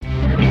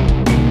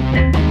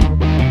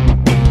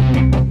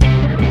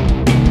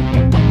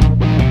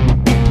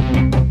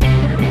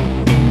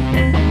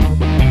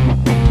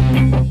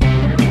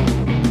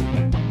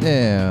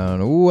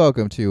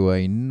Welcome to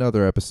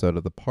another episode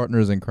of the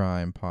Partners in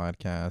Crime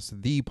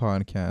podcast, the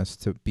podcast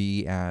to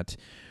be at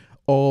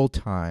all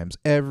times,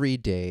 every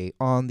day,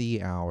 on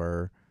the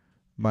hour.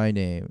 My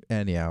name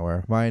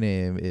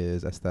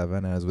is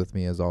Esteban, as with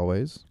me as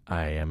always.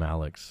 I am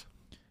Alex.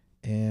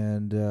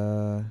 And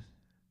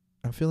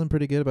I'm feeling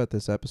pretty good about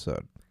this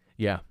episode.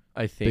 Yeah,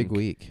 I think. Big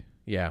week.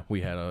 Yeah,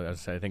 we had, I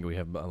think we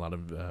have a lot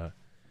of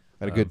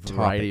Had a good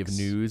variety topics.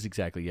 of news.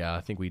 Exactly. Yeah,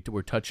 I think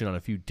we're touching on a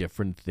few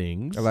different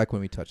things. I like when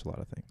we touch a lot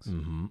of things,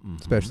 mm-hmm.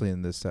 especially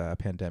in this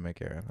pandemic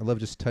era. I love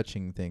just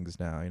touching things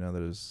now. You know,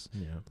 there's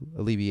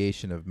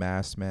alleviation of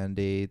mask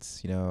mandates.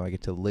 You know, I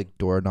get to lick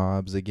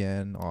doorknobs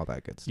again, all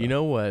that good stuff. You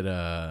know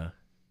what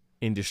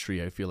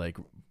industry I feel like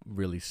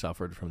really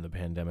suffered from the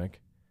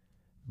pandemic?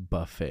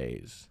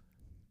 Buffets.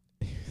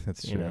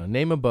 That's true. You know,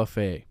 name a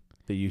buffet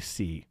that you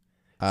see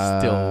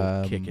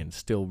still kicking,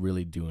 still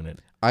really doing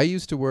it. I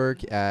used to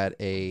work at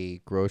a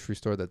grocery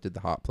store that did the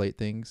hot plate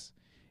things,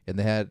 and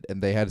they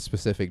had a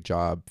specific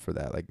job for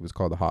that. Like, it was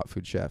called the hot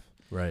food chef.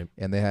 Right.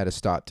 And they had to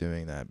stop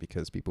doing that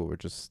because people were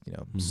just,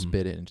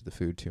 spit it into the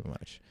food too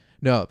much.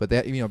 No, but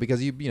that,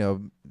 because you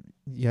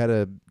had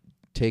to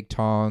take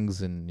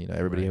tongs and,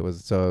 everybody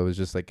was, so it was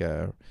just like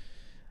a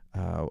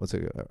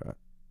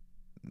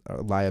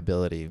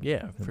liability.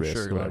 Yeah, for risk,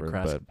 sure. A lot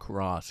whatever, of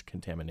cross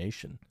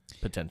contamination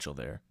potential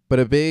there. But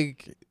a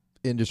big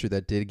industry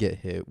that did get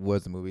hit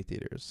was the movie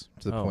theaters,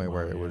 to the point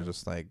where it was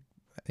just like,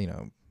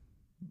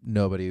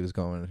 nobody was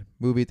going to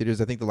movie theaters.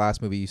 I think the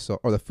last movie you saw,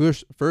 or the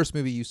first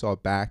movie you saw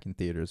back in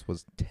theaters,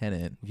 was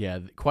Tenet. Yeah,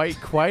 quite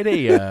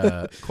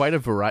a quite a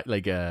variety,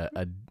 like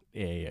a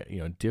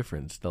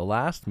difference. The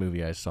last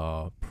movie I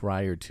saw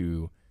prior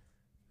to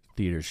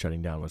theaters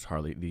shutting down was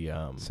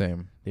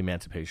the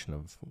Emancipation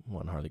of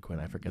one Harley Quinn.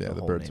 I forget the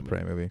whole Birds name of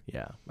Prey movie.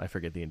 Yeah, I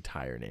forget the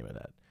entire name of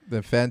that.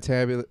 The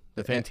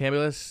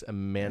Fantabulous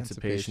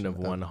Emancipation of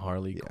one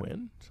Harley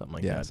Quinn, something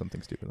like that. Yeah,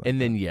 something stupid like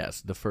and then,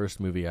 yes, the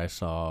first movie I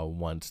saw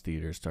once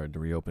theaters started to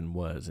reopen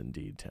was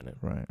indeed Tenet.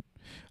 Right.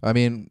 I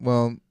mean,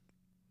 well,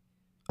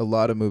 a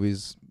lot of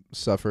movies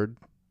suffered.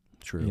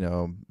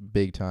 True.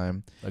 Big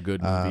time. A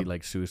good movie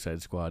like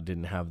Suicide Squad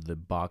didn't have the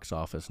box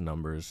office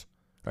numbers.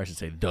 Or I should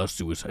say, The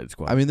Suicide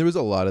Squad. I mean, there was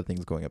a lot of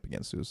things going up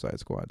against Suicide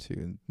Squad,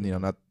 too.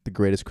 Not the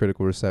greatest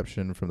critical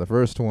reception from the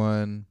first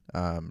one.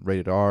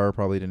 Rated R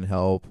probably didn't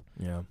help.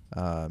 Yeah.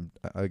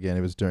 Again,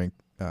 it was during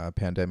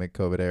pandemic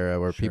COVID era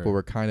where people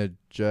were kind of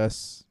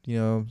just,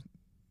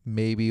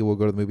 maybe we'll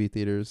go to the movie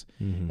theaters.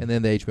 Mm-hmm. And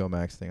then the HBO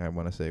Max thing, I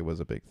want to say, was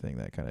a big thing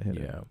that kind of hit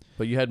it. Yeah.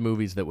 But you had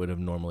movies that would have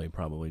normally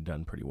probably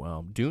done pretty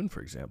well. Dune,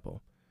 for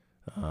example.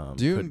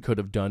 Dune could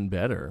have done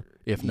better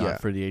if not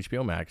for the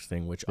HBO Max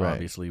thing, which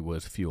obviously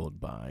was fueled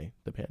by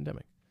the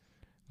pandemic.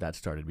 That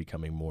started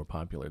becoming more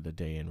popular, the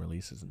day-in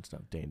releases and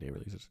stuff, day-and-day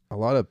releases. A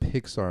lot of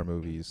Pixar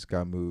movies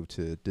got moved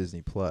to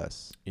Disney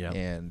Plus. Yeah.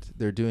 And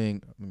they're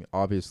doing,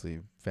 obviously,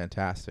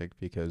 fantastic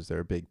because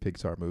they're big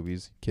Pixar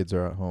movies. Kids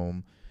are at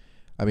home.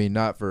 I mean,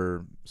 not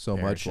for so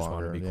much just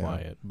longer. Want to be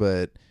quiet.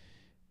 But,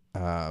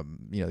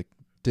 the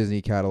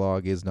Disney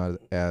catalog is not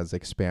as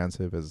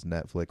expansive as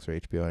Netflix or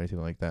HBO or anything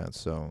like that.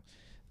 So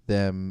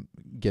them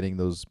getting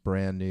those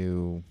brand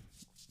new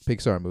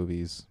Pixar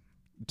movies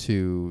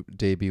to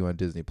debut on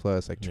Disney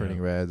Plus, like Turning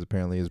Reds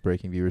apparently is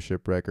breaking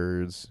viewership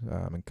records.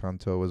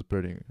 Encanto was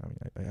pretty,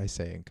 I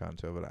say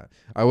Encanto, but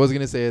I was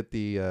going to say it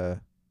the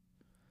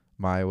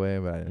My Way,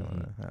 but I didn't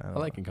want to. I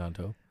like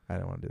Encanto. I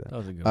don't want to do that. That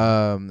was a good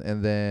one.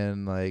 And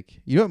then,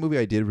 what movie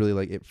I did really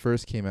like? It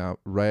first came out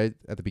right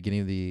at the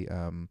beginning of the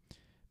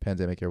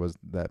pandemic era was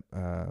that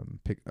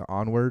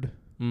Onward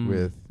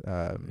with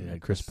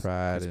Chris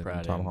Pratt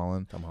and Tom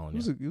Holland.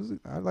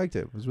 I liked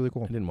it. It was really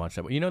cool. I didn't watch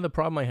that. But the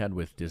problem I had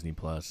with Disney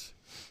Plus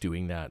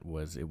doing that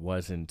was it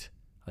wasn't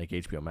like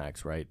HBO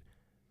Max, right?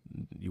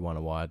 You want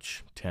to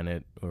watch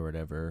Tenet or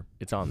whatever,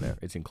 it's on there.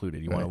 It's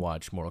included. You want to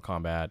watch Mortal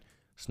Kombat,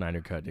 Snyder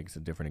Cut is a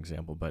different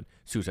example, but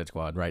Suicide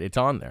Squad, right? It's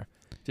on there.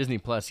 Disney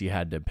Plus, you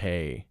had to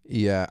pay.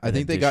 Yeah, I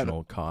think they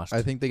got cost.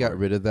 I think they got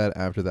rid of that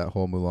after that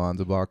whole Mulan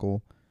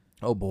debacle.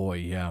 Oh boy,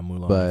 yeah,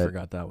 Mulan. But I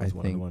forgot that was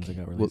one of the ones that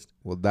got released.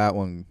 Well, that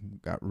one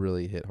got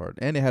really hit hard,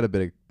 and it had a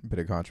bit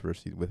of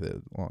controversy with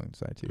it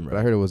alongside too. Right. But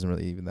I heard it wasn't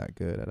really even that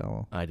good at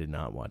all. I did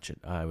not watch it.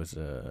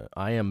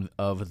 I am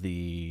of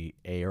the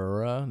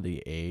era,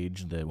 the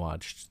age that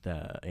watched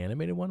the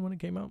animated one when it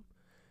came out.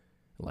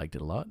 Liked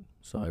it a lot,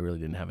 so I really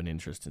didn't have an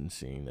interest in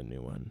seeing the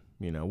new one.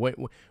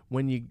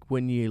 When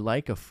you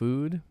like a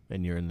food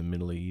and you're in the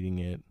middle of eating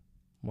it,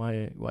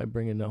 why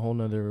bring in a whole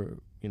nother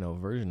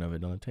version of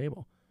it on the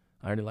table?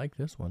 I already like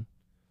this one.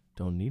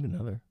 Don't need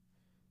another.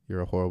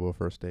 You're a horrible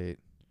first date.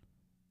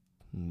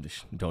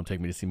 Don't take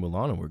me to see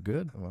Mulan and we're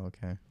good. Well,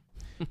 okay.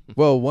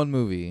 Well, one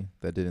movie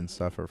that didn't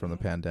suffer from the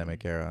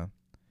pandemic era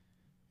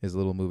is a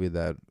little movie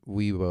that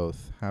we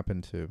both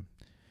happen to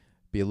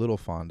be a little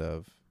fond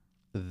of,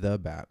 The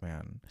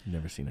Batman.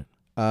 Never seen it.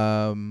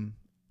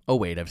 Oh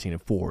wait, I've seen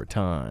it 4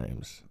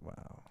 times.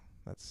 Wow,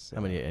 that's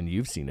how many? And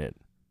you've seen it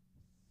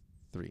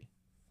 3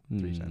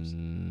 times.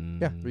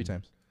 Yeah, 3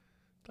 times.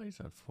 I thought you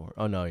said 4.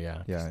 Oh no,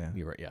 yeah. Yeah.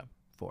 You're right. Yeah,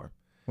 4.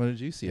 When did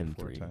you see it?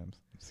 4 3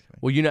 times. Just kidding.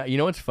 Well, you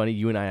know what's funny?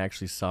 You and I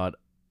actually saw it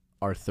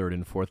our third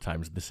and fourth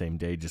times the same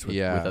day, just with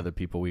other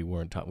people we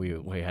weren't we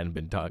hadn't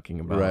been talking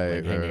about,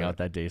 hanging out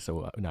that day.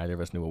 So neither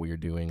of us knew what we were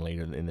doing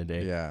later in the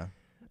day. Yeah.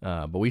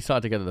 But we saw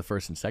it together the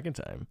first and second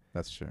time.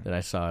 That's true. Then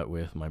I saw it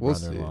with my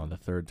brother-in-law the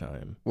third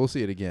time. We'll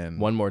see it again.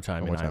 One more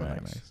time in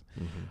IMAX.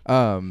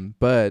 Mm-hmm.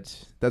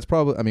 But that's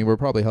probably. I mean, we're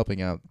probably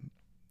helping out.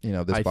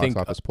 This box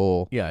office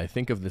poll. Yeah, I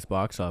think of this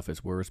box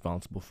office, we're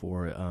responsible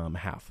for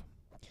half.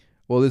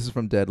 Well, this is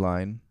from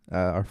Deadline,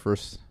 our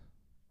first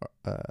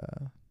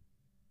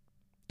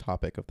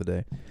topic of the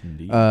day.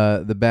 Indeed.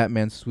 The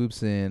Batman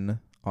swoops in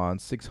on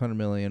 $600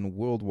 million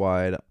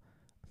worldwide,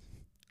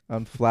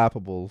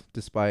 unflappable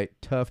despite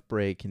tough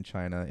break in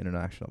China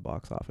international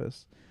box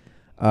office.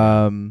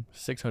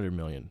 $600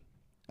 million.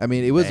 I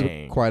mean, it was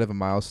quite of a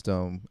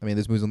milestone. I mean,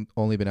 this movie's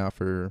only been out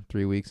for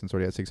 3 weeks and it's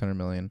already at $600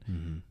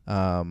 million.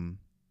 Mm-hmm.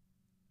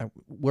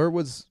 Where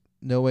was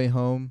No Way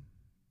Home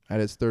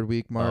at its third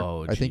week mark?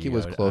 Oh, I think it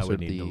was closer. I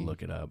would need to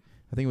look it up.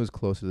 I think it was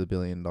closer to the $1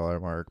 billion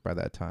mark by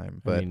that time.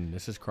 But I mean,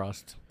 this has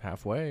crossed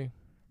halfway.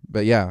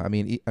 But yeah, I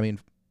mean,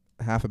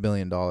 $500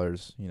 million.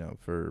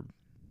 For,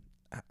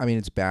 I mean,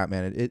 it's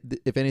Batman.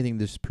 It if anything,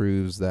 this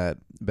proves that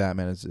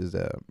Batman is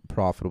a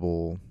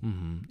profitable.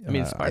 Mm-hmm. I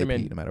mean,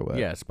 Spider-Man, IP, no matter what.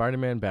 Yeah,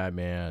 Spider-Man,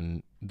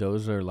 Batman.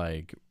 Those are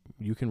like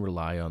you can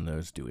rely on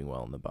those doing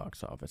well in the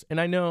box office. And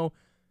I know,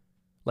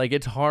 like,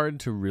 it's hard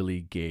to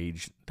really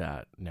gauge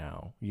that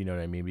now. You know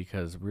what I mean?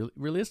 Because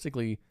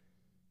realistically,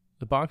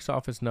 the box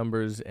office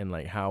numbers and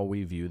like how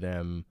we view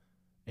them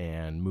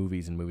and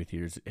movies and movie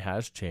theaters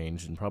has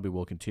changed and probably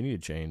will continue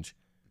to change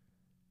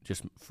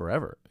just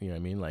forever. You know what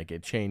I mean? Like,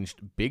 it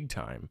changed big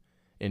time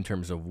in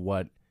terms of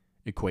what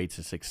equates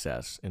to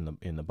success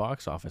in the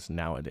box office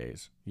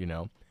nowadays,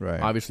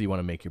 Right. Obviously you want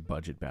to make your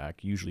budget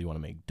back. Usually you want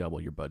to make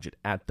double your budget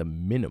at the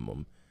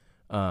minimum.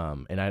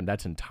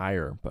 That's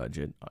entire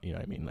budget. You know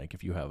what I mean? Like,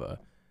 if you have a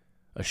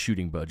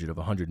shooting budget of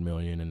 $100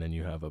 million and then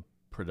you have a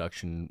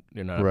production,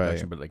 not a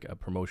production, but like a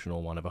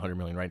promotional one of $100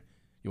 million, right?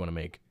 You want to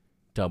make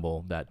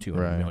double that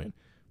 $200 million.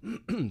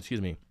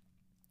 Excuse me.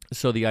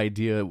 So the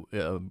idea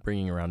of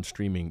bringing around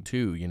streaming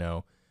too,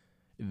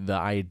 the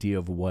idea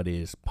of what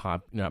is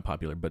not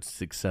popular but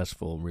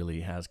successful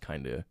really has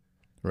kind of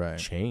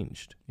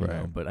changed. You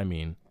know? But I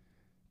mean,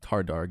 it's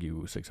hard to argue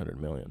with $600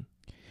 million.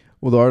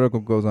 Well, the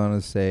article goes on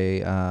to say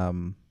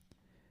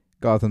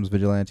Gotham's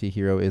vigilante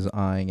hero is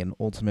eyeing an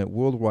ultimate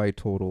worldwide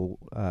total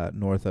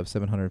north of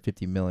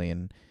 $750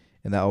 million,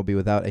 and that will be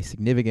without a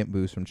significant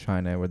boost from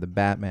China, where the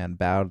Batman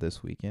bowed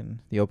this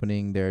weekend. The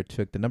opening there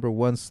took the number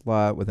one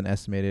slot with an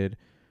estimated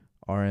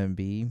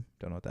RMB,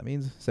 don't know what that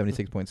means,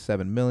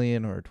 76.7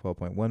 million or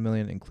 12.1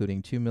 million,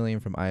 including 2 million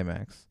from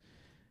IMAX.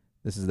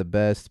 This is the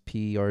best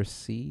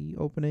PRC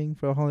opening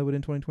for Hollywood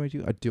in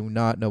 2022. I do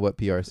not know what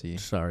PRC.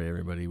 Sorry,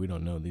 everybody, we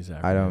don't know these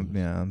acronyms. I don't.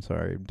 Yeah, I'm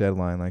sorry.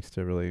 Deadline likes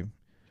to really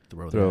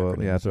throw a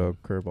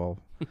curveball.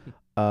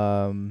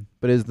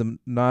 But is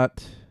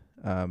not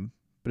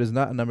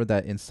a number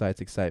that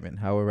incites excitement.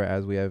 However,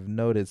 as we have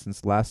noted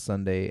since last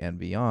Sunday and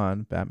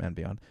beyond, Batman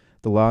Beyond,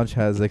 the launch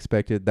has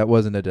expected. That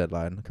wasn't a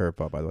deadline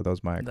curveball, by the way. That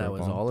was my curveball. That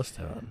was all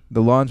Esteban.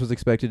 The launch was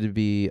expected to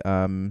be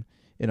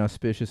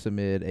inauspicious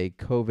amid a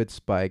COVID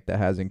spike that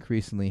has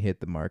increasingly hit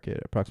the market.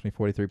 Approximately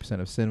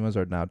 43% of cinemas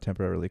are now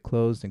temporarily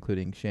closed,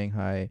 including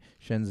Shanghai,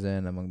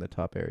 Shenzhen, among the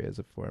top areas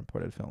of for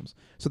imported films.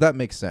 So that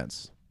makes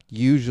sense.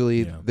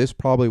 Usually, this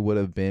probably would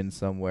have been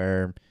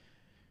somewhere,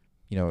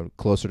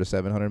 closer to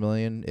 700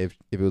 million if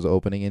it was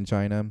opening in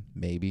China,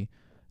 maybe.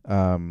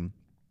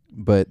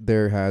 But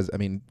there has,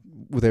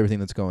 with everything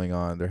that's going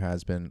on, there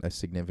has been a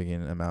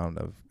significant amount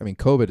of,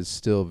 COVID is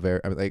still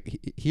very,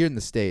 here in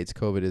the States,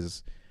 COVID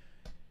is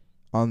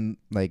on,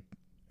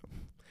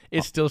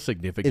 it's still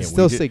significant. It's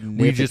still significant.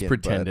 We just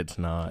pretend it's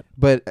not.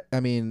 But,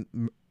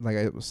 like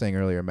I was saying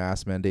earlier,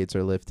 mask mandates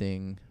are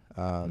lifting.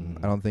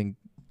 I think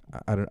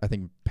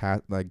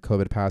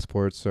COVID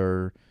passports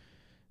are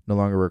no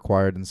longer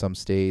required in some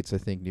states. I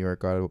think New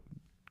York got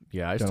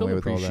I still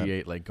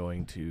appreciate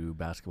going to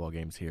basketball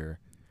games here,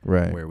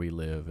 where we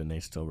live, and they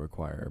still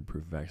require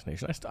proof of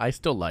vaccination. I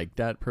still like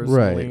that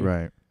personally.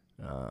 Right.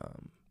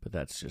 But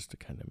that's just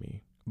kind of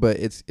me. But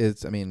it's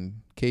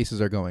cases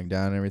are going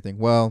down and everything.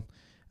 Well,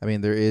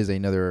 there is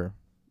another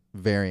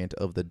variant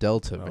of the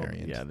Delta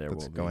variant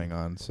that's going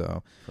on.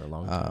 So for a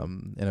long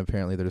time. And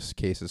apparently there's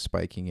cases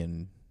spiking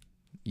in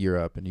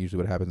Europe, and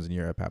usually what happens in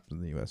Europe happens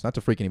in the U.S. Not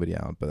to freak anybody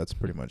out, but that's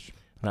pretty much.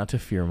 Not to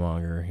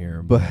fearmonger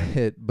here,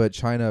 but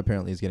China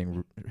apparently is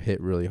getting hit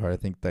really hard. I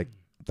think the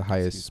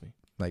highest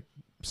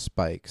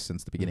spike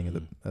since the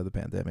beginning of the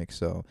pandemic.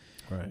 So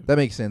that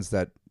makes sense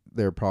that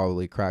they're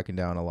probably cracking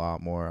down a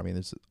lot more.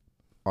 There's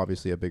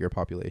obviously a bigger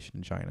population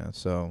in China,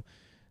 so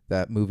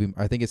that movie,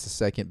 I think it's the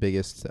second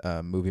biggest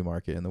movie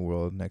market in the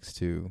world next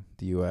to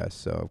the U.S.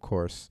 So of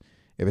course,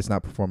 if it's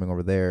not performing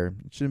over there,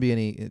 it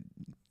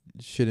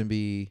shouldn't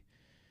be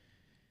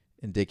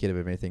indicative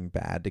of anything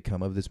bad to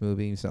come of this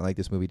movie. It's not like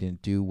this movie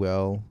didn't do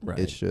well. Right.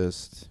 It's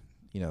just,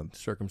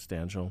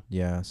 circumstantial.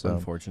 Yeah. So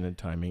unfortunate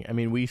timing.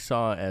 We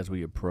saw as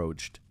we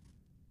approached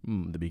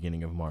the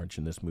beginning of March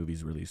and this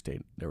movie's release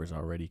date, there was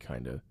already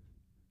kind of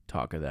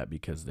talk of that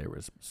because there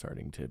was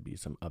starting to be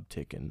some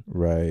uptick in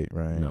right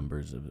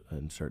numbers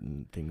and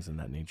certain things in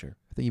that nature.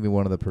 I think even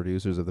one of the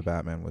producers of the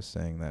Batman was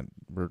saying that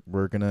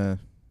we're gonna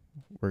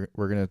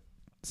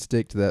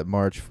stick to that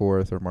March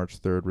 4th or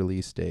March 3rd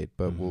release date,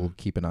 but we'll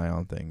keep an eye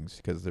on things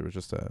because there was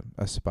just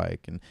a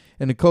spike and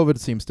the COVID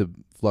seems to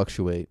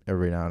fluctuate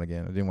every now and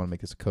again. I didn't want to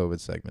make this a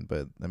COVID segment,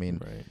 but I mean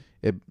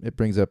it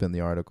brings up in the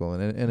article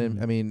and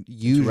I mean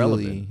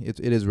usually it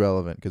is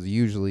relevant because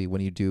usually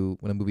when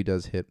a movie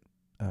does hit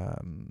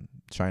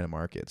China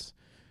markets,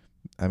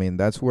 I mean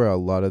that's where all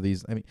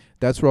these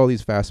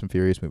Fast and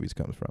Furious movies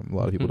comes from. A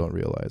lot of people don't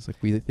realize, like,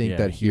 we think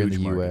that here in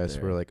the US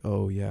we're like,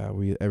 oh yeah,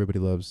 everybody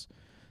loves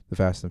the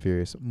Fast and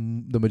Furious.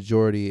 The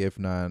majority, if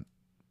not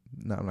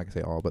I'm not gonna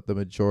say all, but the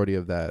majority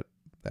of that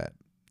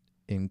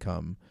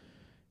income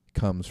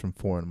comes from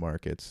foreign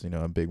markets,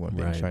 a big one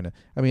being China.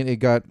 I mean, it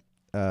got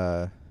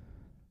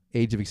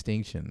Age of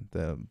Extinction,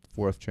 the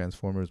 4th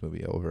Transformers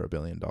movie, over $1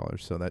 billion.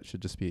 So that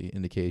should just be an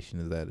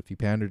indication is that if you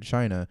pander to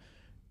China,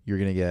 you're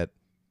going to get,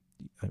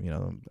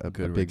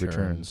 a big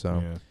return.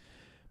 So,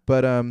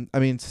 but I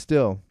mean,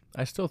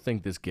 I still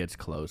think this gets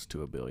close to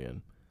 $1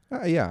 billion.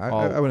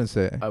 I wouldn't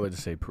say. I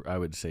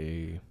would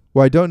say.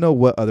 Well, I don't know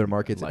what other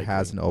markets it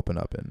hasn't opened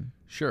up in.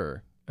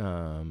 Sure.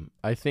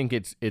 I think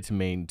it's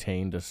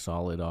maintained a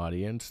solid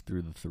audience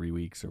through the 3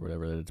 weeks or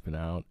whatever that it's been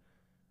out.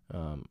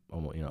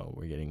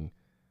 We're getting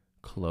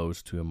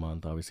close to a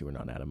month. Obviously, we're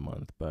not at a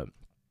month, but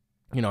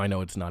I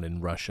know it's not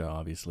in Russia.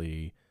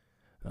 Obviously,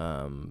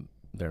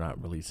 they're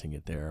not releasing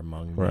it there.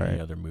 Among many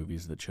other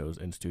movies that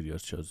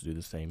studios chose to do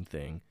the same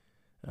thing.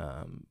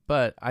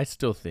 But I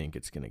still think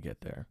it's going to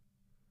get there.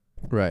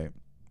 Right.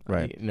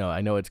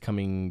 I know it's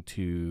coming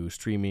to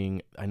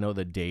streaming. I know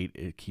the date,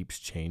 it keeps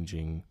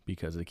changing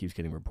because it keeps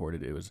getting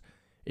reported. It was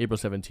April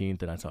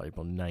 17th, and I saw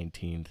April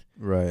 19th.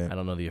 Right. I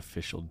don't know the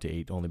official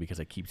date, only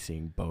because I keep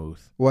seeing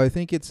both. Well, I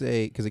think it's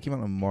because it came out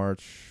on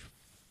March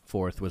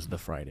 4th was the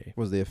Friday.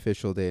 Was the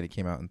official date. It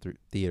came out in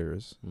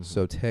theaters. Mm-hmm.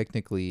 So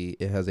technically,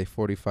 it has a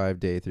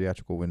 45-day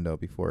theatrical window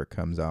before it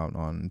comes out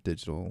on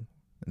digital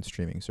and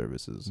streaming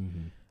services.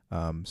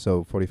 Mm-hmm.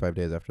 So 45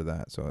 days after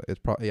that. So it's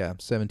probably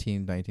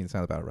 17, 19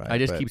 sounds about right. I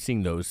just keep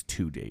seeing those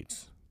two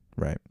dates.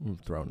 Right.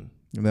 Thrown.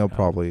 And they'll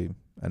probably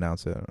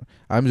announce it.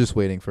 I'm just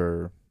waiting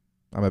for.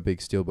 I'm a big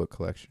steelbook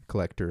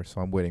collector,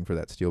 so I'm waiting for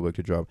that steelbook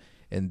to drop,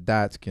 and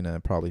that's gonna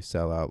probably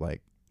sell out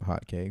like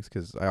hotcakes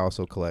because I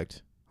also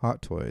collect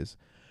hot toys.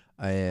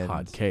 And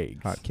hot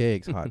cakes,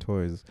 hot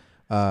toys.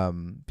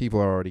 People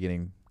are already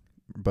getting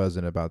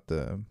buzzing about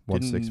the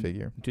 1/6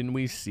 figure. Didn't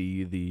we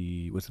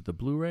see was it the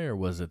Blu-ray or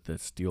was it the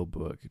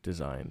steelbook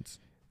designs?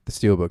 The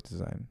steelbook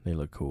design. They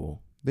look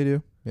cool. They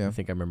do. Yeah. I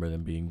think I remember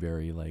them being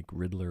very like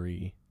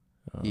Riddler-y.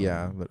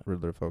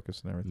 Riddler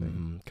focus and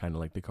everything. Kind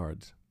of like the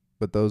cards.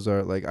 But those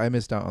are like I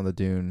missed out on the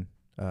Dune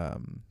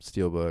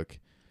steelbook.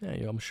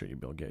 Yeah, I'm sure you'll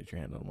be able to get your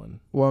hand on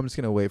one. Well, I'm just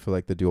gonna wait for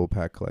like the dual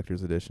pack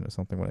collector's edition or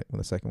something when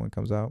the second one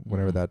comes out,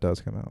 whenever that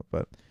does come out.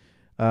 But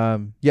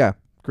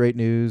great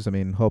news. I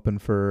mean, hoping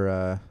for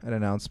an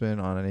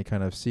announcement on any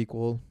kind of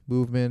sequel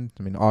movement.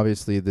 I mean,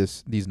 obviously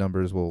these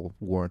numbers will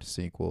warrant a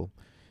sequel.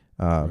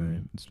 A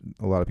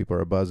lot of people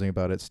are buzzing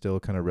about it. Still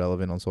kind of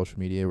relevant on social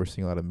media. We're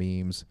seeing a lot of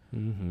memes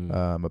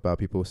about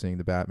people seeing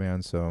the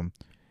Batman. So,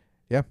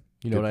 yeah.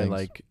 You know what I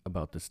like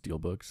about the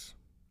steelbooks?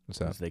 What's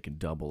that? Is they can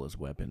double as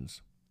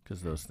weapons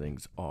because those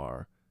things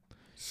are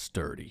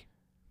sturdy.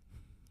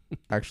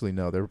 Actually,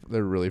 no, they're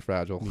really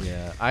fragile.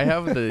 Yeah, I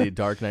have the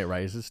Dark Knight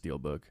Rises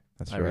steelbook.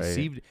 That's right.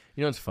 Received.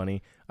 You know what's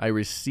funny? I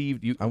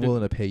received you. I'm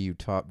willing to pay you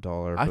top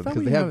dollar. I thought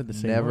we have the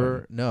same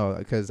one. No,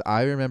 because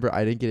I remember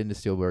I didn't get into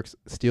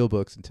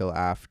steelbooks until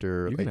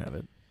after you can have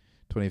it.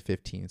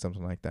 2015,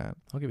 something like that.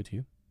 I'll give it to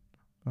you.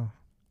 Oh.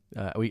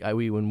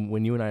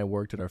 When you and I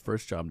worked at our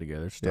first job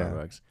together,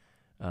 Starbucks.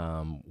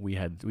 We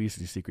used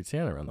to do Secret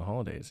Santa around the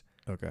holidays.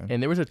 Okay.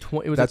 And there was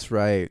That's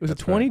right. It was a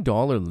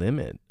 $20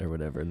 limit or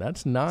whatever, and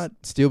that's not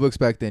steelbooks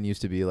back then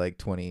used to be like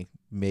 20,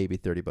 maybe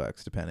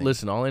 $30 depending.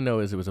 Listen, all I know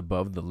is it was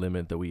above the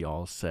limit that we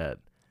all set.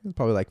 It was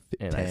probably like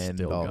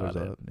 $10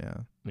 up.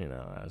 Yeah.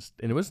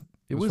 And it was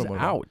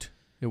out.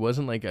 It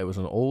wasn't like it was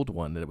an old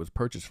one that it was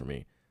purchased for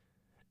me.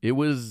 It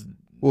was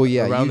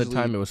around the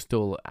time it was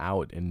still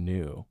out and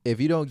new. If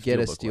you don't get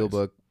a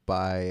steelbook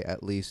by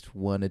at least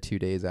 1 to 2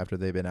 days after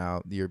they've been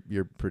out,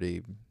 you're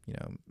pretty,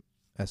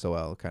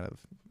 SOL kind of,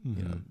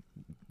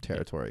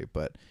 territory.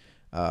 But,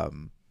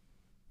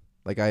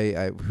 like we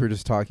were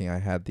just talking, I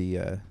had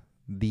the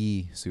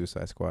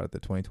Suicide Squad at the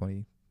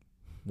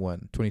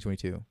 2021.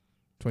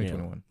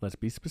 Let's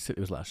be specific.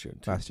 It was last year.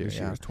 Last year, this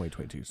year was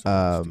 2022.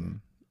 So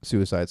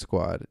Suicide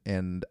Squad,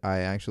 and I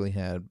actually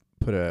had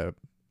put a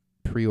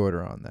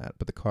pre-order on that,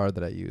 but the card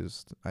that I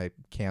used, I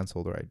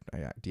canceled or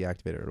I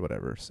deactivated or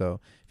whatever. So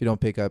if you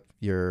don't if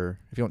you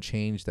don't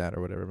change that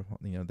or whatever,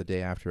 the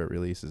day after it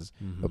releases,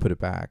 I'll put it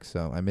back.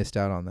 So I missed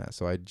out on that.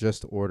 So I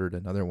just ordered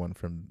another one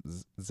from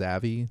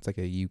Zavvi. It's like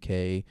a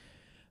UK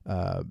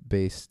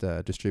based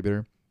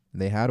distributor,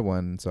 And they had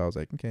one, so I was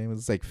like, okay, it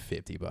was like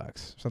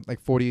 $50, something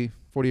like 40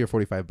 or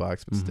 $45,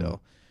 but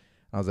still,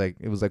 I was like,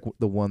 it was like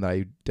the one that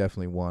I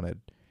definitely wanted.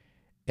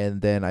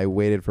 And then I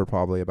waited for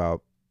probably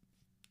about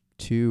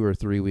 2 or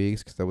 3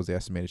 weeks because that was the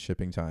estimated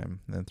shipping time.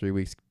 And then 3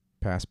 weeks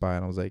passed by,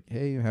 and I was like,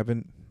 hey, you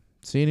haven't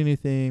seen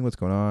anything? What's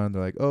going on?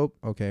 They're like, oh,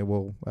 okay,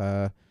 well,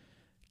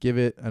 give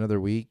it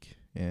another week,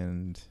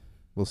 and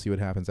we'll see what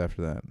happens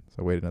after that. So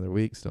I waited another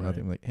week, still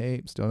nothing. I'm like,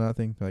 hey, still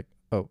nothing. They're like,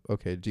 oh,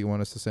 okay, do you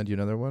want us to send you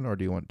another one, or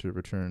do you want to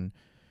return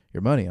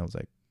your money? I was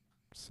like,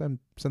 send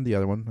the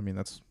other one. I mean,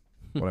 that's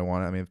what I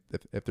want. I mean,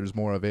 if there's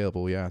more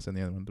available, yeah, send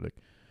the other one. They're like,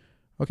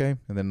 okay.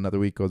 And then another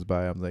week goes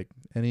by. I'm like,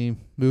 any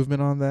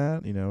movement on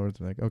that? You know, or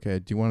it's like, okay,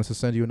 do you want us to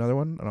send you another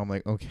one? And I'm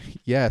like, okay,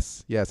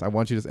 yes, I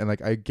want you to. And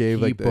like, I gave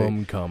Keep like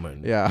them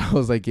coming. Yeah, I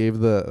was like, gave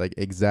the like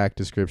exact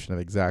description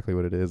of exactly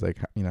what it is, like,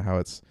 you know, how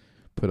it's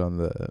put on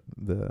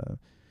the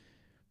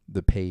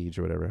page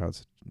or whatever, how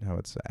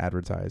it's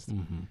advertised.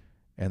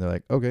 And they're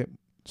like, okay,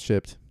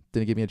 shipped.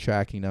 Didn't give me a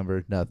tracking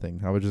number,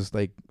 nothing. I was just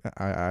like,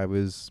 I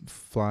was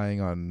flying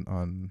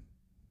on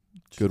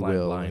Just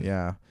goodwill.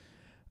 Yeah.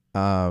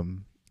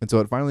 And so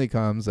it finally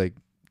comes like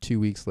 2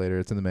 weeks later.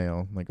 It's in the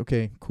mail. I'm like,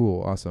 okay,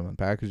 cool, awesome.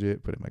 Unpackage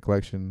it, put it in my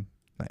collection.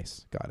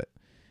 Nice, got it.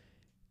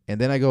 And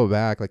then I go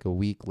back like a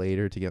week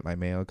later to get my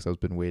mail because I've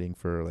been waiting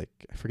for like,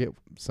 I forget,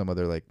 some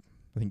other like,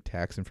 I think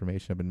tax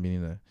information I've been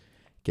meaning to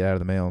get out of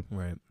the mail.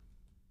 Right.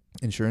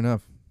 And sure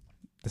enough,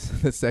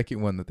 the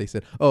second one that they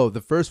said, oh, the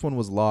first one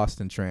was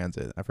lost in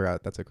transit. I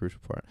forgot, that's a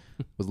crucial part.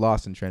 Was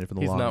lost in transit for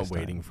the longest time. He's not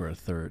waiting for a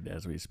third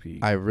as we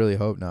speak. I really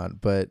hope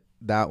not. But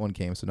that one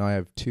came, so now I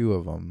have 2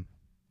 of them,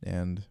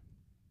 and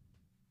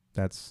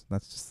that's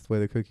just the way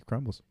the cookie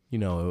crumbles. You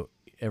know,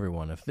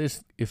 everyone, if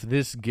this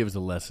gives a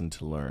lesson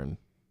to learn,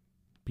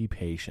 be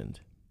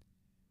patient.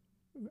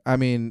 I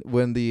mean,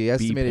 when the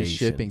estimated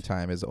shipping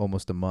time is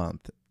almost a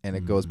month and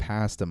it goes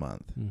past a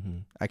month,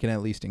 I can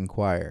at least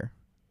inquire.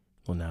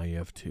 Well, now you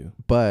have 2.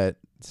 But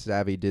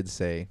Savvy did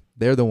say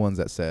they're the ones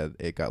that said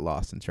it got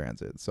lost in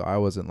transit. So I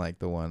wasn't like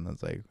the one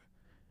that's like,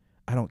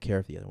 I don't care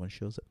if the other one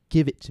shows up.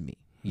 Give it to me,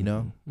 you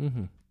know?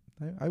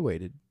 I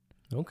waited.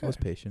 Okay. I was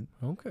patient.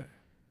 Okay.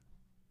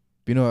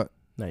 But you know what?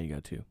 Now you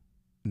got 2.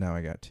 Now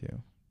I got 2.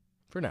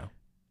 For now.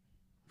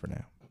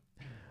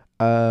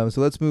 So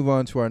let's move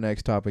on to our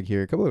next topic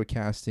here. A couple of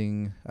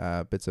casting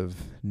bits of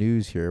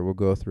news here. We'll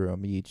go through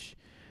them each.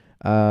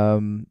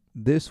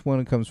 This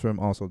one comes from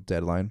also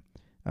Deadline.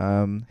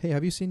 Hey,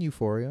 have you seen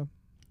Euphoria?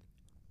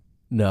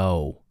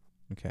 No.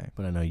 Okay.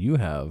 But I know you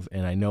have,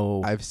 and I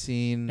know I've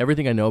seen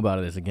everything I know about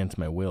it is against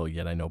my will,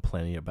 yet I know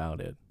plenty about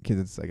it. Because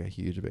it's like a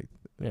huge big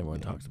Everyone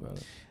talks about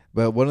it.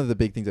 But one of the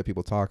big things that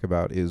people talk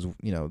about is,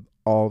 you know,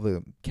 all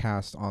the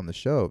cast on the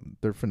show.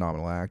 They're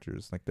phenomenal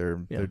actors. Like they're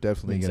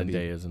definitely going to be.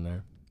 Zendaya's in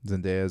there.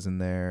 Zendaya's in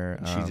there.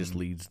 She just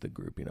leads the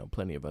group. You know,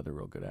 plenty of other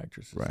real good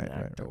actresses and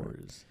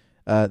actors.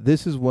 Right.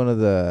 This is one of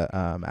the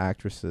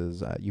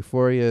actresses.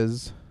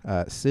 Euphoria's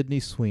Sydney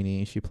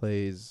Sweeney. She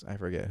plays, I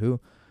forget who,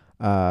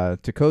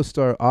 to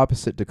co-star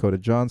opposite Dakota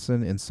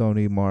Johnson in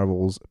Sony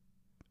Marvel's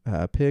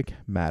pick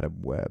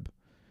Madam Web.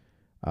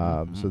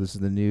 So this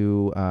is the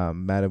new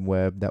Madam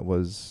Web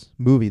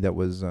movie that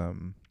was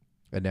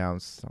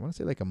announced, I want to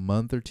say like a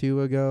month or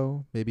 2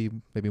 ago, maybe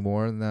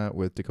more than that,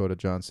 with Dakota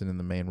Johnson in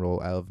the main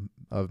role of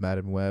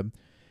Madam Web.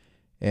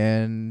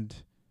 And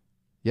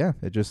yeah,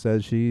 it just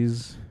says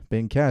she's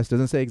been cast.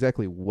 Doesn't say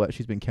exactly what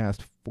she's been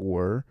cast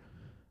for.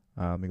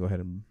 Let me go ahead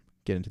and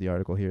get into the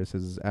article here. It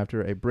says,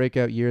 after a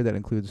breakout year that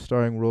includes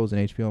starring roles in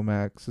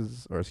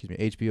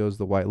HBO's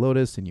The White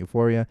Lotus and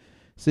Euphoria,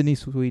 Sydney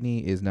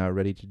Sweeney is now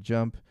ready to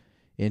jump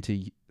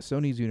into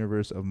Sony's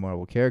universe of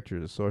Marvel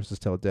characters. Sources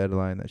tell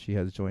Deadline that she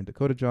has joined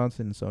Dakota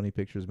Johnson in Sony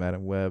Pictures'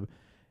 Madam Web.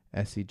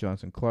 S.C.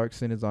 Johnson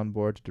Clarkson is on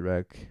board to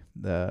direct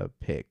the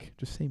pick.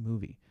 Just say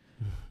movie.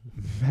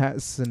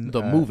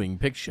 The moving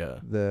picture.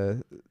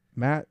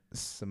 Matt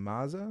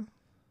Sazama,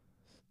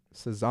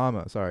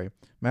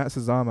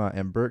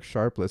 and Burke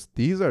Sharpless.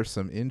 These are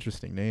some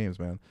interesting names,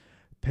 man.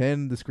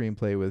 Penned the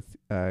screenplay with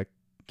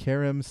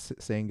Karim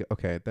saying,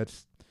 okay,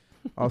 that's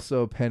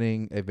also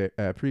penning a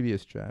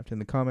previous draft. In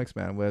the comics,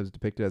 Madam Web is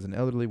depicted as an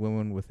elderly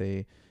woman with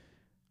a...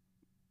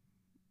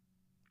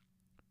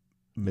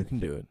 You can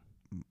do it.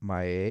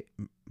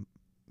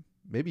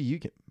 Maybe you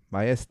can.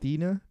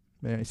 Myasthenia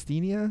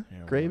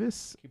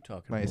gravis? Keep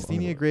talking.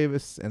 Myasthenia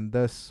gravis, and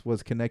thus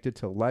was connected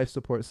to a life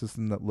support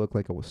system that looked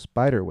like a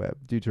spider web.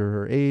 Due to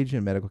her age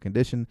and medical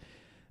condition,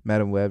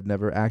 Madam Web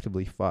never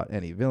actively fought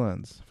any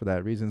villains. For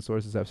that reason,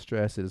 sources have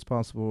stressed it is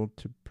possible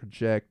the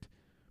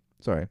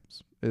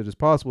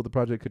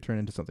project could turn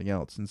into something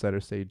else.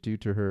 Insiders say due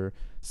to her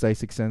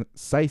psychic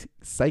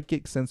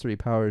sensory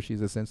powers,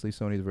 she's essentially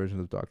Sony's version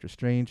of Doctor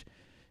Strange.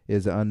 It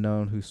is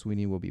unknown who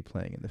Sweeney will be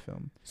playing in the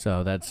film.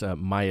 So that's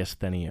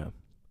myasthenia.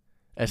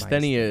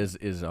 Asthenia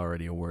is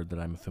already a word that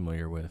I'm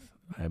familiar with.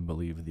 I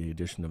believe the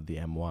addition of the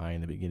my in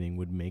the beginning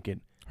would make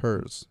it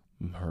hers.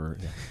 Her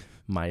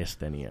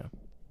myasthenia.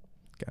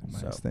 God,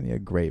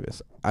 myasthenia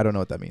gravis. I don't know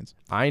what that means.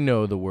 I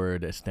know the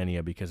word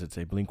asthenia because it's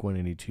a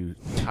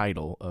Blink-182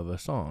 title of a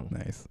song.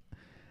 Nice.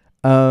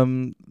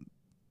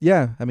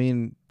 Yeah, I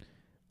mean,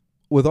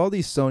 with all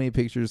these Sony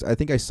pictures, I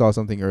think I saw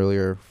something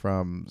earlier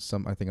from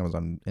I think I was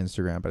on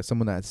Instagram, but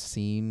someone that's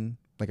seen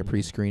like a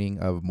pre-screening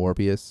of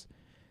Morbius.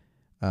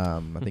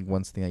 I think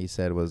one thing that you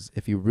said was,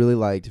 if you really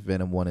liked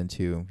Venom 1 and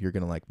 2, you're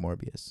going to like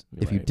Morbius.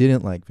 Right. If you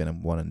didn't like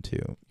Venom 1 and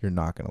 2, you're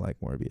not going to like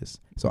Morbius.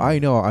 So I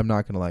know I'm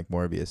not going to like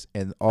Morbius.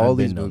 And all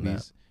these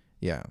movies,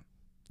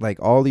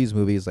 like all these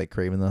movies like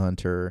Kraven the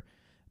Hunter,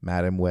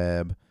 Madam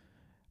Web,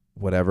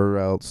 whatever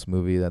else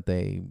movie that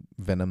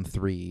Venom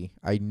 3,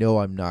 I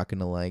know I'm not going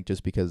to like,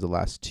 just because the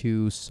last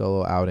 2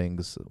 solo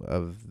outings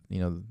of,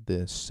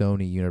 the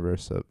Sony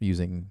universe of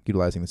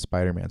utilizing the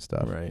Spider-Man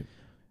stuff. Right.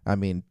 I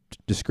mean,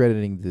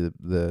 discrediting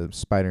the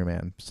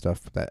Spider-Man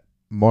stuff that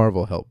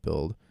Marvel helped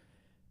build.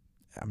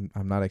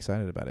 I'm not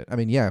excited about it. I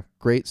mean, yeah,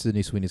 great,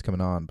 Sydney Sweeney's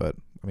coming on, but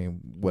I mean,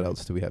 what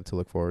else do we have to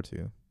look forward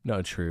to?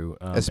 No, true.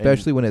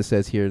 Especially when it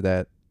says here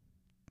that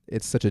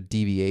it's such a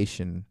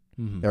deviation,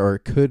 or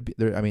it could be.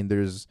 There, I mean,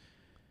 there's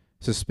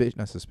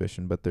not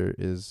suspicion, but there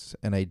is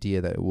an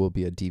idea that it will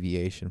be a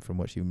deviation from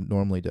what she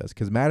normally does.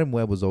 Because Madam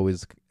Web was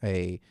always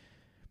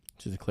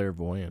she's a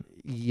clairvoyant.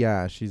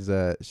 Yeah, she's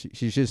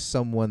just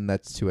someone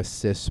that's to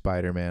assist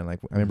Spider-Man. Like,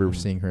 I remember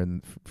seeing her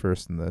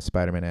first in the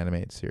Spider-Man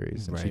animated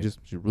series, and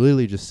she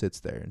really just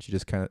sits there, and she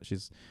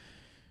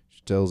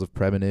tells of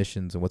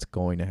premonitions and what's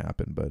going to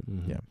happen. But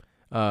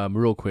yeah,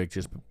 real quick,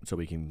 just so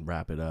we can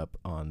wrap it up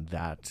on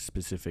that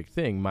specific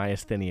thing,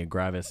 myasthenia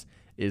gravis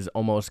is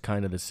almost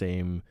kind of the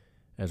same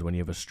as when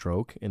you have a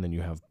stroke and then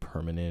you have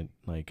permanent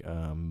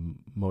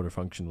motor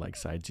function like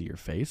sides of your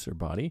face or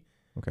body.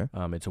 Okay.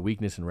 It's a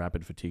weakness and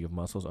rapid fatigue of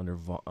muscles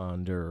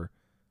under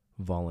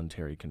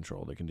voluntary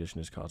control. The condition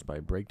is caused by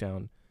a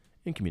breakdown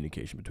in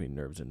communication between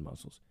nerves and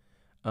muscles.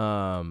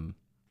 I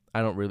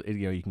don't really,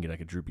 you can get like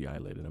a droopy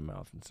eyelid in a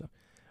mouth and stuff.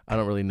 I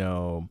don't really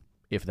know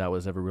if that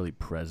was ever really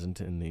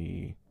present in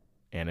the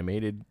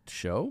animated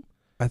show.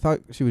 I thought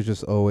she was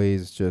just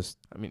always just.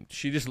 I mean,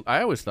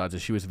 I always thought that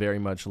she was very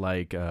much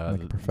like a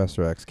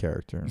Professor X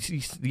character.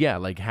 Yeah,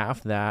 like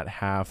half that,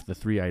 half the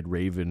three-eyed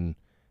raven.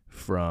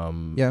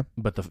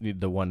 But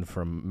the one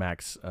from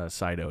Max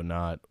Sido,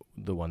 not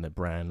the one that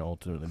Bran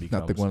ultimately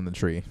becomes. Not the one in the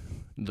tree.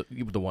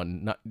 The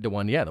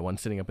one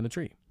sitting up in the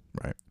tree.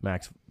 Right.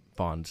 Max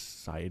von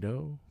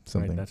Sydow.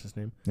 Something. Right, that's his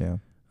name. Yeah.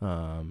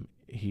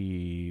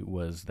 He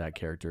was that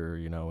character,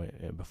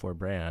 before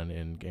Bran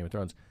in Game of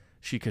Thrones.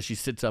 Because she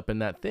sits up in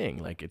that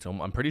thing, like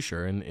I'm pretty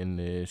sure in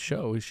the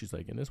show she's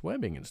like in this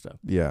webbing and stuff.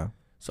 Yeah.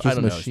 So just I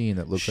don't know. A machine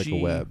that looks like a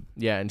web.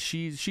 Yeah, and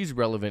she's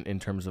relevant in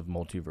terms of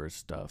multiverse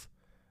stuff.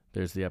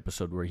 There's the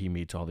episode where he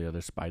meets all the other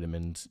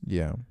Spider-Mans.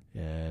 Yeah.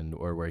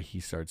 Or where he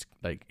starts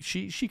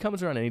she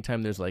comes around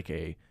anytime there's like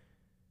a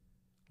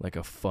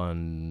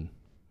fun,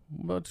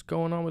 what's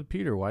going on with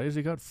Peter? Why does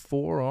he got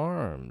 4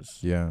 arms?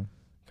 Yeah.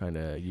 Kind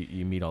of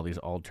you meet all these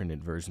alternate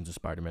versions of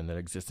Spider-Man that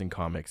exist in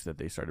comics that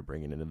they started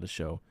bringing into the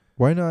show.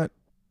 Why not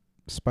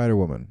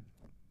Spider-Woman?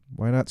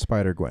 Why not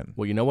Spider-Gwen?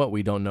 Well, you know what?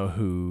 We don't know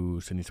who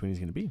Sydney Sweeney's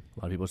going to be. A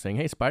lot of people are saying,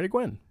 "Hey,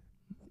 Spider-Gwen."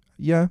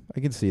 Yeah, I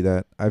can see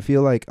that. I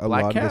feel like a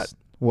lot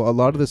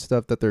of the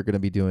stuff that they're going to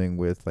be doing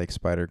with like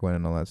Spider-Gwen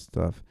and all that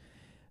stuff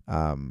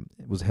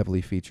was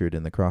heavily featured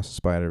in the Cross the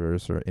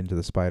Spider-Verse or Into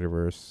the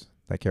Spider-Verse.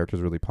 That character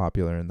is really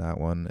popular in that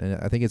one. And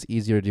I think it's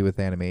easier to do with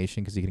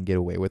animation because you can get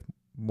away with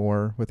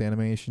more with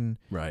animation.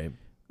 Right.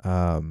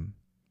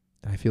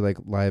 I feel like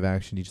live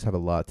action, you just have a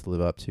lot to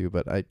live up to.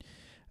 But I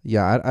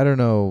don't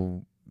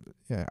know.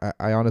 Yeah,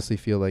 I honestly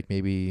feel like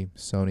maybe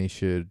Sony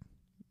should,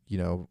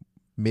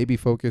 maybe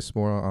focus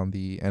more on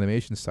the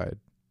animation side.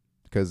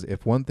 Because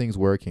if one thing's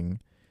working,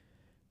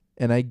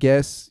 and I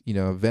guess,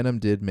 Venom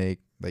did make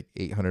like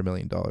 $800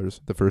 million,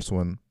 the first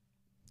one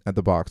at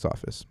the box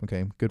office.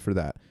 Okay, good for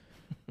that.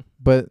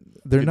 But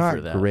they're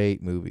not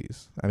great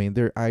movies. I mean,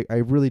 I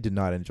really did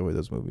not enjoy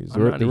those movies. They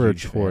were a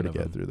chore to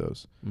get through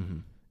those. Mm-hmm.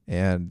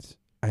 And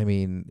I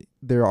mean,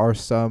 there are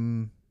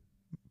some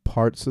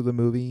parts of the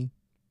movie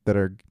that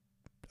are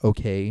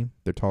okay.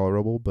 They're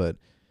tolerable, but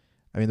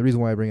I mean, the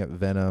reason why I bring up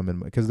Venom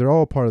and because they're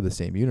all part of the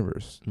same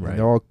universe. Right. And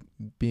they're all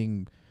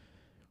being.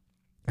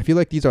 I feel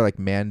like these are like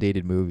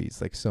mandated movies.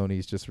 Like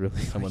Sony's just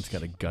really. Someone's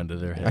got a gun to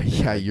their head.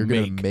 Yeah, you're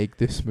gonna make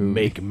this movie.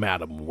 Make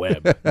Madam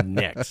Web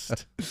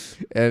next.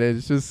 And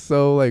it's just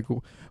so like,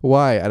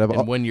 why?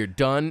 And when you're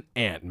done,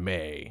 Aunt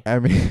May. I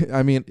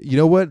mean, you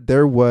know what?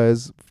 There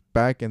was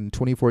back in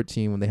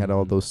 2014 when they had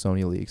all those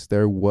Sony leaks.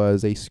 There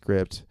was a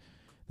script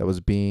that was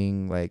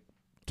being like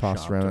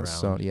tossed around at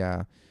Sony.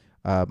 Yeah,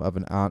 of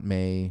an Aunt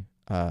May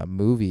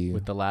movie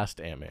with the last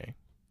Aunt May.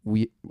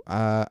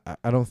 I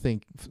don't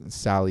think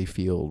Sally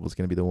Field was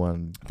going to be the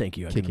one. Thank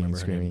you. Kicking and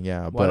screaming.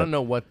 Yeah, well, but I don't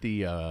know what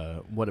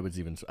what it was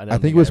even. I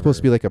think it was supposed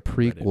to be like a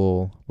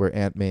prequel where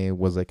Aunt May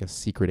was like a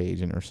secret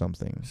agent or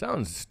something.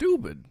 Sounds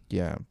stupid.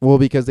 Yeah, well,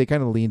 because they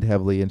kind of leaned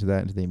heavily into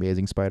the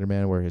Amazing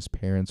Spider-Man, where his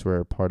parents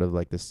were part of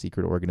like the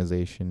secret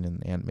organization,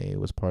 and Aunt May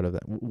was part of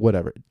that.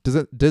 Whatever.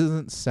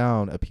 Doesn't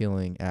sound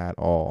appealing at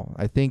all.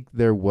 I think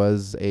there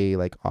was a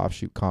like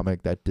offshoot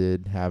comic that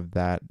did have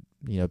that.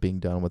 Being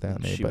done with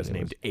Aunt May. She was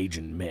named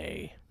Agent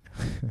May.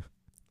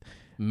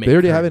 They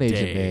already have an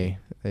Agent May.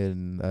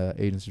 in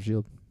Agents of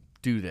S.H.I.E.L.D.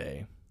 Do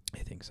they? I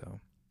think so.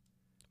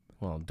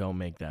 Well, don't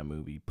make that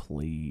movie,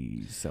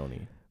 please,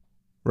 Sony.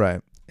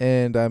 Right.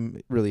 And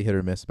I'm really hit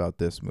or miss about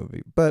this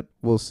movie, but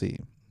we'll see.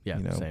 Yeah,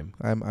 you know, same.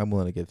 I'm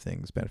willing to give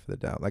things benefit of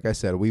the doubt. Like I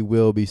said, I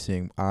will be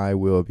seeing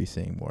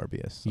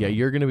Morbius. So Yeah,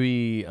 you're gonna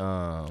be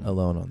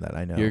alone on that.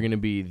 I know. You're gonna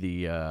be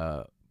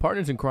the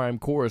partners in crime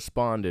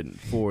correspondent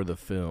for the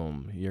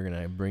film. You're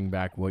gonna bring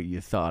back what you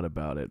thought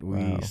about it.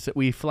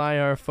 We fly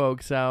our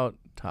folks out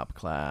top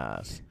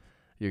class.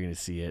 You're gonna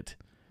see it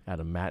at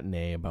a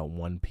matinee about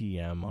 1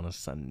 p.m. on a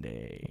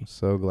Sunday. I'm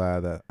so glad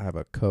that I have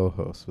a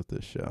co-host with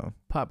this show.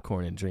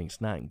 Popcorn and drinks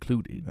not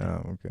included.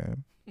 Oh, okay.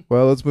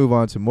 Well, let's move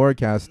on to more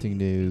casting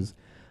news.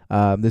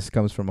 This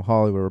comes from a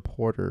Hollywood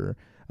Reporter.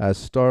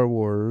 Star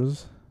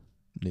Wars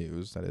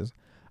news, that is.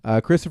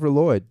 Christopher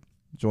Lloyd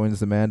joins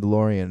The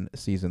Mandalorian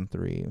Season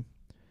 3.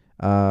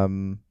 I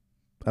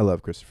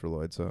love Christopher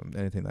Lloyd, so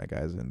anything that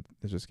guy's in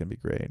is just going to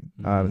be great.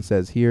 It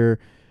says here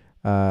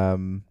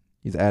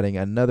he's adding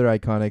another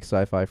iconic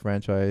sci-fi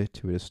franchise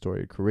to his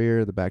storied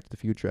career. The Back to the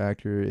Future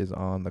actor is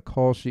on the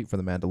call sheet for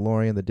The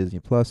Mandalorian, the Disney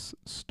Plus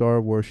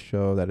Star Wars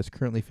show that is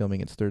currently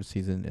filming its 3rd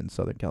season in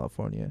Southern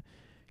California.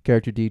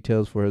 Character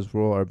details for his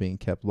role are being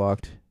kept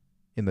locked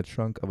in the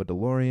trunk of a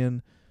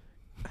DeLorean.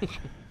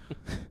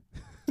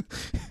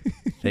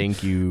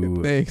 Thank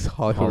you. Thanks,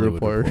 Hollywood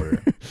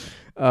Reporter.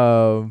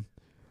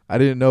 I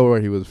didn't know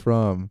where he was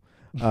from.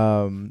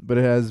 But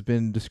it has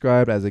been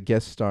described as a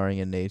guest starring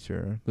in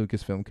nature.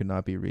 Lucasfilm could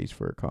not be reached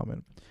for a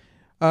comment.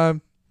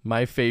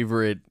 My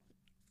favorite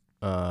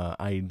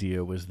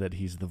idea was that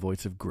he's the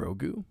voice of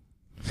Grogu.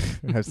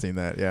 I've seen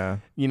that, yeah.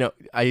 You know,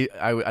 I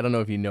don't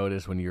know if you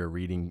noticed when you were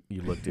reading,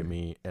 you looked at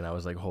me and I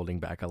was like holding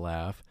back a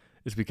laugh.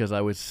 It's because I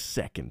was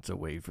seconds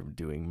away from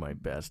doing my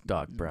best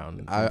Doc Brown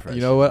impression.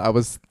 You know what? I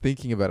was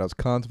thinking about it. I was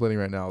contemplating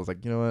right now. I was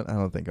like, you know what? I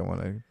don't think I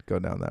want to go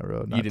down that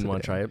road. You didn't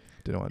want to try it?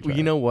 Didn't want to try it.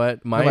 You know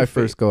what? My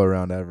first go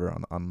around ever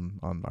on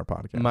our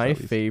podcast. My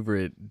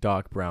favorite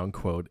Doc Brown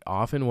quote,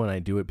 often when I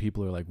do it,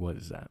 people are like, what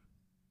is that?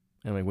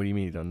 And I'm like, what do you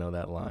mean you don't know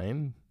that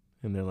line?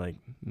 And they're like,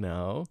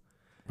 no.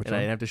 Which and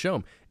one? I have to show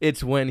him.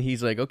 It's when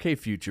he's like, okay,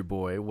 future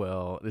boy.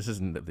 Well, this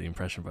isn't the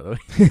impression, by the way.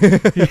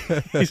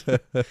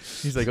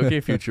 he's like, okay,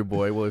 future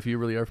boy. Well, if you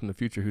really are from the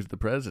future, who's the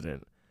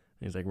president?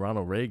 And he's like,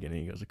 Ronald Reagan.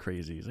 And he goes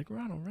crazy. He's like,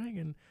 Ronald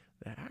Reagan,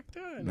 the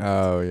actor? And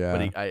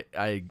yeah. But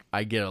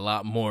I get a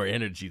lot more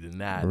energy than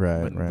that.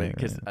 Right.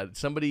 Because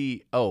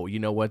somebody, you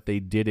know what? They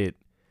did it.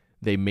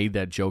 They made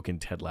that joke in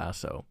Ted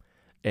Lasso.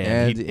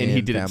 And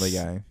he did Family it.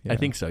 Guy. Yeah. I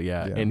think so,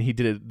 yeah. And he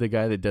did it. The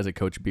guy that does it,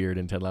 Coach Beard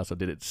in Ted Lasso,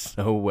 did it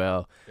so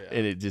well,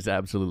 and it just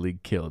absolutely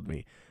killed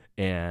me.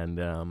 And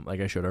like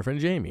I showed our friend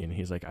Jamie, and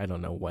he's like, "I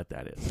don't know what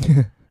that is."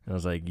 And I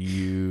was like,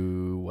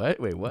 "You what?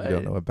 Wait, what?" You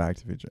don't know what Back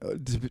to the Future.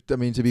 I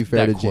mean, to be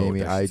fair to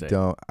Jamie,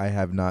 I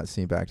have not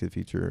seen Back to the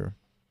Future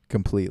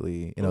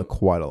completely in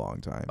quite a long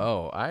time.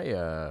 Oh,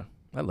 I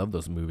love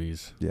those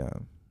movies. Yeah.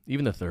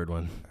 Even the third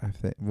one. I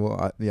think. Well,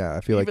 I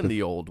feel even like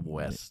the Old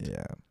West.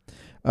 Yeah.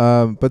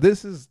 But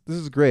this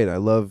is great. I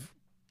love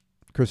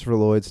Christopher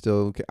Lloyd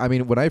still. I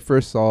mean, when I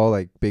first saw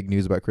like big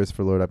news about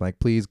Christopher Lloyd, I'm like,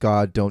 please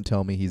God, don't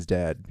tell me he's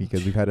dead,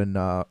 because we've had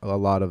a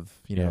lot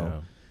of we've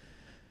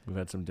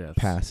had some deaths,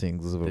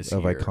 passings of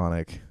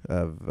iconic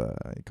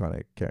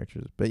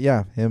characters. But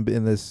yeah, him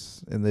in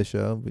this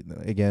show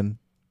again.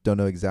 Don't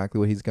know exactly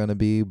what he's gonna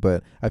be,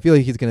 but I feel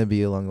like he's gonna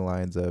be along the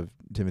lines of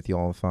Timothy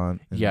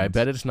Olyphant. Yeah, I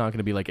bet it's not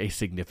gonna be like a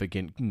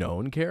significant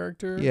known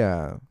character.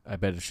 Yeah, I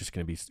bet it's just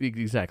gonna be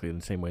exactly in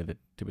the same way that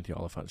Timothy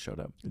Olyphant showed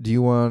up. Do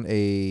you want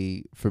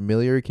a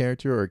familiar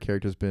character, or a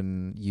character that's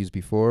been used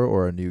before,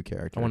 or a new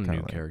character? I want a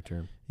new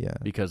character. Yeah,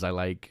 because I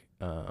like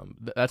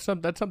that's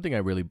something I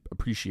really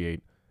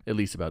appreciate, at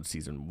least about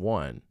season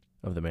 1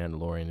 of The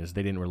Mandalorian, is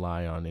they didn't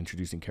rely on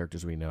introducing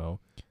characters we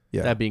know.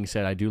 Yeah. That being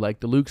said, I do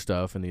like the Luke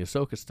stuff and the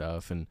Ahsoka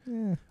stuff, and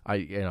and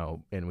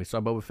we saw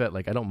Boba Fett.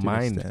 Like, I don't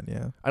mind.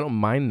 I don't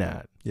mind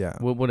that. Yeah.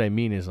 What I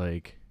mean is,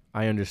 like,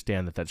 I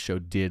understand that show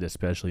did,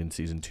 especially in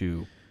season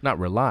 2, not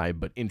rely,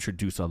 but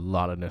introduce a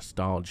lot of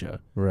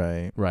nostalgia.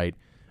 Right. Right.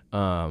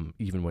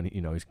 Even when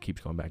he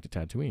keeps going back to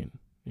Tatooine.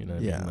 You know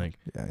what I mean?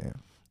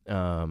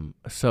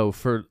 Like, so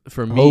for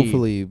me,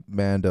 hopefully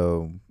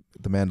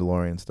the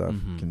Mandalorian stuff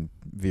can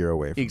veer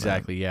away from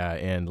exactly that.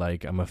 Yeah. And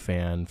like, I'm a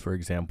fan, for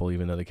example,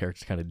 even though the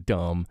character's kind of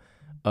dumb,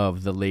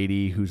 of the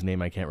lady whose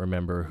name I can't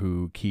remember,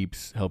 who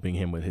keeps helping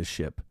him with his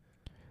ship.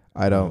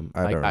 I don't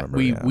remember.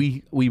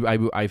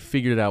 I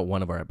figured it out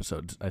one of our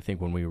episodes, I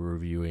think, when we were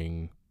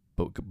reviewing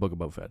Book of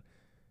Boba Fett,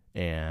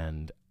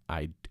 and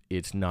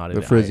it's not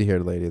the frizzy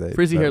haired lady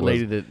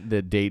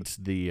that dates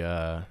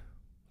the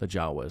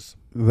Jawas.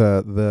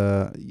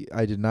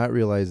 I did not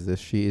realize this.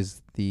 She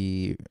is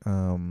the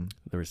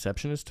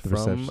receptionist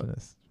from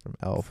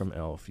Elf. From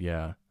Elf,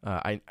 yeah.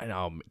 I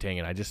know. Dang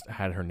it! I just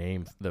had her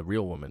name, the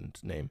real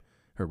woman's name,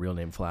 her real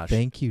name flash.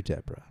 Thank you,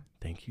 Deborah.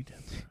 Thank you,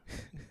 Deborah.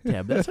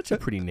 Deb, that's such a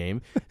pretty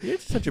name.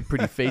 It's such a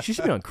pretty face. She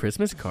should be on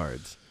Christmas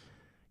cards.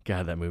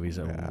 God, that movie's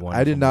a wonderful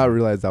I did not movie.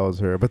 realize that was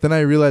her, but then I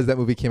realized that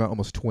movie came out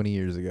almost 20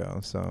 years ago.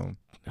 So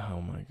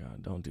Oh my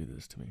God, don't do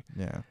this to me.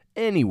 Yeah.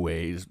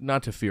 Anyways,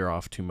 not to veer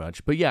off too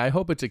much, but yeah, I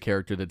hope it's a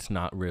character that's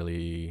not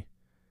really,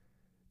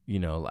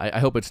 I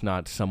hope it's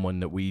not someone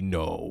that we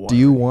know. Do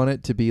you want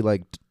it to be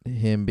like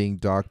him being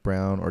Doc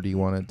Brown, or do you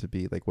want it to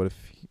be like, what if,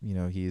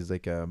 he's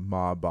like a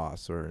mob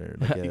boss or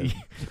like a... Do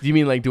you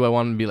mean like, do I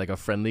want him to be like a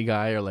friendly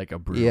guy or like a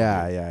brutal?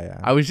 Yeah.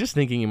 I was just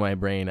thinking in my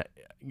brain,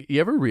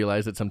 you ever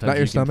realize that sometimes... Not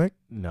your stomach?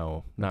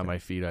 No, not Okay. my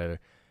feet either.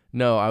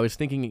 No, I was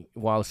thinking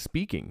while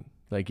speaking.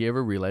 Like, you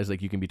ever realize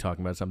like you can be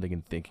talking about something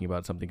and thinking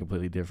about something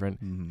completely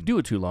different? Mm-hmm. Do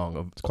it too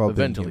long. It's called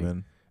being eventually.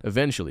 human.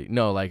 Eventually.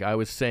 No, like I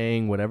was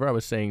saying whatever I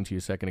was saying to you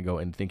a second ago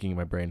and thinking in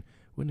my brain,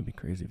 wouldn't it be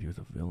crazy if he was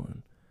a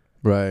villain?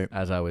 Right.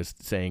 As I was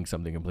saying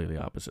something completely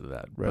opposite of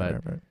that.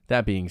 Right.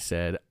 That being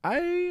said,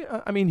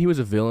 I mean, he was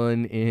a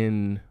villain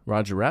in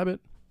Roger Rabbit,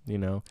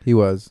 He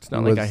was. It's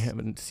not like I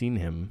haven't seen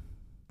him.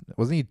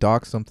 Wasn't he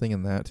Doc something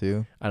in that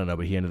too? I don't know,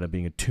 but he ended up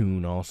being a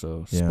toon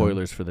also. Yeah.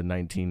 Spoilers for the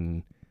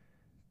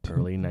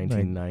early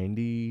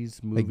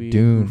 1990s movie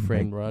Dune, Who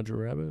Framed Roger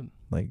Rabbit.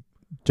 Like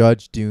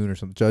Judge Dune or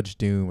something. Judge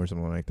Doom or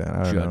something like that.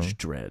 I don't know. Judge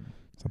Dredd.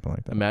 Something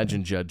like that.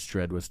 Imagine Judge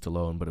Dredd was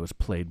Stallone, but it was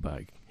played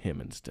by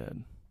him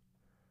instead.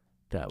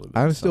 That would be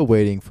I'm still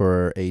waiting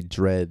for a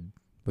Dredd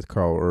with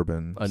Carl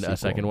Urban. A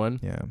second one?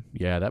 Yeah.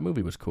 Yeah, that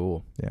movie was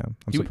cool. Yeah. I'm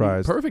He was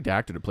surprised. a perfect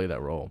actor to play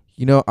that role.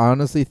 I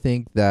honestly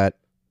think that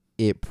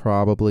it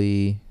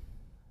probably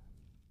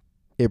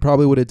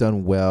would have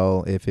done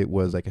well if it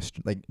was like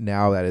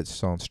now that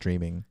it's on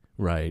streaming.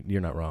 Right,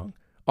 you're not wrong.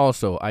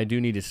 Also, I do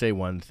need to say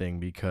one thing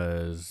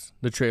because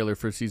the trailer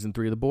for season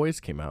 3 of The Boys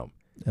came out.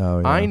 Oh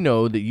yeah. I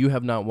know that you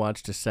have not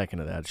watched a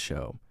second of that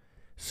show.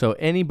 So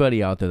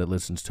anybody out there that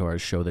listens to our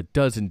show that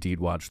does indeed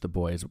watch The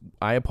Boys,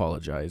 I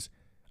apologize.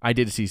 I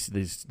did see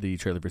the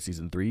trailer for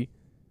season 3. It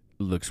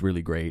looks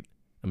really great.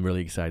 I'm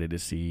really excited to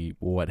see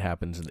what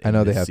happens in I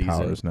know they this have season.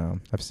 powers now.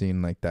 I've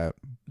seen like that.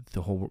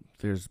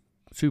 There's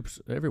soups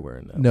everywhere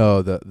in that.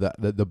 No,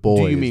 the boys.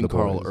 Do you mean the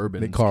Carl boys.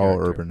 Urban's Carl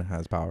character? Urban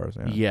has powers.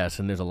 Yeah. Yes,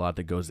 and there's a lot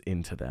that goes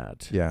into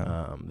that.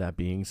 Yeah. That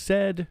being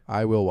said,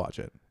 I will watch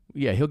it.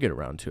 yeah, he'll get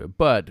around to it.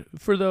 But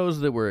for those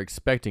that were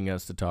expecting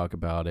us to talk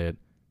about it,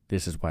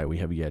 this is why we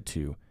have yet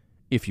to.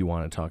 If you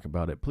want to talk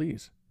about it,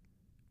 please.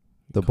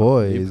 The leave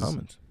Boys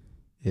comments.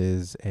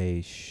 is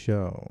a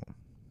show.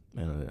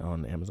 And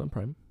on Amazon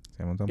Prime.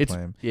 Someone's on It's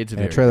Prime. It's And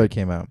very a trailer good.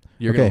 came out.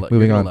 You're Okay, gonna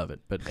moving you're on. gonna love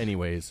it. But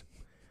anyways,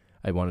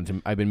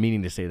 I've been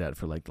meaning to say that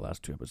for like the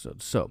last 2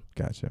 episodes. So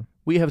Gotcha.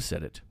 we have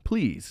said it.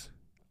 Please,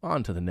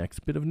 on to the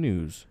next bit of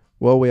news.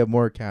 Well, we have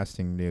more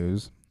casting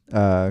news.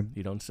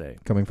 You don't say.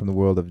 Coming from the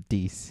world of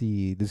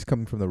DC. This is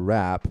coming from the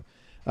Wrap.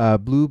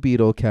 Blue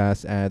Beetle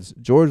cast adds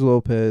George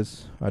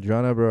Lopez,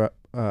 Adriana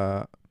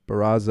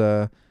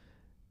Barraza,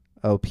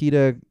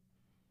 Elpida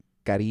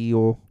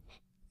Carrillo,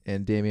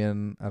 and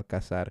Damian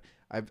Alcazar.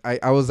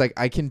 I was like,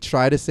 I can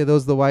try to say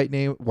those the white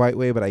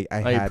way, but I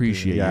had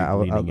appreciate to. Yeah, you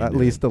leaning at into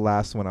least it. the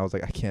last one, I was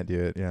like, I can't do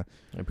it. Yeah.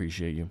 I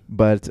appreciate you.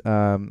 But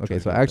okay,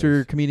 George so Lopez.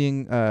 actor,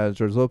 comedian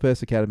George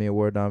Lopez, Academy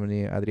Award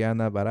nominee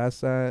Adriana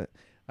Barraza,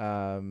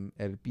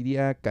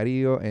 Elpidia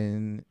Carrillo,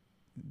 and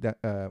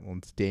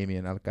it's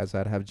Damian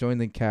Alcazar have joined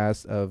the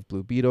cast of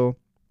Blue Beetle,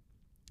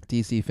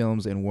 DC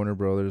Films, and Warner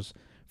Brothers'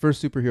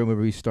 first superhero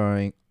movie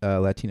starring a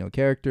Latino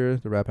character.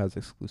 The Wrap has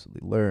exclusively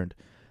learned.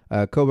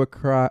 Cobra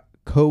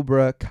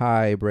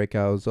Kai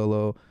breakout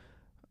Zolo.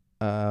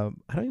 I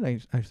don't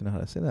even actually know how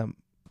to say that.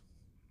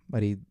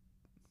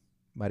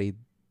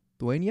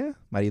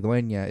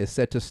 Maridueña is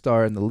set to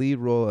star in the lead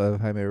role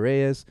of Jaime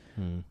Reyes.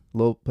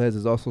 Lopez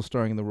is also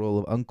starring in the role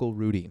of Uncle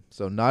Rudy.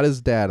 So not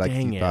his dad like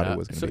Dang he it. thought it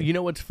was going to So be. you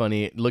know what's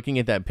funny? Looking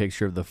at that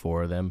picture of the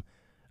four of them,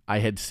 I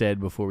had said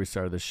before we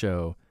started the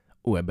show,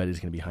 oh, I bet he's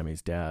going to be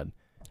Jaime's dad.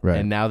 Right.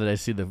 And now that I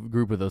see the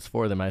group of those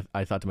four of them,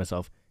 I thought to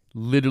myself,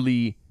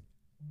 literally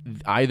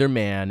either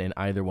man and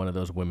either one of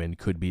those women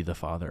could be the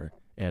father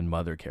and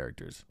mother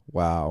characters.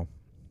 Wow.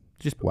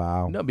 Just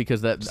Wow. No,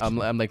 because that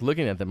I'm like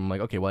looking at them, I'm like,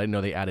 okay, well, I didn't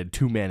know they added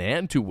 2 men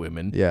and 2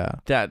 women. Yeah.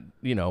 That,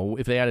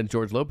 if they added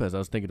George Lopez, I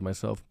was thinking to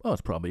myself, oh,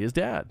 it's probably his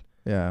dad.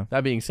 Yeah.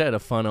 That being said, a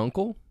fun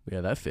uncle,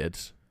 yeah, that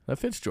fits. That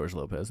fits George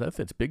Lopez. That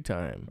fits big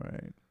time.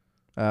 Right.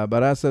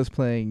 Barraza is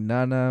playing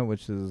Nana,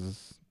 which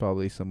is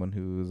probably someone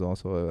who is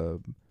also a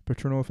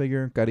paternal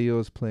figure. Carrillo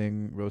is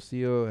playing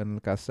Rocio, and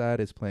Alcazar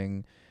is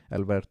playing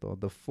Alberto.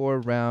 The 4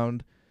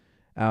 round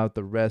out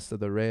the rest of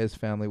the Reyes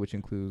family, which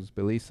includes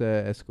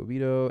Belisa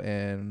Escobedo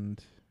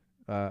and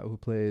who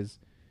plays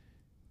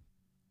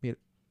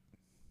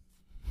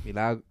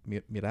Milagro.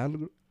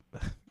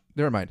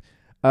 Never mind.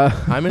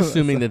 I'm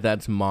assuming that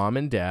that's mom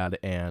and dad,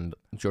 and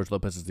George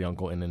Lopez is the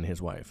uncle, and then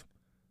his wife.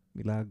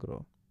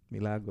 Milagro.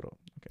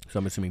 Okay. So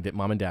I'm assuming that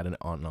mom and dad and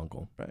aunt and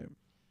uncle. Right.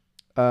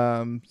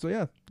 So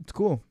yeah, it's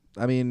cool.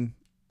 I mean,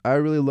 I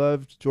really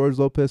loved George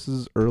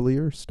Lopez's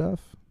earlier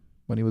stuff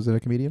when he was a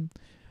comedian.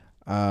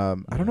 I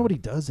don't know what he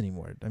does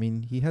anymore. I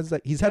mean,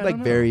 he's had like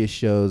various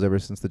shows ever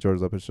since the George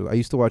Lopez show. I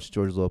used to watch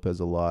George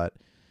Lopez a lot.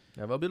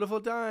 Have a beautiful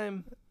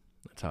time.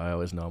 That's how I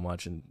always know I'm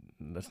watching.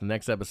 That's the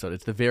next episode.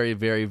 It's the very,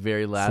 very,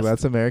 very last. So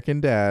that's American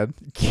Dad.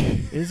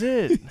 Is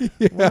it?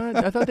 Yeah. What?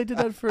 I thought they did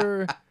that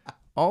for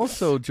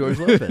Also, George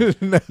Lopez.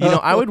 You know,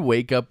 I would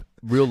wake up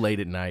real late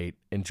at night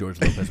and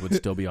George Lopez would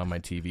still be on my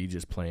TV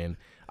just playing.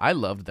 I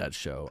loved that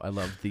show. I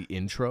loved the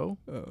intro.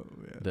 Oh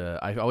man.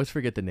 I always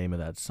forget the name of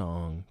that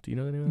song. Do you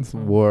know the name of that It's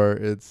song? War.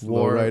 It's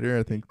War. Lowrider,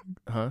 I think.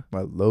 Huh?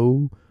 My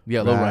low.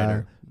 Yeah,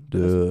 Lowrider.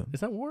 Duh.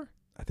 Is that War?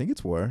 I think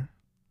it's War.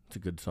 It's a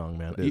good song,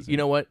 man. It is. You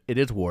know what? It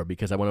is War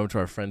because I went over to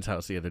our friend's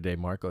house the other day,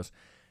 Marcos,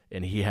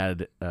 and he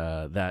had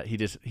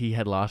he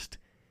had lost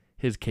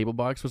his cable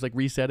box was like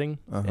resetting,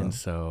 and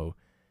so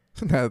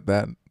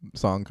that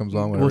song comes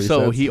on when well, it resets.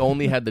 so he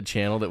only had the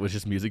channel that was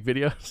just music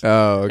videos.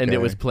 Oh, okay. And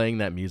it was playing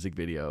that music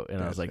video,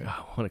 and I was like, Gotcha.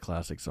 "Oh, what a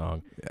classic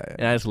song!" Yeah.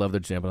 And I just love the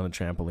jumping on the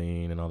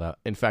trampoline and all that.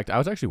 In fact, I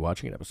was actually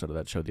watching an episode of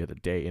that show the other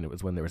day, and it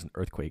was when there was an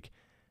earthquake.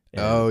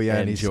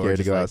 And he's George scared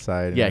to is go like,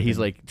 outside. and Yeah, he's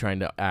everything. like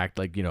trying to act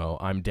like, you know,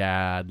 I'm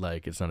dad,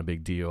 like it's not a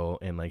big deal,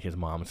 and like his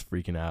mom's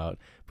freaking out,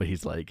 but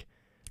he's like,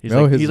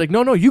 no,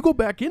 you go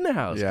back in the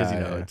house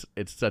because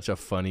it's such a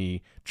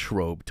funny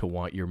trope to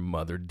want your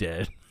mother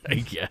dead, I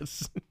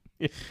guess.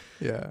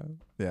 yeah.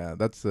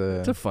 That's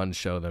It's a fun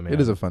show, though, man. It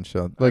is a fun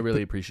show. I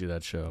really appreciate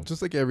that show.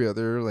 Just like every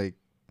other like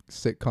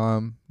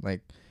sitcom,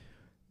 like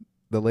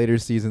the later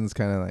seasons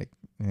kind of like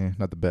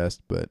not the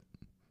best, but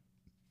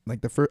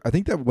like the first, I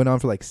think that went on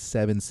for like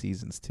 7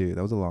 seasons too.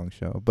 That was a long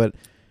show, but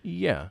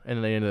yeah, and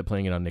then they ended up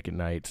playing it on Nick at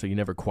Night, so you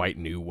never quite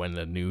knew when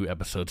the new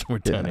episodes were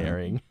done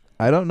airing.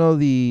 I don't know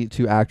the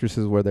 2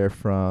 actresses where they're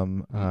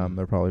from.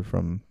 They're probably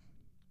from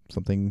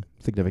something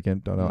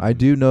significant. Don't know. I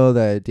do know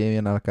that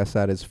Damian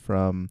Alcázar is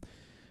from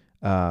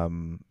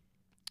Narcos,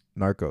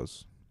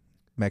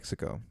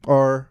 Mexico.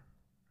 Or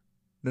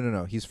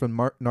no. He's from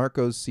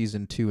Narcos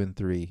season 2 and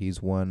 3.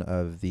 He's one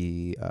of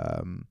the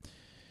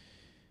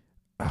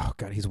oh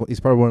god, he's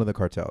part of one of the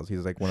cartels.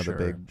 He's like one of the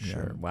big.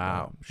 Sure.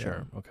 Wow.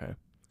 Sure. Okay.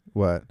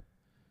 What?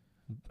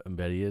 I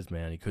bet he is,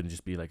 man. He couldn't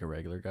just be like a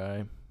regular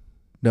guy.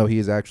 No, he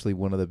is actually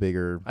one of the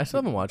bigger. I still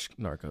haven't watched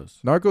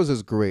Narcos. Narcos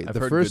is great. I've The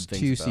heard first good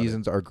 2 things about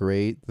seasons are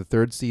great. The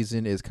 3rd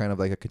season is kind of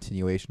like a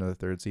continuation of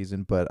the 3rd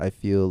season, but I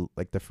feel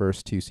like the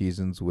first 2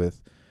 seasons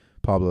with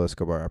Pablo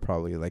Escobar are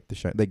probably like the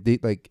shine. Like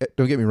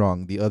don't get me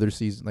wrong, the other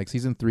season, like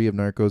season 3 of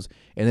Narcos,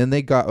 and then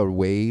they got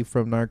away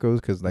from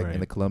Narcos because like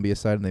in the Colombia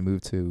side, and they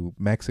moved to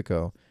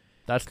Mexico.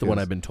 That's the one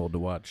I've been told to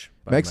watch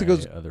by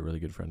Mexico's my other really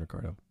good friend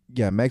Ricardo.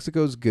 Yeah,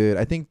 Mexico's good.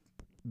 I think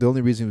the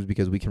only reason was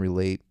because we can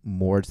relate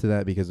more to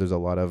that because there's a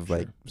lot of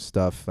like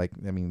stuff like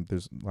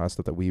there's a lot of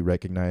stuff that we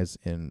recognize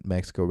in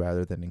Mexico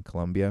rather than in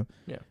Colombia.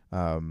 Yeah.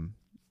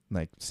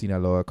 Like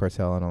Sinaloa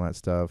cartel and all that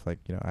stuff. Like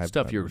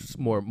stuff you're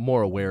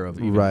more aware of,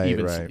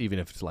 even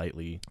if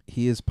slightly.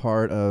 He is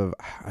part of.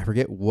 I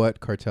forget what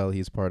cartel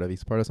he's part of.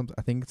 He's part of something.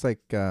 I think it's like.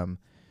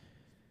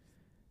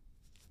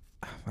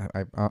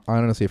 I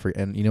honestly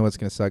forget, and you know what's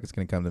gonna suck? It's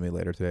gonna come to me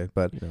later today.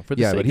 But for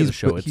the sake of the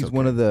show, he's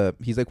one of the.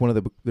 He's like one of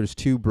the. There's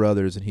 2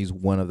 brothers, and he's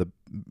one of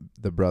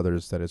the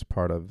brothers that is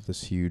part of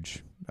this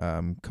huge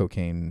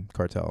cocaine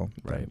cartel.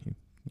 Right.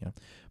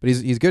 But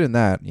he's good in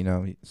that,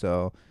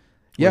 So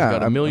He's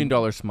got $1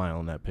 million smile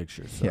in that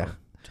picture. So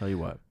tell you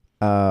what.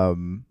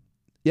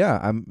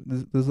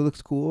 This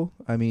looks cool.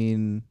 I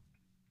mean,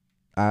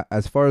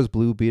 as far as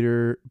Blue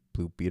Beetle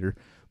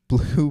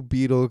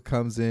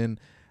comes in.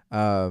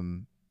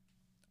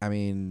 I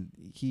mean,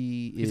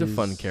 he's a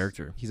fun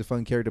character. He's a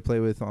fun character to play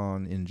with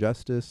on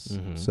Injustice.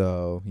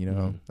 So,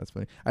 that's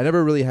funny. I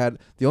never really had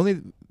the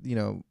only,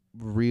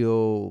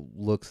 real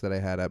looks that I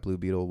had at Blue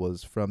Beetle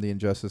was from the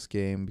Injustice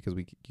game because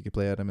you could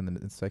play at him in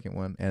the second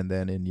one, and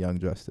then in Young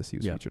Justice he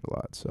was featured a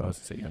lot. So I was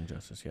gonna say Young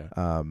Justice, yeah.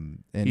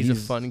 And he's a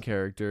fun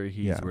character.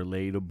 He's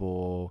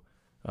relatable.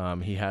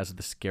 He has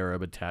the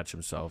Scarab attach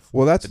himself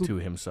to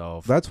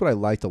himself. That's what I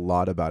liked a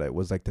lot about it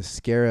was like the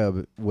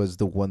Scarab was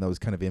the one that was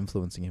kind of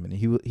influencing him,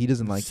 and he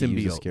doesn't like to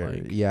use the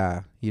Scarab.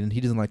 Yeah, he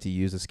doesn't like to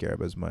use the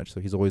Scarab as much, so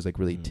he's always like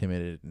really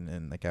timid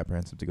and like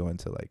apprehensive to go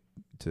into like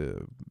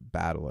to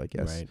battle, I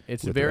guess. Right.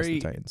 It's with the rest of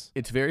the Titans.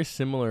 It's very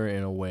similar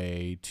in a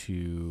way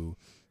to.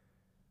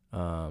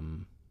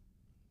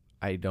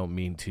 I don't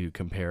mean to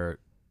compare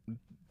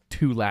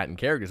 2 Latin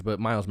characters, but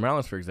Miles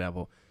Morales, for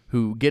example,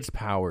 who gets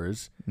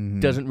powers,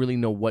 doesn't really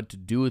know what to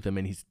do with them,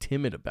 and he's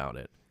timid about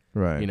it.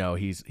 Right.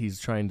 He's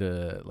trying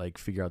to like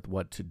figure out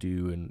what to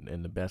do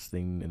and the best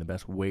thing and the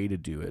best way to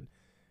do it.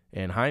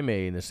 And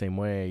Jaime, in the same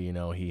way,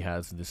 he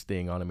has this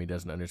thing on him he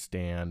doesn't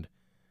understand,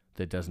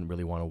 that doesn't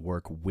really want to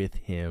work with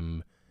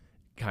him,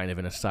 kind of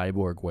in a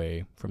cyborg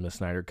way from the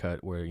Snyder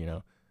Cut, where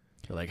they're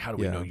like, how do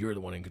we know you're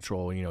the one in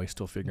control? He's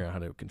still figuring out how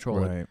to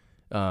control it.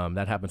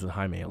 That happens with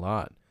Jaime a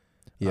lot.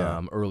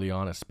 Early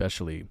on,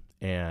 especially.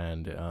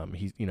 And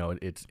he's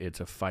it's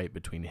a fight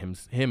between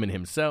him and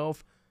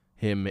himself,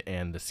 him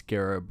and the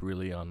Scarab,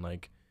 really on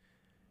like,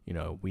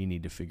 we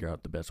need to figure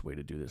out the best way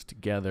to do this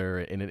together,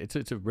 and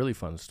it's a really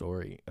fun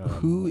story.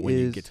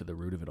 You get to the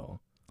root of it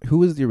all. Who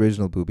was the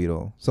original Blue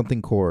Beetle?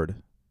 Something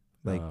Cord,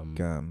 like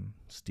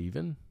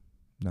Steven?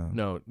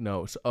 No.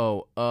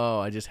 So,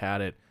 I just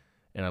had it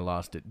and I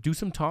lost it. Do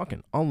some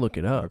talking. I'll look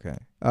it up. Okay.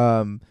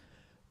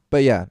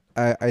 But yeah,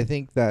 I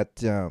think that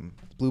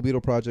Blue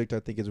Beetle project, I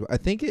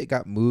think it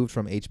got moved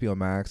from HBO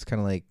Max, kind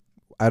of like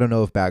I don't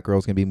know if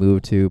Batgirl's gonna be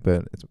moved to,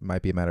 but it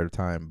might be a matter of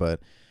time. But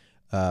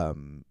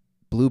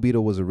Blue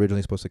Beetle was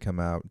originally supposed to come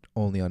out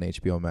only on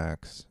HBO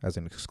Max as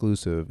an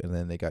exclusive, and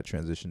then they got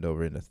transitioned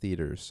over into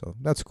theaters. So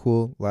that's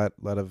cool. Lot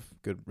of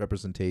good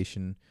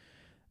representation.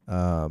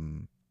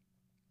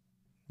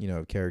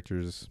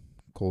 Characters,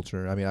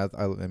 culture. I mean, I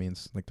mean,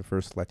 it's like the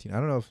first Latino. I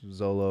don't know if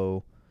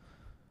Zolo.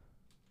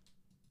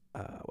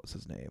 What's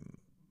his name?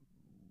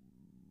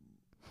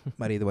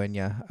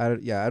 Maridueña. I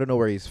don't know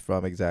where he's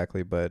from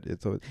exactly, but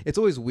it's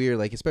always weird.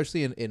 Like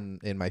especially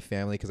in my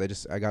family,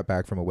 because I got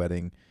back from a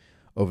wedding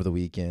over the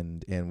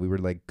weekend, and we were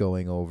like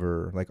going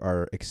over like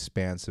our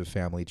expansive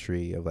family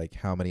tree of like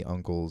how many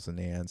uncles and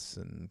aunts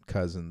and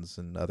cousins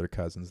and other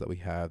cousins that we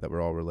have that were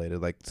all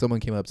related. Like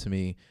someone came up to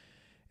me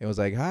and was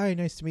like, "Hi,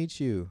 nice to meet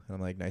you." And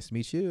I'm like, "Nice to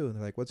meet you." And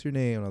they're like, "What's your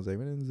name?" And I was like,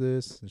 "My name's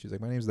this." And she's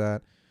like, "My name's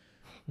that."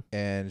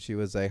 And she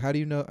was like, "How do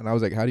you know?" And I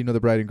was like, "How do you know the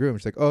bride and groom?"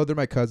 She's like, "Oh, they're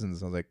my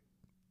cousins." And I was like,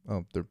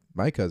 "Oh, they're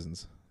my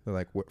cousins." They're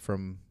like, "What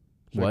from?"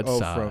 What like,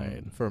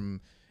 side?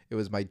 From it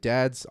was my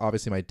dad's,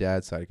 obviously my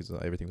dad's side, because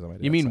everything was on my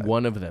dad's You mean side.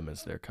 one of them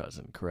is their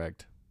cousin,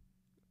 correct?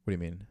 What do you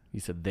mean? You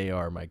said they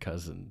are my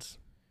cousins.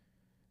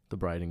 The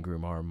bride and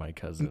groom are my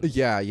cousins.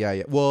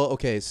 Yeah. Well,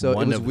 okay, so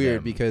One it was of weird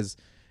them. because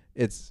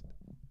it's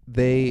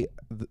the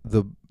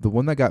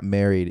one that got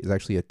married is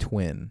actually a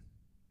twin,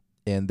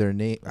 and their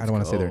name, I don't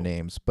want to say their go.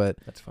 names, but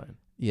That's fine.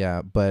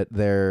 yeah, but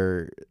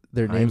their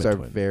I'm names a are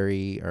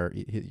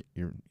twin.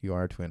 you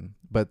are a twin,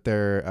 but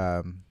they're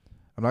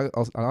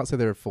I'll not say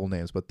their full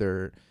names, but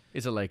they're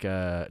Is it like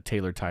a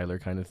Taylor Tyler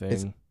kind of thing?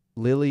 It's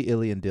Lily,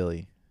 Illy, and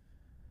Dilly.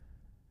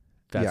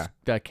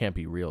 That can't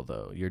be real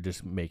though. You're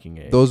just making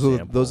a Those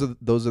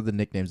example. are the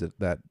nicknames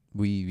that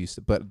we used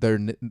to, but their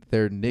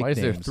nicknames. Why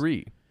is there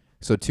 3?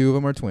 So 2 of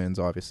them are twins,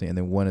 obviously, and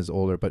then one is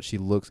older. But she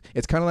looks.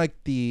 It's kind of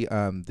like the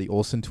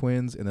Olsen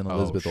twins and then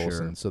Elizabeth sure.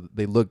 Olsen. So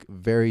they look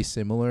very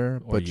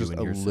similar, Or but you just and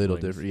a your little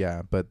siblings. different.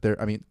 Yeah, but they're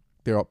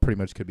all pretty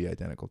much could be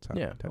identical.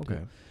 Yeah. type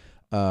Okay.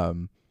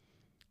 deal.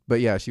 But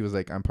yeah, she was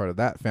like, I'm part of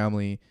that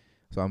family,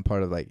 so I'm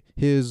part of like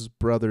his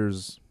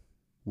brother's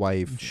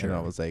wife. Sure. And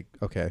I was like,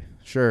 okay,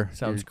 sure,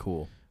 Sounds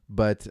cool.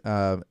 But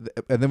and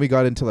then we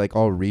got into like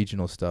all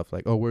regional stuff,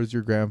 like, oh, where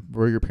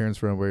are your parents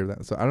from? Where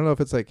that? So I don't know if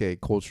it's like a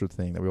culture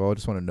thing that we all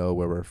just want to know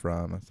where we're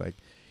from. It's like,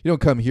 you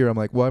don't come here. I'm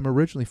like, well, I'm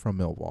originally from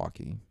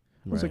Milwaukee.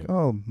 I was like,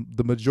 oh,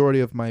 the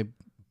majority of my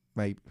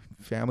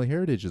family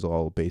heritage is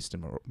all based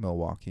in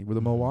Milwaukee. We're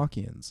the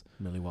Milwaukeeans.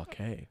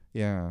 Milwaukee.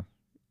 Yeah,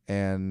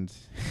 and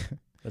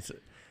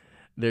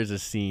There's a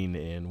scene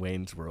in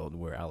Wayne's World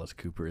where Alice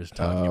Cooper is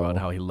talking about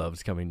how he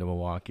loves coming to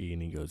Milwaukee,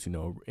 and he goes,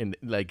 and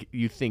like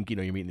you think,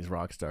 you're meeting these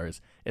rock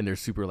stars, and they're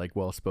super like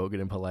well spoken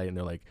and polite, and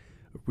they're like,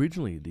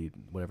 originally the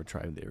whatever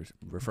tribe they were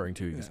referring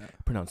to is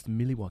pronounced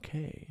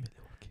Milwaukee,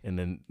 and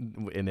then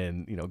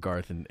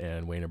Garth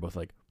and Wayne are both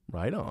like,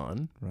 right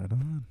on.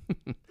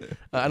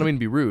 I don't mean to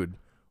be rude.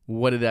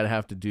 What did that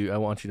have to do? I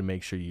want you to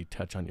make sure you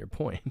touch on your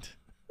point.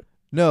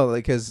 No,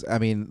 like, because I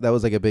mean that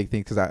was like a big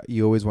thing, because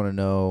you always want to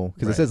know,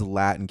 because it says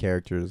Latin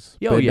characters,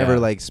 but never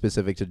like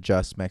specific to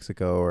just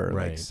Mexico or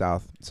like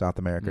South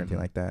America or anything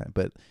like that.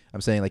 But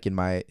I'm saying like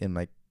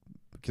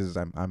because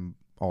I'm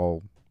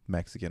all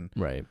Mexican,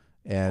 right,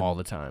 and all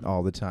the time,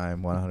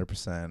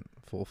 100%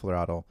 full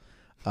throttle.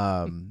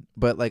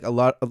 But like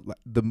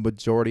the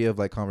majority of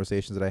like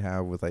conversations that I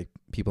have with like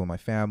people in my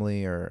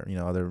family or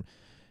other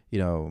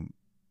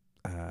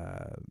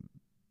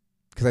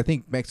because I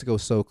think Mexico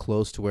is so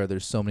close to where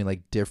there's so many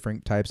like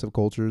different types of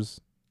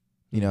cultures,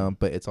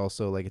 but it's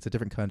also like it's a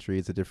different country,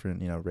 it's a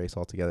different race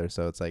altogether.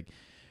 So it's like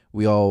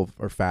we all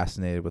are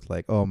fascinated with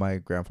like, oh, my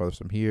grandfather's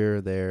from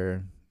here,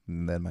 there,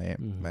 and then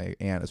my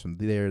aunt is from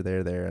there,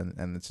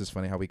 and it's just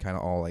funny how we kind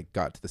of all like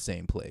got to the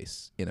same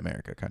place in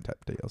America, kind of type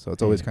of deal. So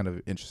it's always kind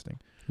of interesting.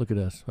 Look at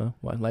us, huh?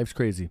 Life's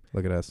crazy.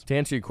 Look at us. To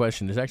answer your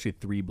question, there's actually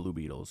 3 Blue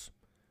Beetles.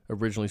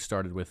 Originally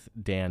started with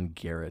Dan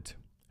Garrett,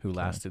 who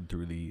lasted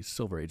through the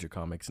Silver Age of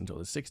comics until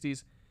the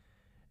 60s,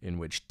 in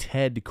which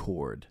Ted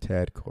Cord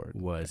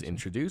was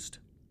introduced,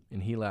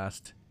 and he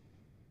lasted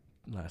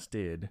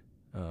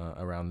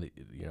around the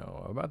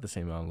about the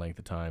same amount of length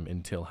of time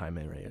until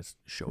Jaime Reyes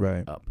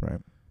showed up.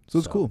 Right. So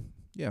it's cool.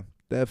 Yeah,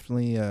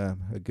 definitely a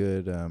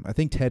good. I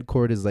think Ted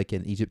Cord is like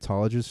an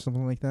Egyptologist or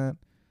something like that.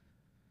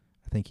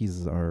 I think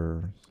he's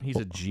a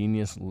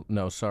genius.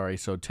 No, sorry.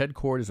 So Ted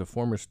Cord is a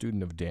former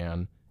student of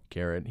Dan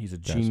Garrett. He's a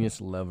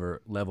genius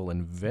level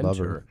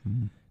inventor.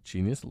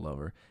 Genius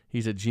lover.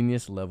 He's a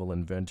genius level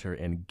inventor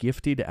and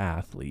gifted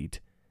athlete.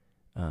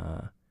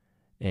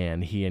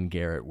 And he and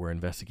Garrett were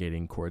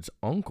investigating Cord's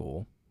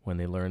uncle when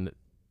they learned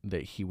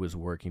that he was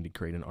working to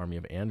create an army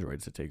of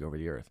androids to take over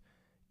the Earth.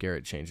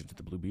 Garrett changed it to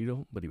the Blue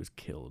Beetle, but he was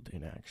killed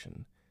in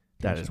action.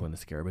 That is when the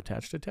scarab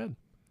attached to Ted.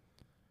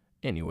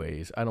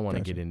 Anyways, I don't want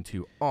to get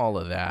into all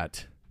of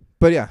that.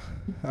 But yeah,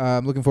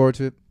 I'm looking forward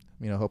to it.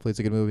 Hopefully it's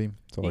a good movie.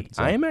 That's all I can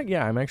say.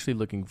 I'm actually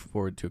looking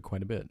forward to it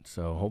quite a bit.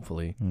 So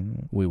hopefully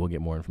we will get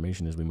more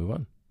information as we move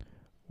on.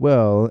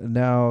 Well,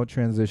 now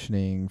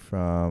transitioning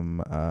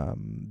from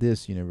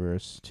this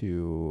universe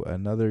to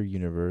another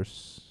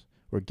universe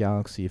or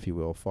galaxy, if you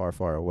will, far,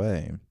 far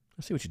away.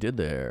 I see what you did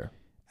there.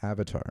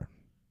 Avatar.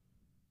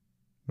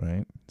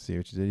 Right? See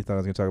what you did? You thought I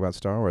was going to talk about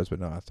Star Wars,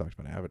 but no, I was talking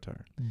about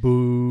Avatar.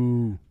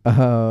 Boo.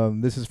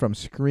 This is from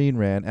Screen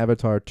Rant.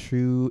 Avatar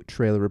 2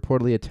 trailer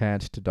reportedly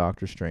attached to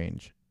Doctor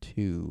Strange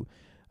 2.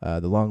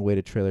 The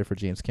long-awaited trailer for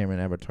James Cameron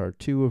Avatar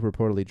 2 will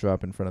reportedly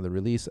drop in front of the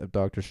release of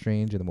Doctor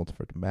Strange and the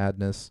Multiverse of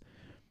Madness.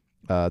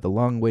 The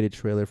long-awaited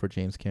trailer for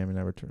James Cameron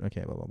Avatar...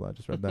 Okay, blah, blah, blah.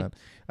 Just read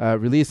that.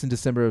 Released in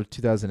December of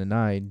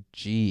 2009.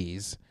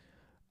 Jeez.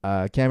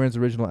 Cameron's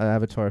original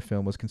Avatar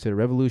film was considered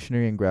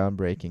revolutionary and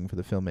groundbreaking for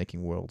the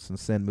filmmaking world.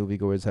 Since then,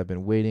 moviegoers have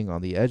been waiting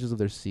on the edges of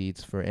their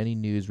seats for any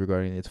news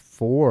regarding its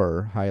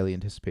 4 highly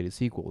anticipated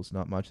sequels.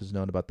 Not much is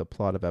known about the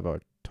plot of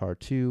Avatar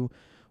 2.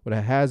 What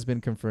has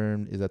been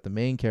confirmed is that the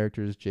main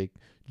characters, Jake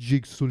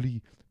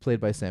Sully, played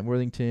by Sam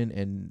Worthington,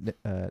 and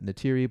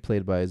Neytiri,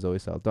 played by Zoe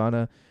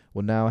Saldana,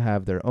 will now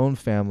have their own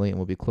family and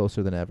will be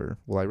closer than ever.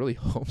 Well, I really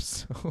hope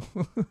so.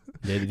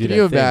 Yeah, Can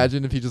you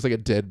imagine if he's just like a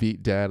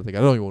deadbeat dad? Like,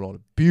 I don't even want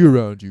to be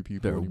around you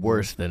people. They're anymore.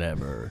 worse than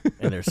ever,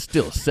 and they're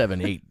still 7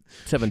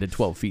 to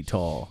 12 feet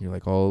tall. You're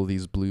like, all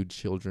these blue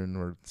children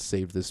or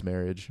saved this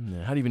marriage.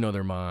 Yeah, how do you even know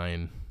they're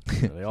mine?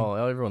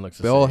 Everyone looks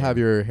the They same. all have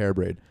your hair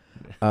braid.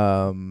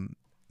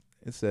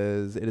 It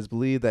says, it is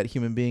believed that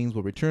human beings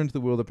will return to the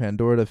world of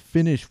Pandora to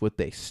finish what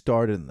they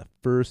started in the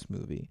first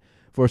movie,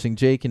 forcing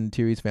Jake and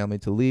Tiri's family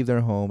to leave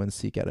their home and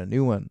seek out a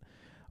new one.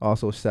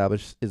 Also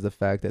established is the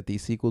fact that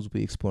these sequels will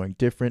be exploring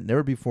different,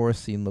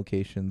 never-before-seen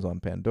locations on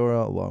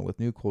Pandora, along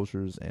with new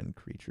cultures and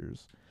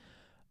creatures.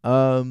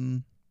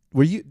 Did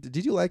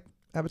you like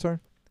Avatar?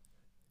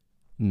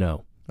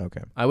 No.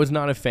 Okay. I was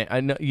not a fan.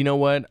 I know. You know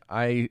what?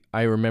 I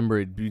remember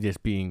it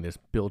just being this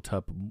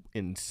built-up,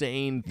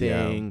 insane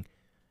thing,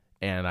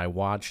 and I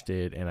watched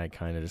it, and I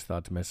kind of just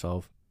thought to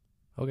myself,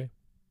 okay.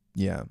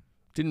 Yeah.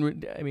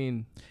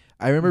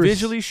 I remember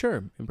visually,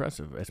 sure,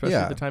 impressive, especially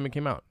at the time it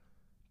came out.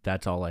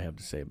 That's all I have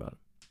to say about it.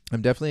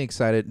 I'm definitely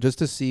excited just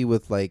to see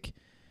with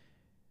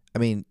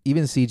even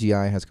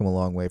CGI has come a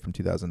long way from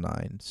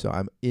 2009. So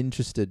I'm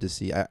interested to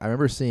see. I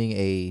remember seeing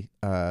a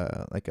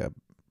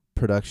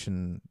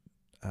production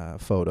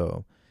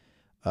photo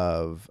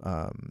of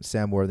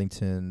Sam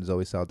Worthington,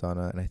 Zoe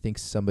Saldana, and I think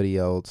somebody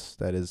else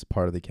that is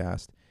part of the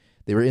cast.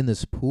 They were in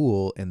this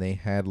pool and they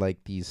had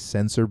like these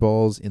sensor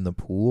balls in the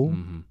pool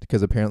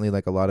because apparently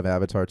like a lot of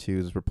Avatar 2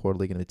 is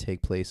reportedly going to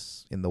take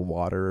place in the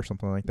water or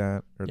something like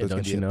that. Or there's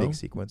going to be a big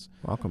sequence.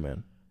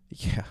 Aquaman.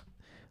 Yeah.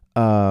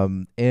 I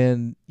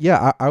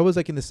was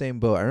like in the same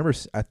boat. I remember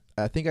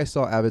I think I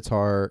saw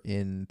Avatar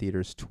in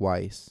theaters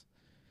twice,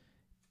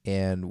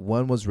 and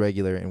one was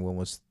regular and one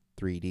was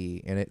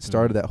 3D, and it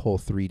started that whole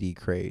 3D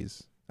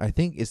craze. I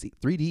think, is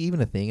 3D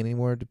even a thing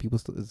anymore?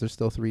 Is there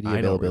still 3D availability?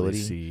 I don't really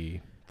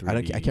see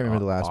 3D I can't remember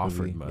the last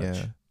movie. Much.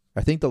 Yeah,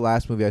 I think the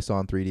last movie I saw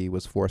in 3D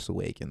was Force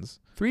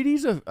Awakens.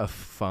 3D's a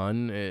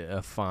fine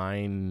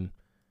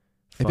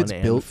if it's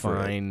built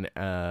fine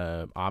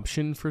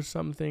option for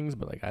some things,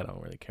 but like I don't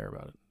really care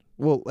about it.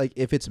 Well, like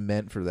if it's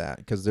meant for that,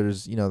 because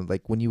there's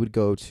like when you would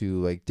go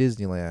to like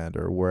Disneyland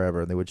or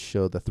wherever, and they would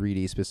show the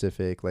 3D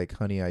specific like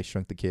Honey I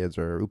Shrunk the Kids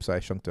or Oops I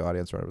Shrunk the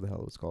Audience or whatever the hell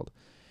it was called,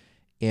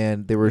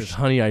 and they were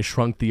Honey I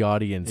Shrunk the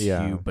Audience,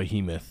 you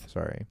behemoth.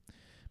 Sorry,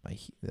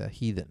 the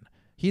heathen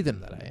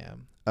that I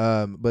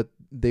am. But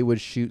they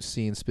would shoot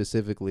scenes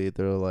specifically.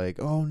 They're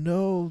like, oh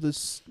no, the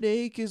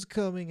snake is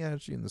coming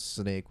at you, and the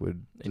snake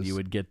would. And you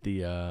would get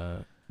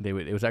the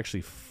It was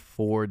actually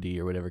 4D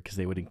or whatever, because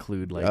they would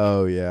include like.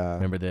 Oh yeah.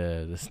 Remember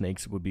the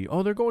snakes would be,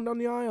 they're going down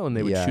the aisle, and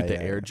they would shoot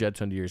the air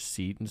jets under your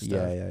seat and stuff.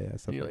 Yeah.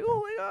 And you're like,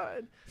 oh my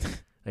god.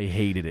 I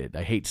hated it.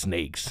 I hate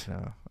snakes.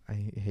 No,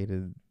 I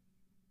hated.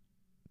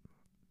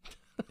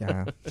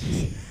 Yeah.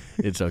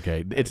 It's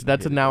okay.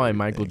 That's now a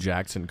Michael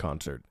Jackson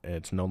concert.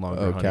 It's no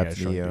longer Honey I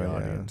Shrunk the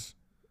Audience.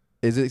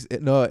 Is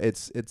it? No,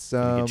 it's it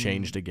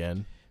changed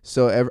again.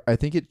 So I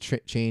think it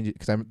changed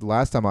because the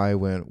last time I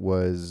went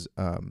was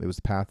it was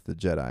Path of the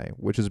Jedi,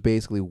 which was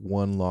basically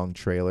one long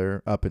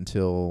trailer up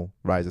until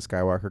Rise of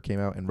Skywalker came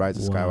out, and Rise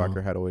of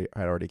Skywalker had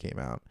already came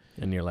out.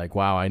 And you're like,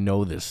 wow, I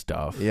know this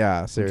stuff.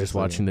 Yeah, seriously. I'm just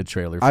watching the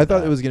trailer. I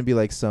thought it was gonna be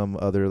like some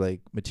other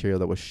like material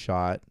that was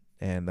shot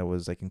and that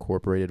was like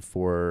incorporated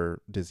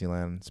for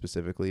Disneyland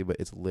specifically, but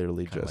it's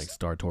literally kinda just like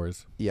Star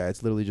Tours. Yeah,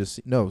 it's literally just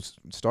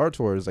Star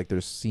Tours. Like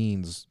there's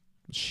scenes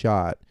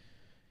shot,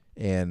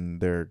 and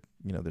there's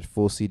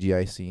full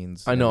CGI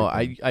scenes. I know.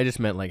 I just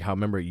meant like how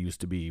remember it used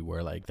to be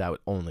where like that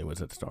only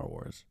was at Star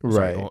Wars.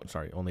 Right.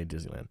 Sorry, only at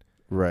Disneyland.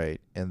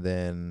 Right, and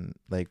then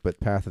but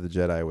Path of the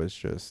Jedi was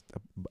just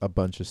a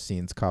bunch of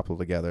scenes coupled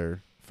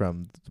together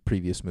from the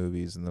previous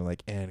movies, and they're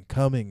like, and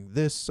coming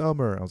this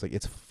summer. I was like,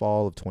 it's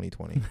fall of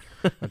 2020.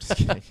 I'm just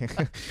kidding.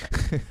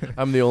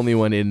 I'm the only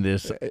one in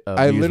this.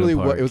 I literally,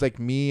 it was like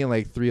me and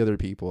like 3 other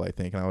people, I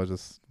think, and I was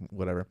just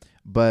whatever.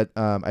 But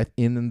and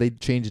then they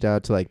changed it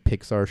out to like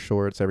Pixar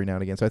shorts every now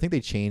and again. So I think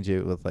they change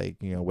it with like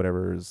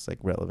whatever is like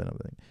relevant of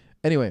the thing.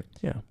 Anyway,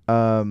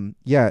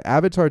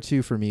 Avatar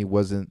 2 for me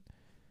wasn't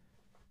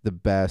the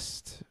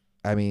best.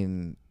 I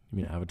mean,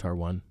 you mean Avatar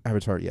 1?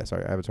 Avatar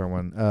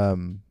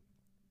 1.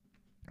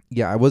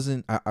 yeah, I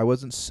wasn't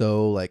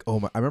so like, oh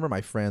my, I remember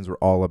my friends were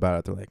all about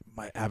it. They're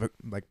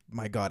like,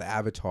 my God,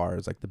 Avatar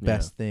is like the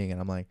best thing.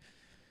 And I'm like,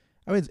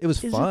 I mean, it was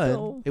Is it fun.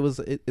 though?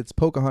 It's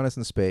Pocahontas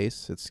in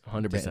space. It's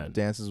 100%.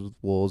 Dances with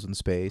Wolves in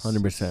space.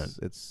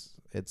 100%.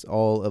 It's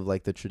all of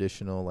like the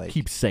traditional like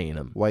Keep saying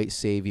them. white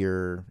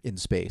savior in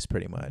space,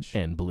 pretty much.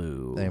 And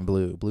blue.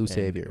 Blue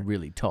savior.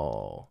 Really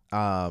tall.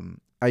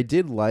 I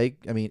did like.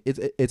 I mean,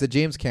 it's a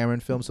James Cameron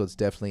film, so it's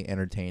definitely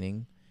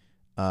entertaining.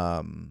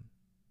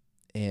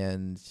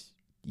 And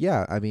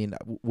yeah, I mean,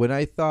 when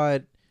I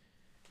thought,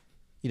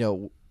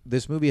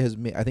 this movie has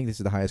made, I think this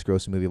is the highest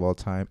grossing movie of all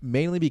time,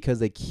 mainly because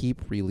they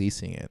keep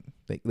releasing it.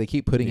 They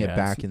keep putting it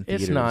back in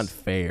theaters. It's not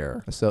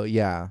fair. So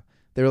yeah,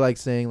 they're like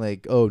saying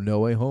like, oh, No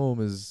Way Home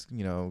is,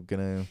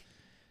 gonna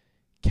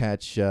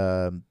catch,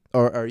 No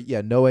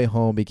Way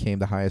Home became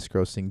the highest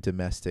grossing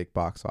domestic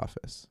box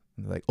office.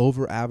 Like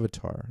over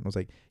Avatar. I was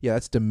like, yeah,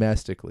 that's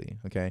domestically,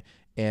 okay?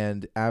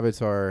 And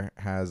Avatar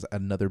has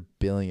another $1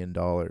 billion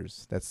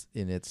that's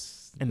in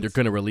its, and they're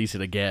going to release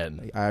it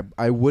again.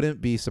 I wouldn't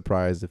be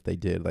surprised if they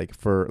did, like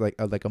for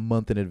like a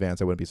month in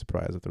advance. I wouldn't be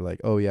surprised if they're like,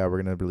 oh yeah,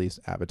 we're going to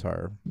release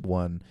Avatar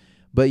 1.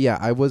 But yeah,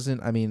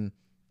 I mean,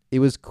 it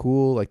was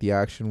cool, like the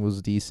action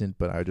was decent,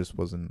 but I just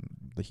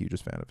wasn't the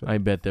hugest fan of it. I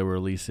bet they'll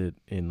release it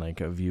in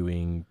like a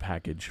viewing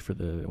package for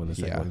when the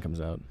second one comes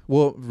out.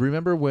 Well,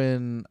 remember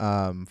when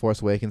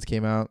Force Awakens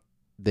came out?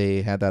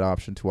 They had that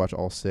option to watch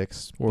all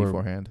 6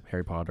 beforehand.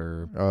 Harry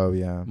Potter. Oh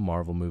yeah.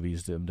 Marvel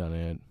movies have done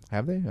it.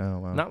 Have they? Oh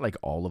wow. Not like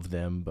all of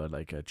them, but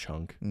like a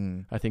chunk.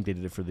 I think they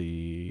did it for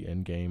the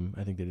Endgame.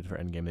 I think they did it for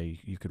Endgame.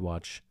 You could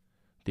watch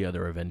the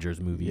other Avengers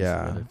movies.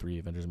 Yeah. The other 3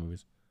 Avengers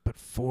movies. But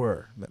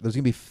 4. There's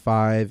gonna be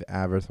 5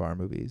 Avatar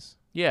movies.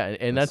 Yeah,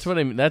 and that's what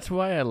I mean. That's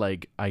why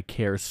I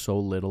care so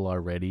little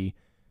already.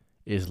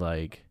 Is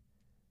like,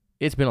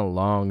 it's been a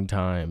long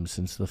time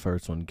since the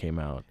first one came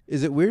out.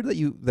 Is it weird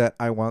that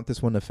I want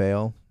this one to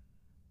fail?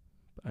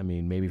 I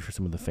mean, maybe for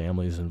some of the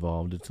families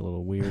involved, it's a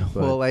little weird.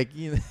 But well, like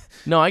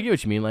no, I get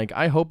what you mean. Like,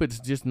 I hope it's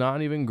just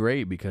not even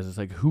great, because it's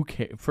like, who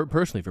cares?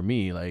 Personally, for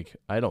me, like,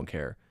 I don't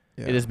care.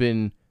 Yeah. It has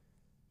been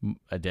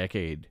a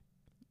decade.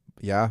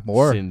 Yeah,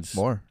 more.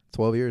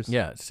 12 years.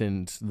 Yeah,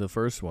 since the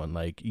first one.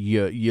 Like,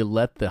 you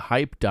let the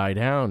hype die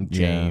down,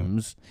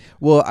 James. Yeah.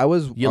 Well,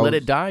 let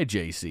it die,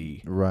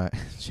 JC. Right.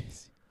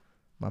 JC.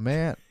 My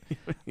man.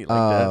 You like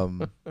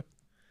that?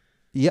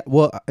 Yeah,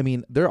 well, I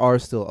mean, there are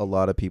still a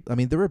lot of people. I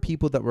mean, there were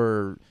people that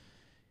were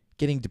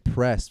getting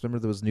depressed. Remember,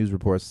 there was news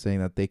reports saying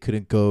that they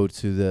couldn't go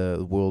to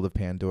the world of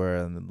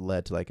Pandora, and it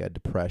led to like a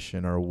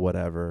depression or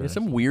whatever. Yeah,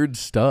 some weird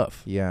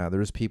stuff. Yeah, there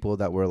was people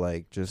that were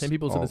like just. Same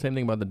people said the same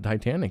thing about the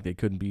Titanic. They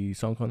couldn't be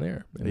sunk on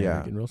there. And yeah,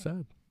 getting real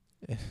sad.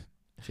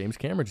 James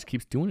Cameron just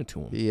keeps doing it to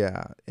him.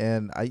 Yeah,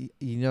 and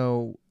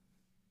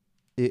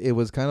it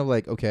was kind of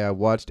like, okay, I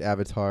watched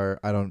Avatar.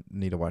 I don't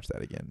need to watch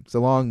that again. It's a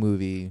long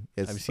movie.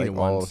 I've seen it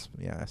once.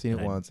 Yeah, I've seen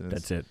it once, and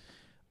that's it.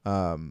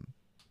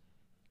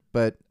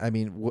 But I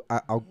mean,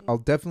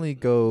 I'll definitely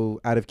go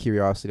out of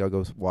curiosity. I'll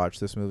go watch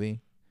this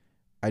movie.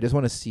 I just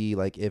want to see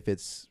like if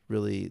it's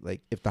really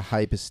like if the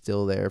hype is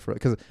still there for,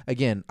 because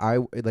again,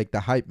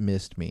 the hype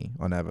missed me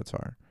on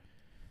Avatar.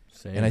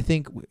 Same. And I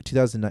think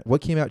 2009.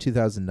 What came out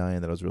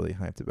 2009 that I was really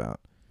hyped about?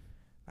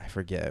 I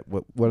forget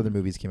what other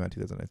movies came out in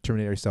 2009.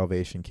 Terminator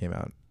Salvation came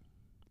out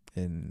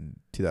in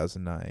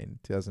 2009.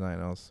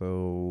 2009 also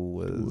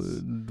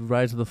was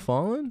Rise of the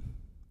Fallen.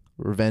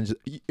 Revenge.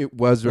 It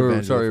was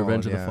Revenge.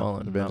 Revenge of the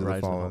Fallen. Revenge of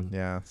the Fallen.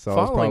 Yeah. So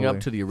following up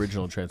to the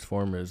original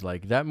Transformers,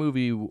 like that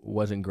movie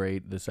wasn't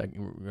great. The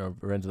second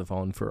Revenge of the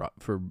Fallen for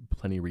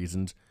plenty of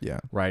reasons.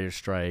 Yeah. Writer's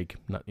strike,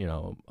 not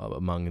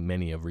among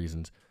many of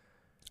reasons.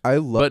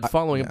 But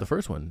following up the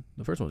first one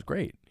was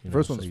great. The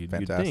first one was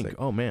fantastic. You'd think,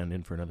 oh man,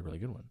 in for another really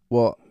good one.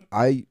 Well,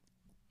 I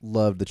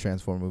love the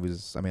Transformers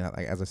movies. I mean,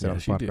 as I said on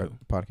the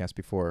podcast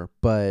before,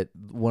 but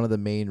one of the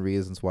main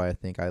reasons why I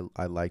think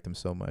I liked them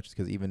so much is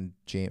because even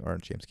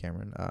James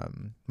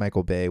Cameron,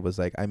 Michael Bay was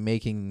like, I'm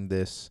making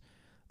this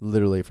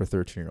literally for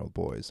 13-year-old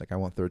boys. Like, I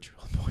want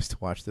 13-year-old boys to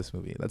watch this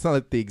movie. That's not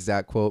like the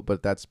exact quote,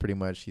 but that's pretty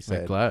much he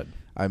said. I'm glad.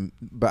 I'm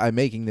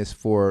making this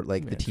for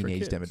like the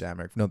teenage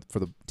demographic, for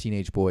the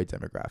teenage boy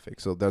demographic.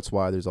 So that's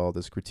why there's all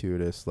this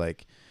gratuitous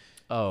like.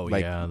 Oh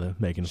like, yeah, the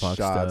Megan Fox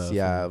shots, stuff.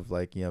 Yeah, of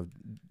like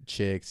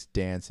chicks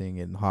dancing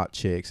and hot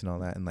chicks and all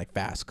that, and like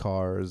fast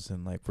cars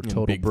and like for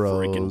total big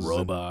bros, freaking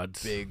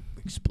robots, big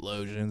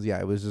explosions. Yeah,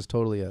 it was just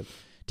totally a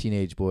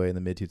teenage boy in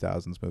the mid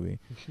 2000s movie.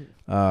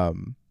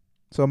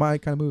 So my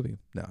kind of movie.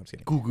 No, I'm just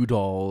kidding. Goo Goo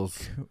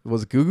Dolls.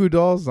 Was Goo Goo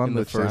Dolls on in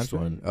the first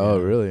one? Oh,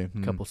 really?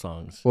 A couple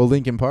songs. Well,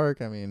 Linkin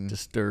Park, I mean.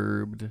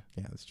 Disturbed.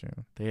 Yeah, that's true.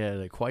 They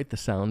had quite the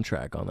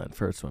soundtrack on that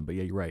first one. But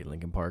yeah, you're right.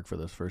 Linkin Park for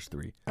those first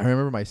 3. I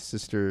remember my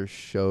sister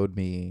showed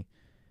me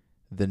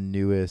the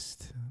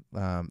newest.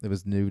 It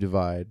was New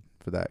Divide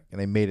for that. And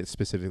they made it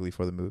specifically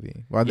for the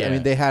movie. Well, yeah. I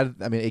mean, it came out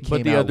with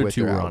But the other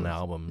 2 were albums. on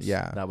albums.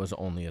 Yeah. That was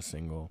only a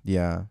single.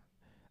 Yeah.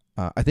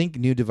 I think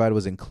New Divide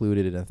was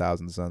included in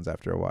 1,000 Suns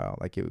after a while.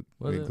 Like it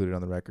was included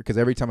on the record. Because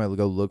every time I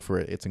go look for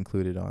it, it's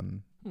included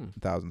on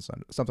 1,000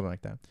 Suns. Something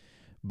like that.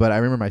 But I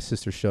remember my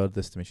sister showed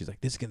this to me. She's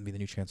like, "This is gonna be the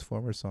new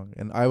Transformers song,"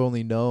 and I've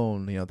only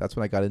known, that's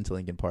when I got into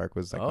Linkin Park.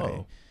 Was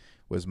like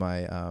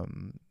my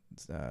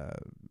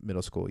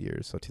middle school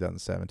years, so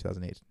 2007,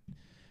 2008.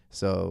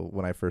 So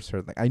when I first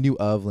heard, I knew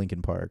of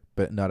Linkin Park,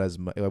 but not as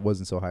much. I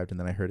wasn't so hyped, and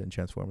then I heard it in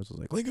Transformers. I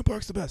was like, Linkin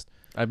Park's the best.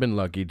 I've been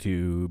lucky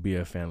to be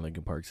a fan of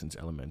Linkin Park since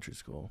elementary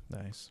school.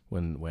 Nice.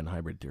 When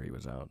Hybrid Theory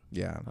was out.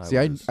 Yeah.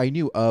 I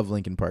knew of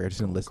Linkin Park. I just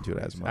didn't listen to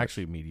it as much.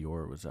 Actually,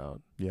 Meteor was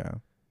out. Yeah.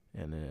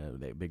 And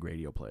they big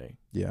radio play.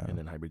 Yeah. And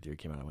then Hybrid Theory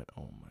came out. I went,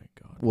 oh my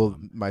god. Well,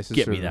 my sister,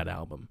 get me that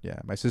album. Yeah,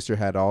 my sister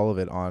had all of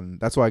it on.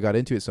 That's why I got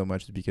into it so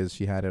much, because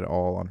she had it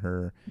all on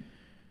her.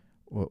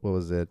 What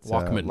was it?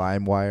 Walkman,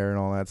 LimeWire, and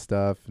all that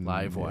stuff.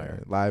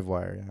 LiveWire.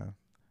 LiveWire. Yeah.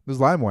 It was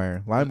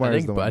LimeWire. LimeWire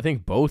is the one. I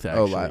think both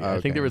actually. Okay. I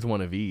think there was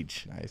one of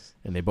each. Nice.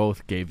 And they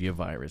both gave you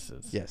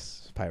viruses.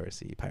 Yes,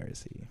 piracy.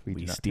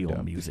 We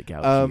steal music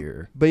out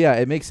here. But yeah,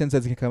 it makes sense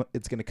that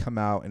it's gonna come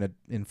out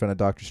in front of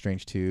Doctor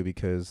Strange 2,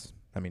 because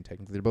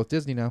technically they're both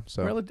Disney now.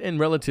 So and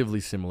relatively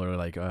similar,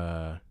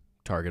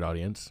 target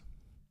audience,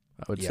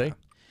 I would say.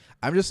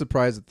 I'm just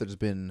surprised that there's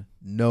been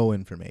no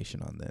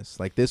information on this.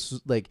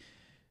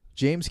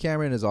 James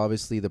Cameron is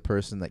obviously the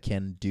person that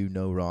can do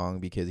no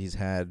wrong, because he's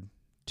had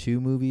 2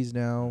 movies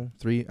now,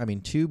 3.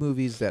 2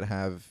 movies that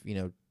have,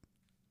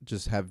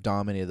 just have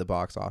dominated the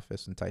box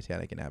office in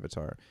Titanic and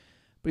Avatar.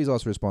 But he's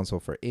also responsible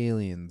for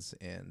Aliens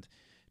and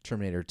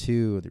Terminator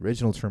 2, the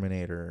original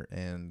Terminator,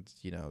 and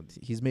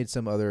he's made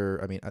some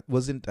other.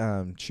 Wasn't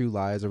True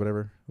Lies or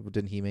whatever?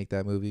 Didn't he make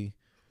that movie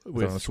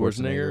with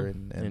Schwarzenegger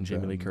and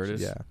Jamie Lee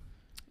Curtis? Yeah.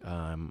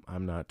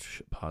 I'm not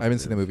positive. I haven't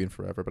seen the movie in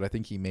forever, but I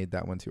think he made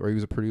that one too, or he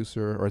was a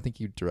producer, or I think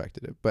he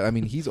directed it. But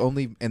he's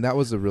only, and that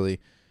was a really.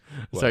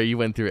 Sorry, you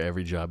went through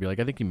every job. You're like,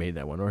 I think he made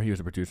that one, or he was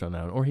a producer on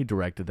that one, or he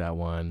directed that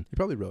one. He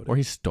probably wrote it, or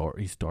he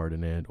starred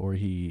in it, or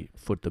he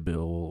foot the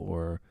bill,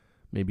 or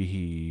maybe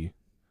he,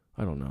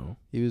 I don't know.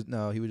 He was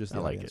just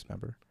the audience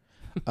member.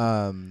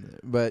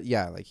 But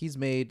yeah, he's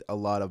made a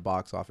lot of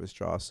box office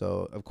draws.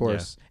 So of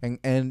course,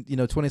 and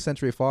 20th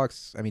Century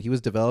Fox. He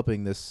was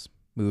developing this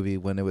movie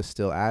when it was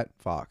still at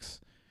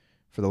Fox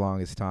for the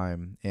longest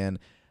time, and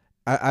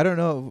I don't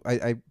know.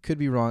 I could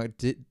be wrong.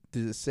 Did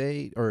it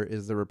say, or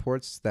is the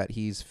reports that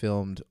he's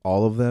filmed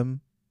all of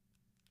them,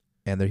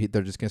 and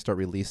they're just gonna start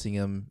releasing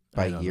them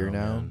by year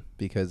now, man.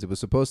 Because it was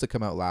supposed to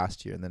come out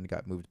last year and then it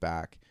got moved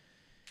back,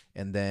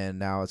 and then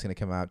now it's gonna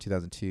come out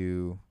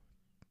 2002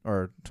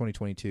 or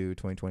 2022,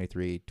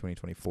 2023,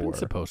 2024. It's been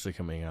supposed to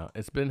coming out.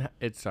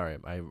 Sorry,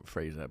 I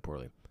phrased that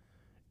poorly.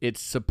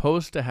 It's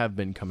supposed to have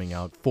been coming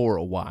out for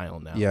a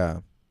while now. Yeah.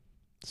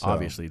 So,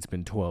 obviously, it's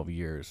been 12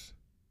 years.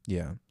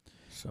 Yeah.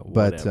 So,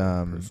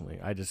 personally,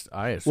 I assume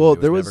it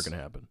was never going to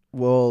happen.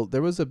 Well,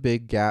 there was a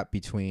big gap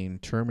between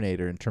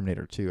Terminator and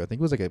Terminator 2. I think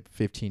it was like a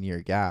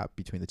 15-year gap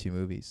between the 2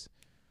 movies.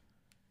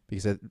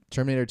 Because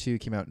Terminator 2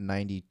 came out in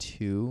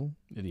 92.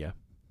 Yeah.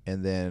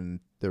 And then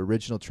the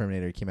original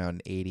Terminator came out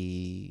in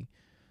 80,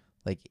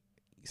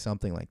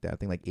 something like that. I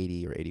think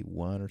 80 or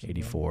 81 or something.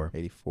 84.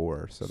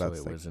 84. So that's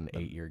it was an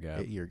 8-year gap.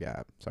 8-year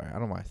gap. Sorry, I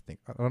don't know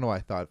why I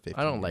thought 15.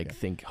 I don't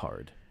think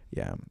hard.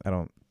 Yeah, I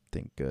don't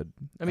think good.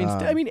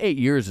 8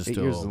 years is 8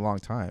 still years is a long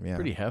time. Yeah,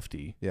 pretty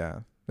hefty.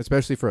 Yeah,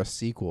 especially for a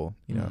sequel.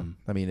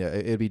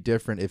 It'd be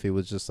different if it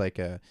was just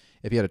if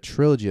you had a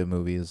trilogy of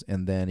movies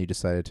and then you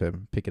decided to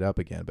pick it up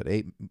again. But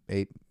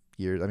 8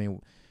 years.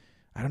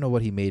 I don't know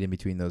what he made in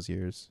between those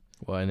years.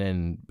 Well, and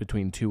then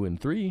between 2 and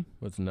 3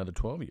 was another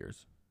 12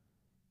 years.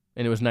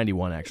 And it was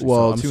 91, actually.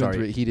 Well, so I'm 2 sorry.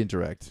 and 3, he didn't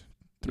direct.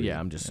 3. Yeah,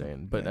 I'm just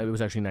saying. But it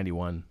was actually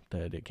 91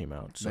 that it came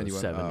out. So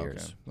 91? 7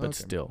 years. Okay. But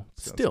still.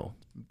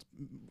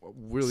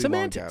 Really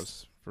semantics. Long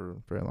gaps for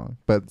very long.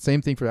 But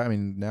same thing for,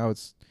 now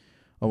it's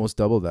almost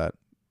double that.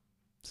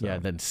 So. Yeah,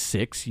 then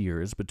 6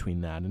 years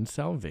between that and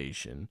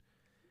Salvation.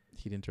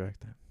 He didn't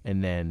direct that.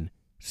 And then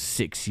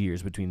 6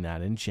 years between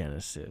that and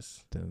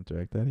Genesis. Didn't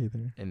direct that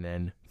either. And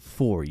then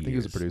 4 years he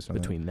was a producer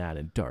between that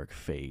and Dark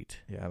Fate.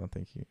 Yeah, I don't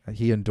think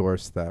he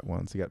endorsed that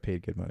once. He got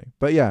paid good money.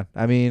 But yeah,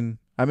 I'm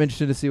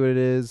interested to see what it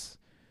is.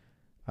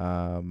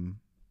 And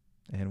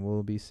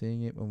we'll be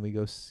seeing it when we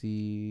go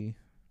see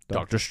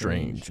Doctor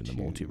Strange in the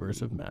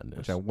Multiverse of Madness.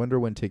 Which I wonder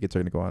when tickets are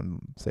going to go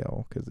on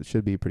sale, because it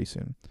should be pretty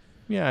soon.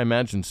 Yeah, I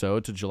imagine so.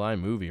 It's a July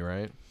movie,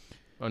 right?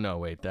 Oh no,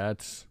 wait,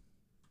 that's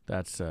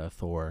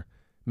Thor.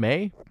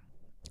 May?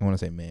 I want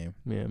to say May.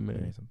 Yeah, May.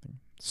 Something.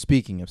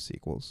 Speaking of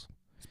sequels.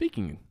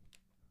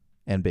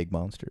 And big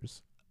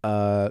monsters.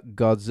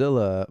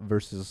 Godzilla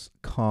vs.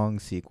 Kong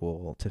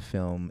sequel to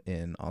film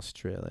in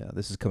Australia.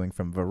 This is coming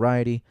from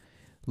Variety.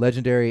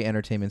 Legendary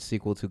Entertainment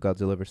sequel to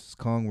Godzilla vs.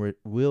 Kong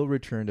will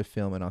return to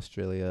film in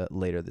Australia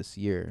later this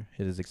year.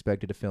 It is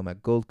expected to film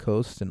at Gold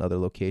Coast and other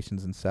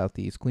locations in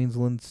southeast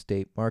Queensland,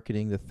 state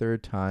marketing the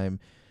third time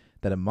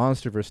that a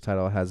MonsterVerse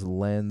title has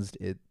lensed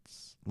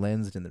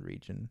in the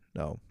region.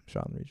 No,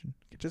 shot in the region.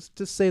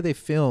 Just say they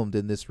filmed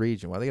in this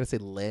region. Why are they gotta say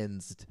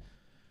lensed?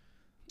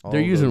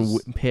 They're using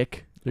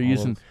pick. They're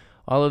using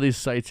all of these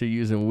sites are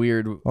using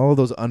weird. All of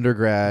those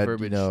undergrad,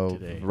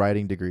 today.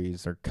 writing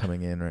degrees are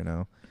coming in right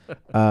now.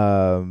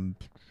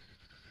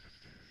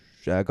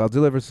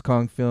 Godzilla vs.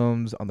 Kong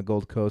films on the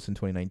Gold Coast in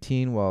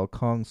 2019, while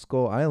Kong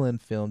Skull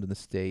Island filmed in the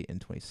state in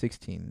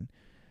 2016.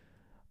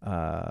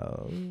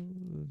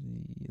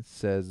 It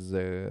says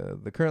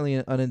the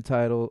currently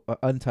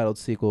untitled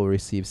sequel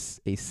receives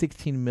a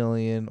 16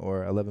 million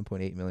or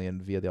 11.8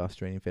 million via the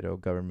Australian federal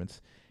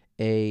government's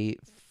a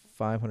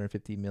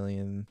 550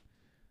 million.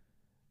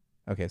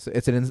 Okay, so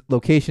it's an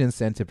location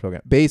incentive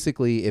program.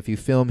 Basically, if you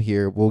film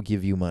here, we'll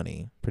give you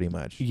money, pretty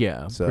much.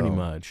 Yeah, So pretty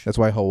much. That's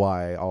why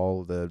Hawaii,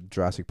 all the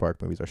Jurassic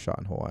Park movies are shot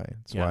in Hawaii.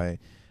 That's why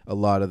a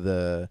lot of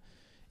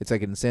it's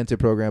like an incentive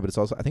program, but it's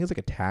also, I think it's like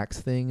a tax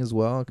thing as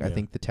well. I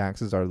think the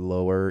taxes are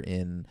lower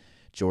in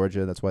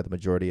Georgia. That's why the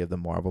majority of the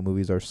Marvel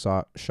movies are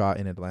shot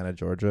in Atlanta,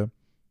 Georgia.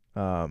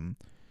 Yeah.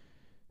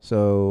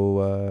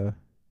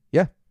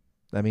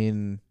 I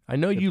mean, I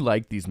know you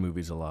like these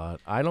movies a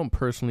lot. I don't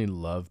personally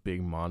love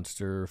big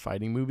monster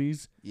fighting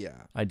movies.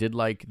 Yeah. I did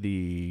like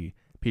the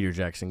Peter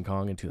Jackson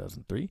Kong in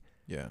 2003.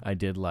 Yeah. I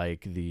did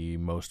like the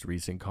most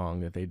recent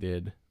Kong that they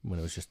did when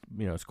it was just,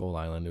 Skull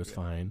Island. It was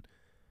fine.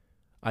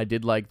 I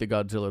did like the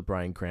Godzilla with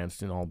Bryan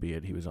Cranston,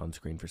 albeit he was on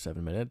screen for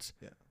 7 minutes.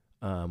 Yeah.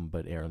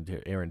 But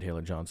Aaron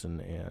Taylor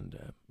Johnson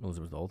and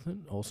Elizabeth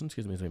Olsen,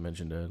 as we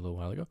mentioned a little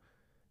while ago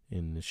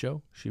in the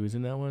show, she was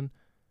in that one.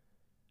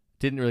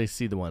 Didn't really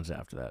see the ones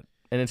after that.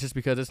 And it's just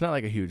because it's not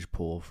like a huge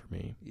pull for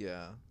me.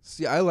 Yeah.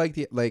 See, I like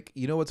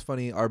what's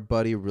funny? Our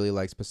buddy really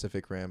likes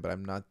Pacific Rim, but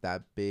I'm not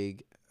that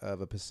big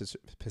of a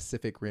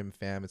Pacific Rim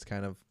fan. It's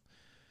kind of,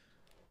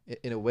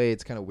 in a way,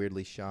 it's kind of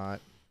weirdly shot.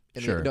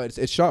 And Sure.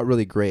 It's shot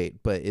really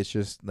great, but it's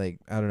just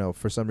like, I don't know,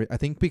 for some reason, I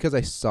think because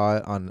I saw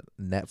it on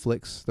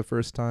Netflix the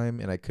first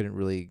time and I couldn't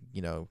really,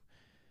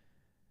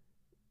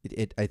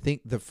 I think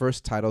the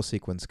first title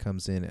sequence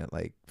comes in at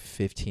like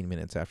 15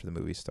 minutes after the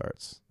movie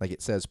starts. Like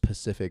it says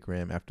Pacific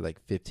Rim after like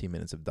 15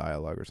 minutes of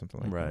dialogue or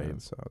something like that.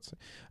 Right. So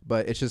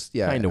but it's just,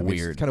 kind of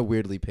weird. It's kind of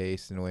weirdly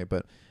paced in a way,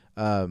 but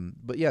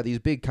yeah, these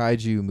big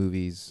kaiju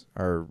movies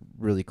are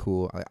really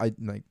cool. I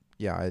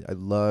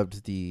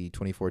loved the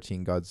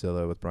 2014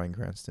 Godzilla with Bryan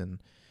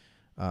Cranston,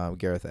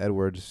 Gareth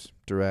Edwards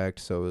direct.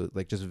 So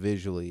like just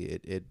visually,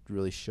 it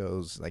really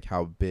shows like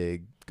how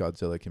big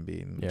Godzilla can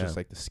be, and just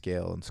like the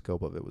scale and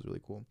scope of it was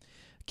really cool.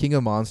 King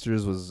of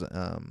Monsters was,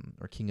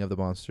 or King of the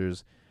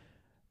Monsters.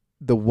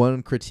 The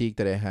one critique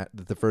that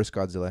that the first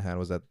Godzilla had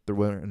was that there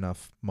weren't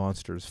enough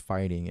monsters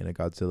fighting in a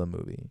Godzilla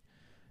movie.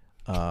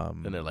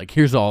 And they're like,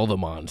 here's all the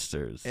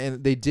monsters.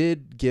 And they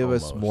did give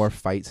us more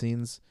fight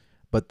scenes,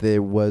 but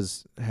there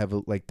was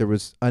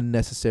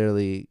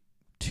unnecessarily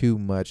too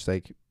much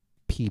like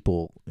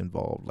people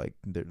involved, like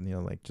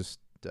just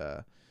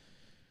the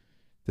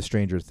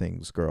Stranger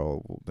Things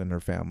girl and her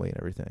family and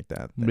everything like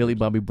that. Millie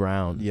Bobby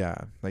Brown. Yeah,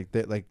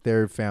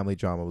 their family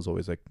drama was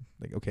always like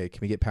okay,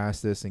 can we get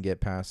past this and get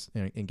past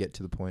and get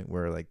to the point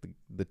where like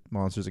the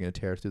monsters are gonna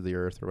tear through the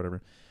earth or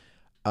whatever.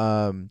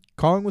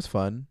 Kong was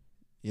fun.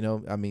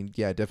 I mean,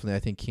 yeah, definitely. I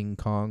think King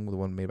Kong, the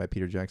one made by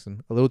Peter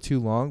Jackson, a little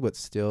too long, but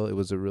still, it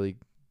was a really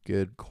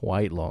good,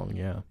 quite long,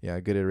 yeah,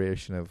 good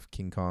iteration of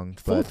King Kong.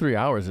 Full 3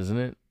 hours, isn't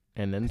it?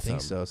 And then I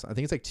think so. I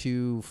think it's like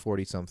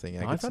 240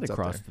 something. I thought it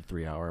crossed the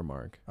 3 hour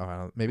mark. Oh, I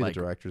don't, maybe like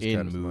the director's in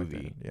cut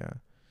movie. Yeah,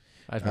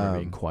 I remember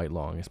being quite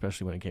long,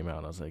 especially when it came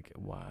out. I was like,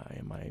 "Why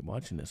am I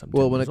watching this?"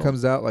 Well, when it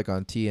comes out like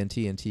on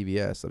TNT and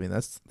TBS, I mean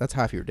that's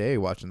half your day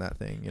watching that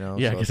thing, Yeah,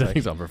 so because that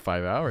thing's on for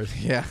 5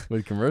 hours. Yeah,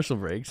 with commercial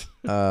breaks.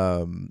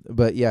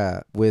 But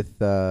yeah, with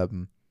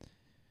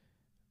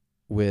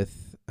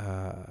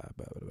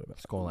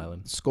Skull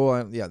Island.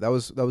 Yeah, that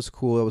was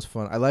cool. That was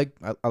fun. I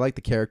like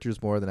the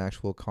characters more than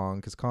actual Kong,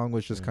 because Kong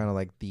was just kind of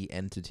like the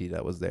entity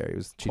that was there. He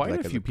was quite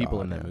like a few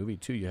people in that movie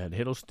too. You had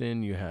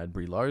Hiddleston, you had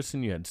Brie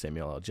Larson, you had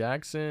Samuel L.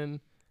 Jackson,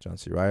 John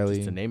C. Reilly,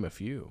 just to name a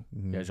few.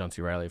 Mm-hmm. Yeah, John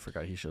C. Reilly. I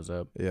forgot he shows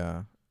up.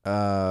 Yeah.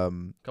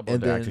 Couple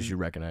of actors you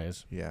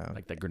recognize. Yeah.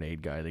 Like that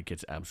grenade guy that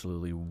gets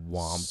absolutely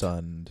whomped.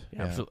 Sunned.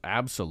 Yeah.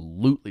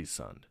 Absolutely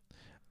sunned.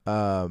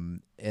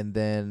 And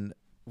then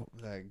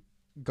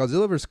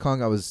Godzilla vs.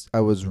 Kong, I was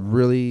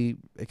really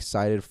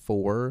excited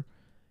for.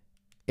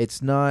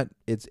 It's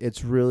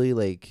really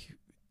like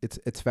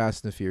it's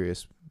Fast and the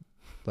Furious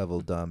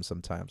level dumb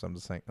sometimes. I'm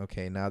just like,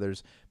 okay, now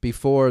we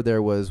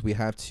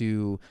have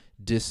to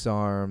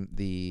disarm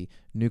the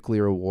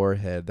nuclear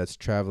warhead that's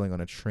traveling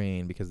on a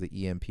train because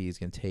the EMP is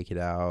going to take it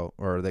out,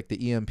 or like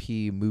the EMP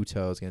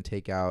Muto is going to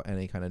take out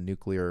any kind of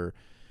nuclear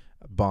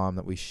bomb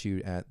that we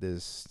shoot at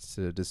this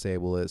to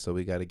disable it. So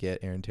we got to get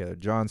Aaron Taylor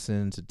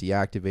Johnson to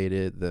deactivate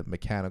it, the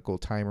mechanical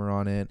timer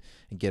on it,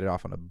 and get it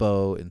off on a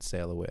boat and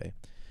sail away.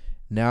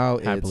 Now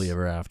happily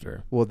ever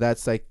after. Well,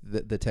 that's like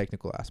the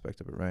technical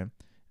aspect of it, right?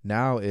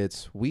 Now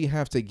we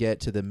have to get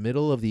to the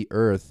middle of the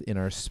earth in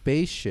our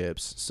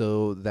spaceships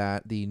so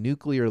that the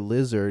nuclear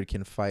lizard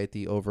can fight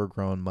the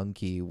overgrown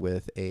monkey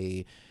with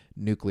a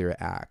nuclear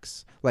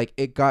axe. Like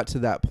it got to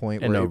that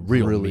point And where a it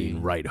real really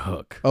mean right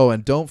hook. Oh,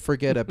 and don't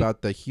forget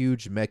about the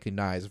huge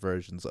mechanized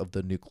versions of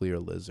the nuclear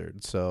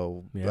lizard.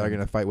 So Yeah. they're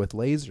gonna fight with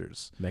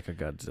lasers.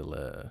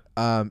 Mechagodzilla.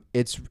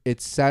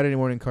 It's Saturday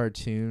morning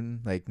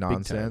cartoon like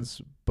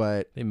nonsense,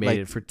 but They made like,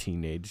 it for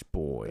teenage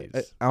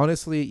boys.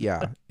 honestly,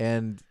 yeah.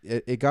 And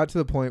it got to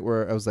the point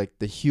where I was like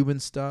the human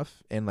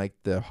stuff and like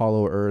the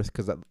Hollow Earth,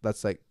 because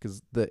that's like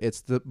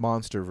it's the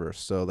monster verse.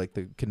 So like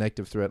the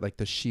connective thread, like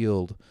the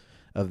shield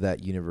of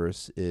that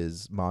universe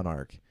is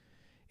Monarch,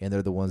 and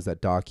they're the ones that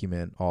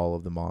document all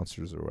of the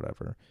monsters or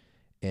whatever,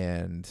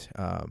 and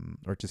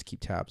or just keep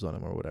tabs on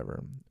them or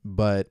whatever.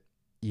 But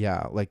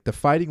yeah, like the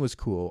fighting was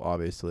cool.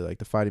 Obviously, like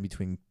the fighting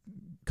between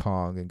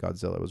Kong and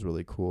Godzilla was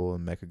really cool,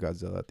 and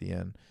Mechagodzilla at the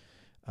end.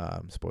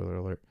 Spoiler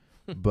alert.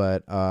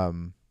 But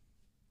I'm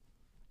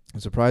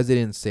surprised they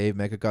didn't save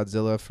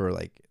Mechagodzilla for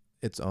like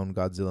its own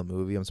Godzilla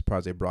movie. I'm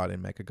surprised they brought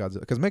in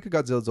Mechagodzilla, because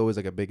Mechagodzilla is always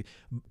like a big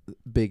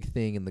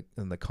thing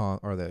in the Kong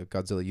or the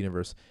Godzilla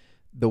universe.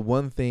 The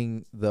one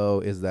thing though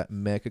is that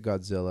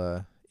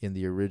Mechagodzilla in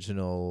the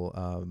original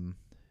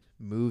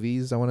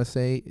movies, I want to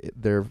say,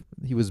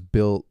 he was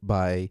built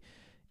by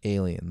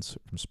aliens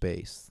from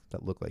space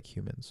that look like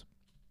humans.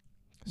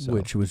 So,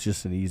 Which was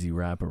just an easy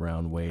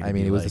wraparound way to I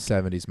mean, be it was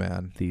like, the 70s,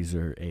 man. these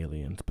are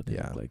aliens, but they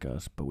Yeah. look like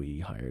us, but we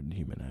hired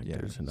human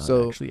actors and not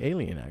So- actually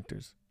alien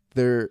actors.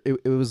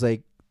 It was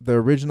like the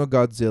original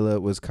Godzilla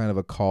was kind of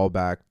a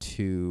callback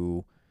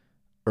to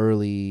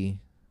early,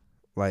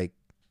 like,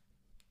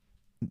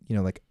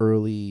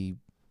 early,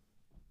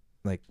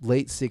 like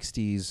late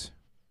 60s,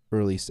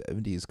 early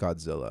 70s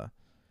Godzilla.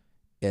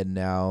 And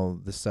now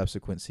the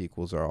subsequent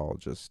sequels are all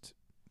just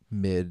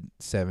mid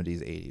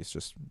 70s, 80s,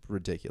 just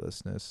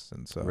ridiculousness.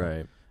 And so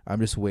Right. I'm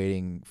just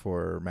waiting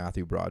for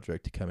Matthew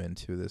Broderick to come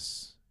into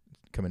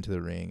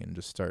the ring and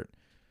just start,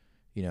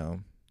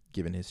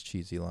 giving his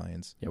cheesy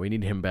lines. Yeah, we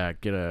need him back.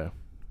 Get a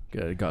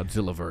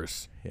Godzilla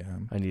verse. Yeah.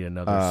 I need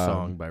another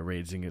song by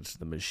Rage Against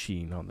the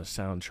Machine on the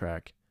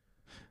soundtrack.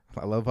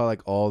 I love how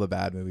like all the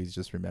bad movies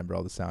just remember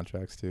all the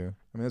soundtracks too.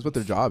 I mean, that's what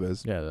their job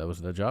is. Yeah, that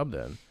was the job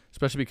then.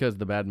 Especially because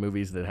the bad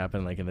movies that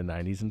happened like in the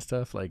 90s and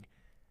stuff, like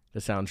the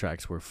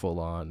soundtracks were full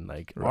on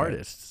like Right.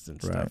 artists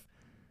and Right. stuff.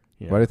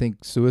 You know? Why do I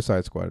think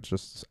Suicide Squad is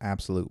just an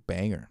absolute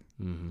banger?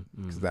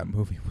 Mm-hmm, Because that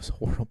movie was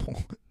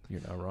horrible.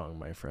 You're not wrong,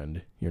 my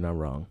friend. You're not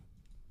wrong.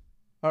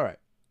 All right.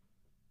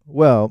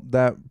 Well,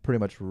 that pretty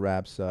much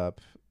wraps up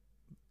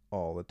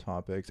all the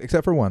topics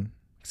except for one.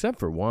 Except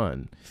for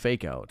one,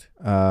 Fake Out.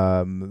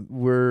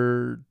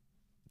 We're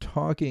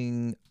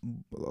talking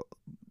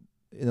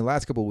in the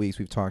last couple of weeks.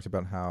 We've talked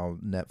about how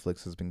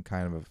Netflix has been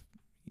kind of,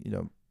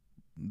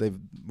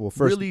 first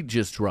Really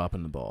just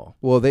dropping the ball.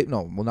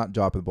 not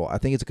dropping the ball. I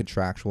think it's a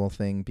contractual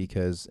thing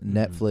because Mm-hmm.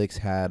 Netflix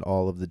had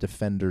all of the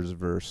Defenders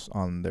verse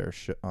on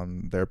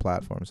their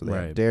platform. So they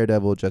Right. have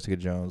Daredevil, Jessica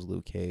Jones,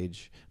 Luke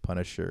Cage,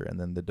 Punisher, and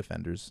then the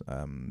Defenders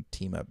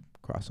team up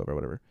crossover,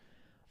 whatever.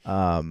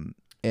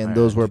 And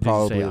those were Did you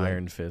probably say like,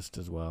 Iron Fist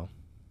as well.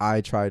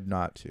 I tried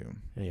not to.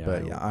 Yeah,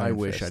 But yeah, I Iron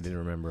wish I Fist. didn't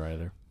remember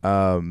either.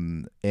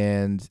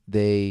 And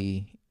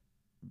they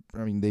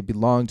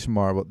belong to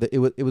Marvel.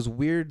 It was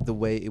weird the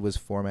way it was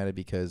formatted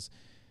because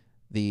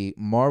the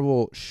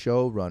Marvel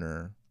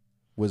showrunner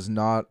was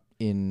not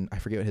I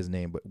forget his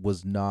name, but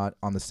was not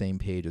on the same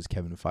page as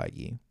Kevin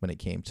Feige when it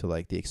came to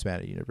like the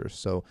expanded universe.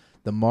 So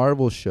the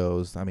Marvel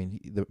shows,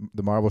 the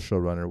Marvel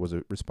showrunner was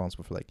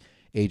responsible for like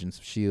Agents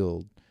of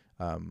S.H.I.E.L.D.,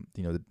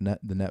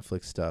 the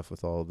Netflix stuff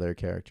with all of their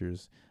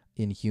characters,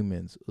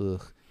 Inhumans,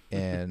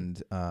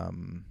 and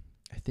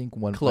I think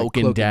one Cloak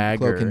and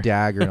Dagger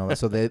and all that.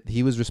 So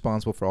he was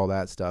responsible for all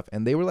that stuff,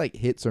 and they were like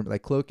hits. Or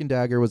like Cloak and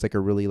Dagger was like a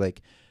really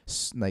like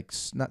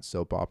not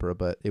soap opera,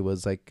 but it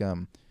was like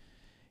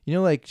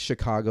like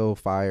Chicago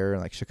Fire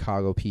and like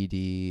Chicago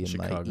PD and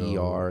like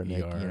ER and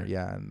like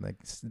and like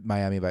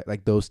Miami Vice,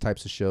 like those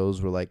types of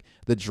shows where like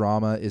the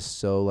drama is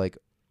so like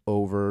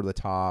over the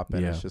top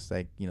and it's just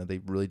like they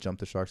really jumped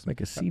the sharks.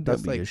 Like a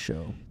CW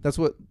show. That's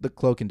what the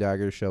Cloak and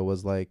Dagger show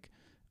was like.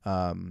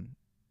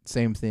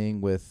 Same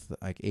thing with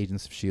like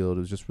Agents of S.H.I.E.L.D. It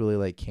was just really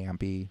like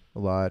campy a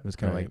lot. It was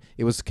kind of like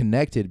it was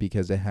connected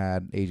because it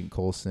had Agent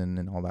Coulson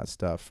and all that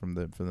stuff from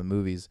the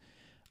movies,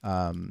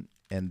 and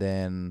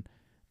then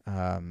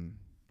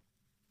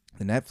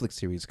the Netflix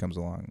series comes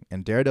along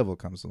and Daredevil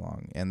comes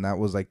along, and that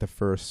was like the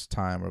first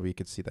time where we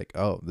could see like,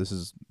 oh, this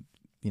is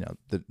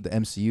the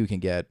MCU can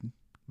get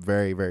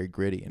very, very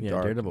gritty and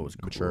dark. Daredevil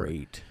was mature.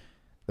 great.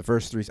 The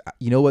first three.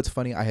 What's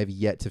funny? I have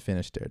yet to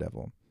finish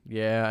Daredevil.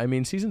 Yeah, I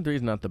mean, season 3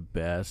 is not the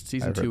best.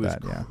 Season 2 is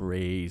yeah.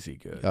 crazy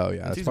good. Oh yeah, and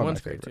that's season probably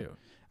 1's my great favorite. too.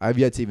 I've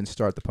yet to even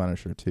start The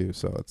Punisher too,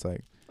 so it's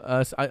like.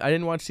 So I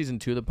didn't watch season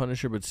 2 of The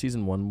Punisher, but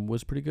season 1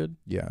 was pretty good.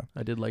 Yeah.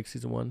 I did like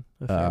season 1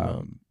 a fair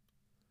amount.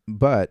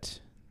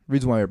 But the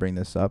reason why I bring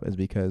this up is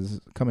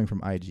because coming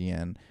from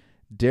IGN,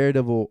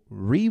 Daredevil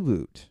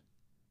Reboot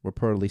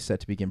reportedly set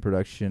to begin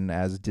production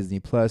as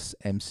Disney Plus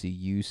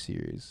MCU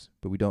series,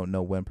 but we don't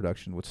know when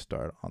production would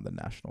start on the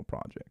national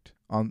project.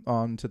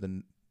 On to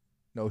the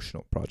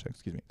notional project,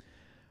 excuse me.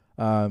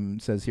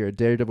 Says here, a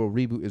Daredevil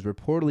reboot is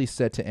reportedly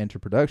set to enter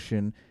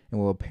production and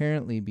will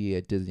apparently be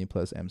a Disney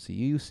Plus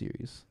MCU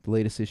series. The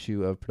latest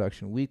issue of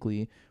Production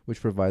Weekly,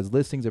 which provides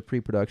listings of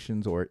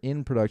pre-productions or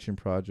in-production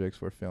projects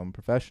for film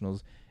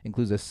professionals,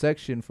 includes a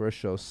section for a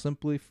show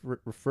simply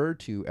referred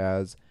to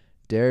as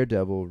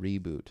Daredevil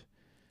Reboot.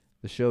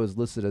 The show is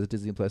listed as a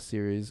Disney Plus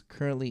series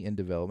currently in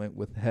development,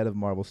 with head of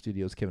Marvel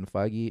Studios Kevin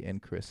Feige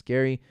and Chris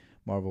Gary,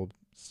 Marvel's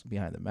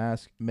Behind the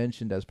Mask,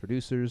 mentioned as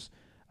producers.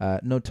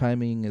 No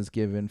timing is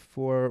given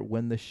for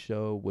when the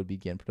show would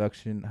begin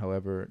production,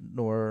 however,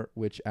 nor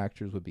which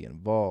actors would be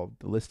involved.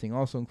 The listing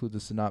also includes a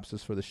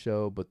synopsis for the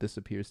show, but this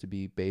appears to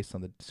be based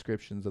on the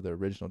descriptions of the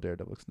original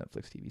Daredevil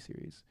Netflix TV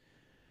series.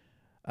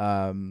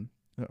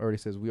 It already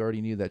says, we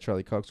already knew that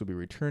Charlie Cox would be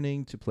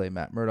returning to play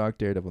Matt Murdock,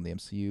 Daredevil in the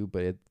MCU,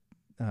 but it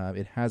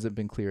hasn't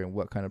been clear in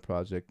what kind of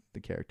project the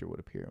character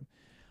would appear.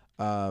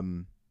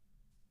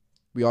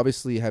 We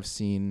obviously have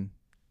seen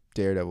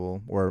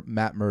Daredevil, or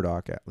Matt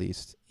Murdock at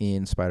least,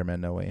 in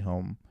Spider-Man No Way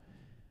Home,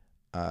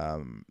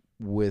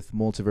 with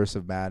Multiverse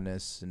of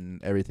Madness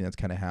and everything that's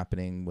kind of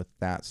happening with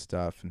that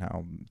stuff, and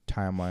how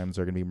timelines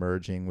are going to be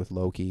merging with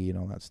Loki and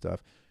all that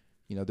stuff.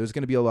 You know, there's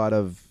going to be a lot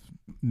of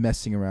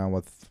messing around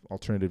with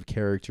alternative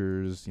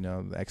characters. You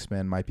know, the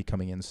X-Men might be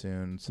coming in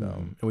soon. So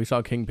and we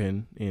saw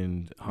Kingpin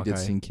in Hawkeye. We did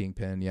see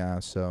Kingpin,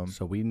 yeah. So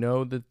we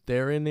know that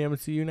they're in the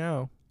MCU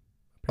now.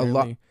 Apparently.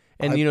 A lot.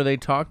 And, they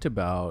talked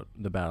about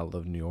the Battle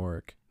of New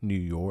York,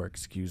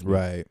 excuse me.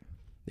 Right.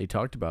 They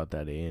talked about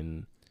that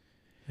in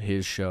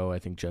his show. I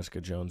think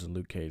Jessica Jones and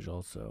Luke Cage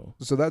also.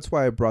 So that's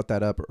why I brought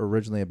that up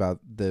originally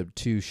about the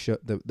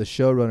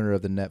showrunner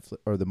of the Netflix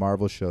or the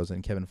Marvel shows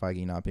and Kevin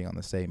Feige not being on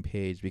the same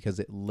page, because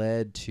it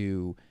led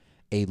to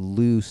a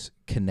loose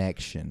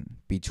connection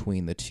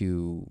between the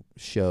two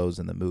shows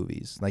and the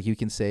movies. Like, you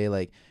can say,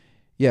 like,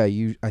 yeah,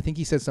 I think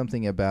he said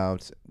something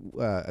about,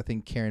 I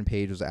think Karen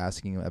Page was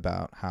asking him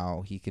about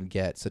how he can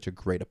get such a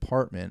great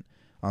apartment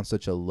on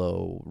such a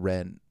low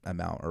rent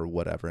amount or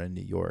whatever in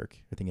New York,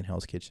 I think in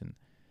Hell's Kitchen.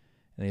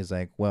 And he's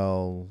like,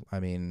 well, I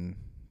mean,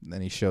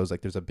 then he shows,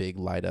 like, there's a big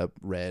light up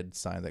red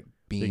sign that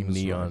beams.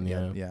 Big neon,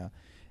 yeah.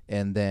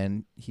 And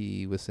then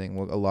he was saying,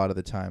 well, a lot of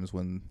the times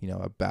when, you know,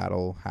 a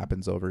battle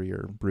happens over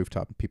your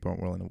rooftop, people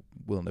aren't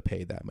willing to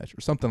pay that much,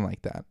 or something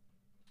like that.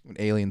 When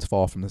aliens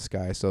fall from the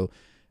sky. So,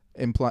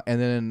 and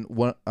then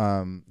one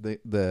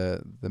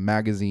the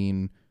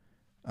magazine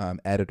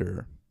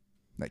editor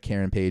that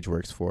Karen Page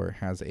works for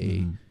has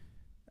a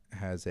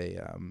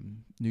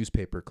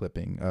newspaper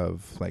clipping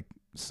of like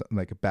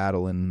a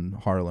battle in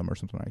Harlem or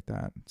something like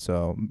that.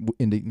 So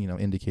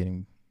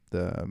indicating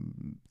the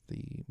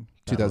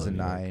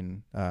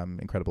 2009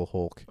 Incredible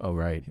Hulk. Oh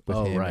right.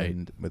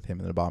 With him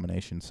and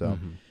Abomination. So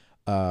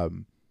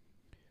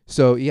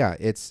so yeah,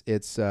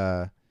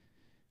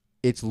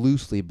 it's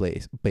loosely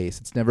based.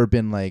 It's never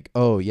been like,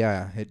 oh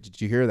yeah,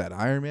 did you hear that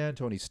Iron Man,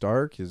 Tony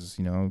Stark is,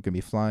 gonna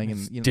be flying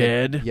and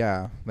dead.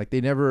 Like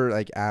they never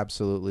like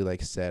absolutely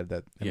like said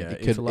that.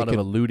 It's a lot of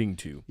alluding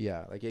to.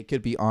 Yeah, like it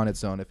could be on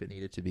its own if it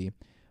needed to be,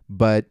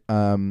 but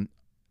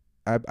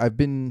I've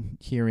been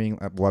hearing.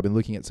 Well, I've been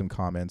looking at some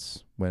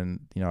comments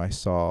when I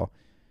saw,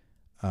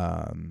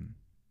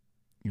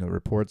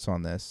 reports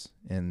on this,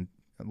 and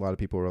a lot of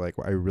people were like,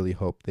 well, I really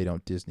hope they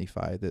don't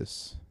Disneyfy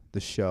the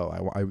show.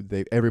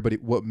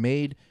 What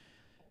made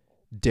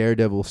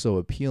Daredevil so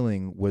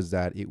appealing was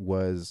that it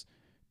was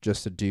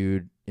just a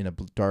dude in a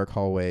dark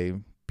hallway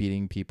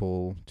beating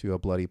people to a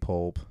bloody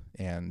pulp,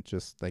 and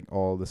just like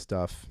all the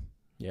stuff.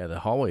 Yeah, the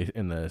hallway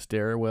and the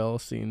stairwell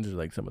scenes are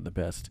like some of the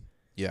best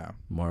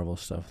Marvel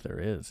stuff there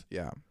is.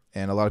 Yeah,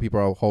 and a lot of people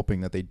are hoping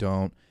that they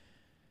don't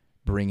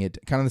bring it,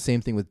 kind of the same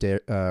thing with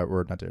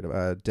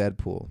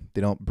Deadpool.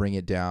 They don't bring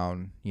it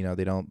down.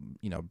 They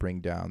don't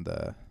bring down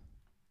the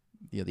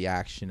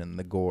action and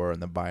the gore and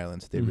the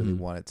violence. They really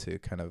want it to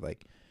kind of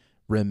like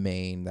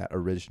remain that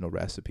original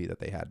recipe that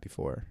they had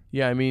before.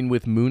 Yeah, I mean,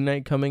 with Moon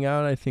Knight coming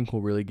out, I think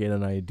we'll really get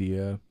an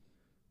idea.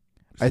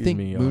 I think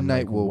Moon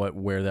Knight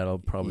where that'll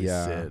probably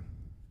sit.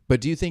 But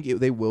do you think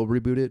they will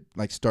reboot it,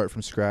 like start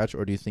from scratch,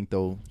 or do you think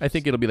they'll? I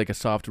think it'll be like a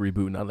soft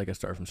reboot, not like a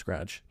start from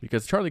scratch,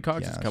 because Charlie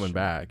Cox is coming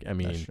back. I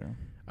mean,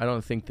 I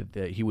don't think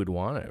that he would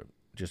want to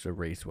just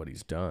erase what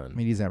he's done. I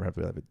mean, he's never have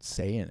a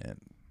say in it.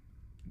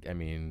 I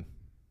mean,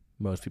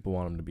 most people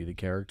want him to be the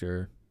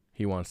character.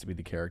 He wants to be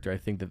the character. I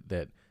think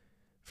that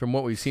from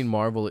what we've seen,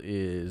 Marvel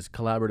is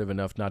collaborative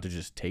enough not to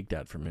just take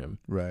that from him.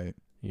 Right.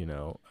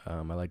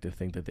 I like to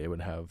think that they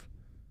would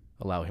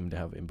allow him to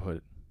have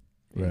input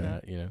in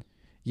that,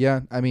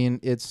 Yeah, I mean,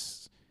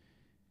 it's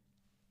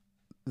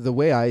the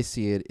way I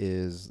see it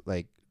is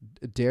like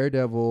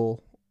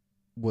Daredevil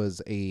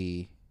was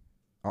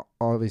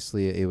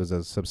obviously it was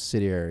a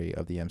subsidiary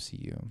of the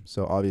MCU.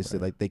 So obviously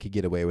like they could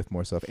get away with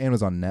more stuff, and it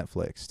was on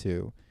Netflix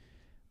too.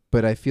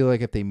 But I feel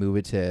like if they move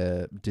it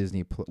to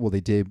Disney,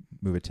 they did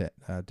move it to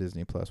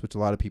Disney Plus, which a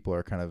lot of people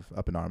are kind of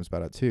up in arms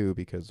about it too,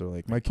 because they're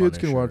like, my kids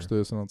can watch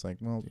this, and it's like,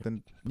 well,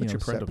 then put your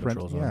parental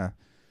controls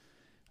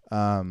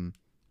on.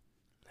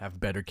 Have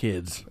better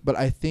kids. But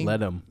I think let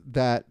them.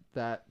 that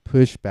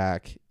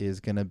pushback is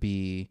gonna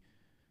be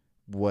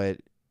what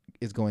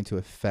is going to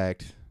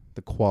affect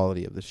the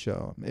quality of the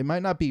show. It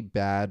might not be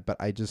bad, but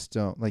I just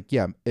don't like.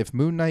 Yeah, if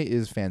Moon Knight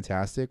is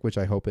fantastic, which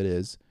I hope it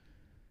is,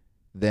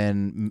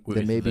 then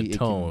maybe the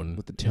tone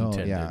with the tone,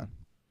 intended. yeah,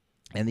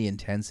 and the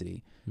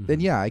intensity. Then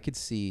yeah, I could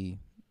see.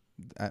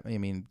 I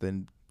mean,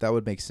 then that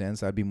would make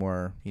sense. I'd be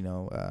more,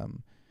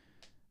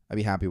 I'd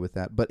be happy with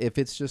that. But if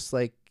it's just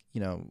like,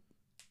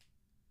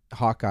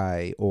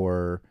 Hawkeye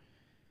or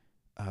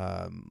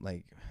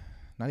like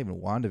not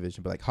even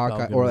WandaVision, but like Hawkeye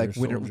Falcon, or like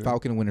Soldier.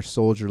 Falcon and Winter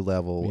Soldier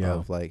level Yeah.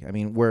 of like, I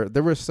mean, where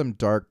there were some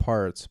dark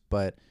parts,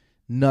 but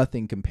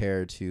nothing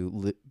compared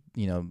to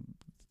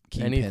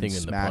Kingpin Anything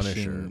in the Punisher.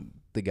 smashing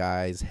the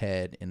guy's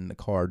head in the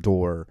car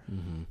door,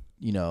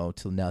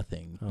 to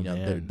nothing. Oh,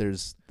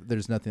 there's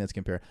nothing that's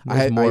compared.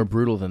 It's more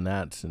brutal than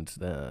that since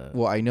the.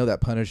 Well, I know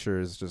that Punisher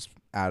is just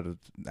out of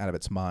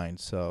its mind.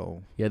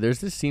 So Yeah,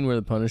 there's this scene where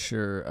the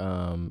Punisher,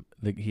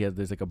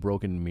 there's like a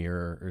broken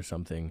mirror or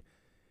something,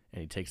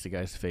 and he takes the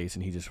guy's face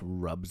and he just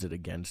rubs it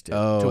against it.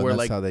 to where that's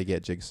like how they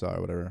get Jigsaw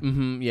or whatever.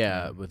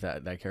 yeah, with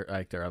that actor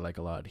I like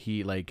a lot.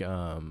 He like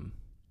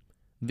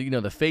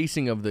the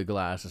facing of the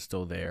glass is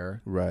still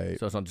there, Right.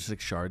 so it's not just like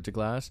shards of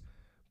glass,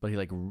 but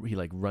he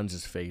runs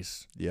his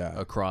face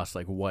across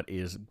like what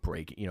is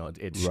breaking.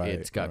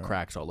 It's got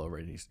cracks all over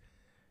it. And he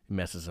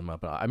messes him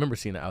up. I remember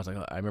seeing that.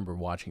 I remember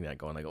watching that,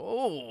 going like,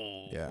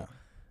 oh Yeah.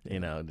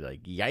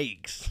 Like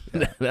yikes,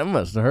 that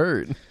must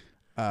hurt.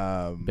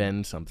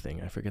 Ben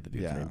something, I forget the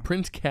dude's Yeah. name.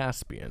 Prince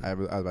Caspian. I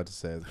was about to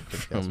say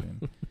Prince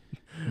Caspian.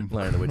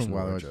 Lion of the Witch and the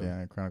Wild Wardrobe.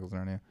 Yeah, Chronicles of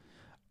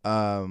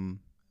Narnia.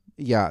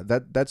 Yeah,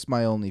 that's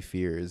my only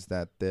fear is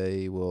that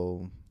they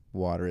will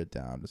water it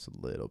down just a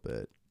little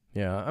bit.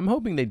 Yeah, I'm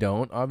hoping they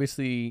don't.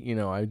 Obviously,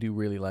 I do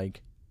really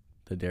like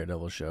the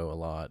Daredevil show a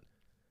lot,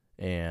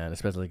 and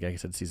especially like I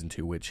said, season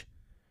 2, which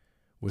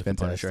with the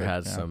Punisher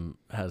has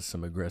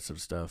some aggressive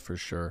stuff for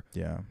sure.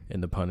 Yeah.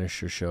 In the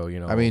Punisher show,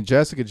 I mean,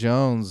 Jessica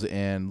Jones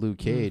and Luke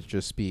Cage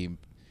just be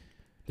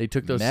they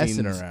took those messing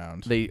scenes,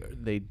 around.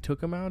 They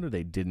took them out, or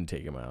they didn't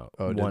take them out.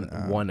 Oh,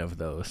 one of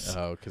those.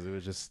 Oh, because it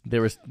was just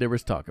There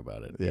was talk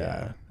about it.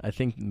 Yeah. I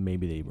think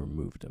maybe they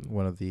removed him.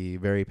 one of the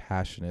very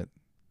passionate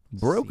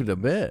Broke the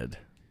scenes. bed.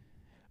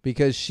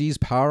 Because she's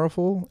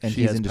powerful and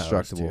She he's has powers,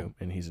 indestructible. too,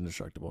 and he's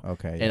indestructible.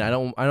 Okay. And I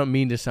don't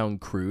mean to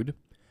sound crude,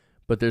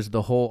 but there's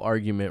the whole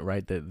argument,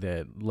 right,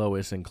 that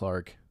Lois and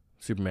Clark,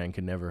 Superman,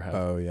 can never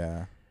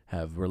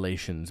have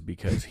relations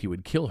because he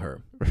would kill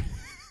her.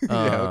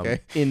 Okay.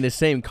 In the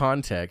same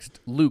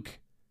context, Luke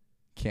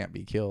Can't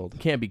be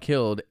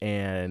killed.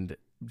 and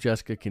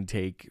Jessica can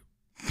take.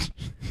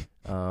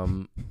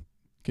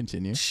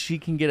 Continue. She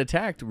can get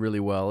attacked really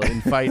well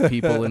and fight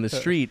people in the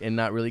street and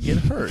not really get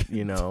hurt,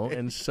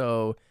 and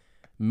so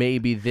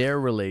maybe their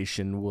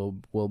relation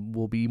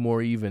will be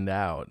more evened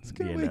out. It's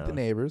gonna wake the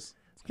neighbors.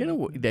 They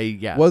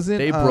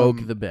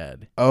broke the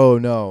bed. Oh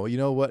no! You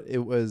know what? It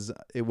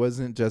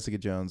wasn't Jessica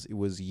Jones. It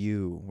was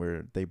You,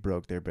 where they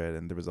broke their bed,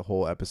 and there was a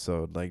whole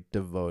episode like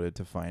devoted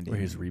to finding. Where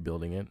he's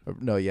rebuilding it.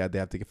 No, yeah, they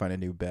have to find a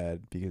new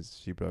bed because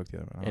she broke the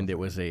other one. And it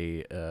was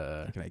like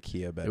an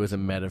IKEA bed. It was a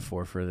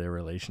metaphor for their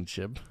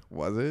relationship.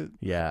 Was it?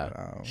 Yeah,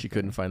 Oh, she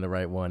couldn't find the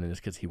right one, and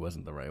it's because he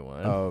wasn't the right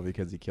one. Oh,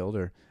 because he killed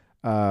her.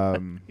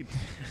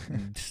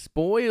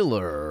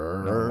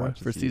 Spoiler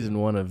for season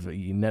 1 of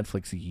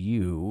Netflix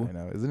You. I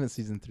know. Isn't it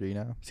season 3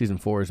 now? Season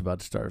 4 is about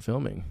to start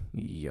filming.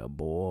 Yeah,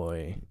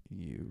 boy.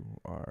 You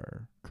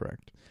are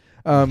correct.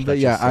 But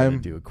yeah,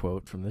 I'm do a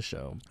quote from the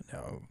show.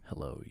 No.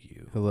 Hello,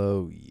 you.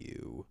 Hello,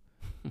 you.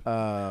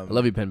 I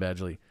love you, Penn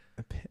Badgley.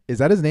 Is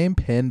that his name,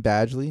 Penn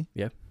Badgley?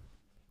 Yeah.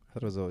 I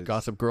thought it was always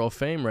Gossip Girl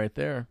fame right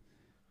there.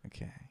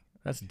 Okay.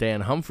 That's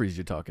Dan Humphries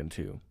you're talking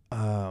to.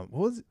 What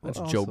was it? That's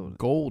Joe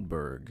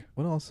Goldberg.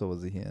 What also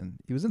was he in?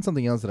 He was in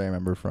something else that I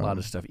remember from. A lot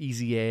of stuff.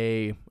 Easy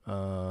A.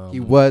 He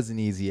was in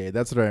Easy A.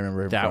 That's what I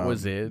remember. That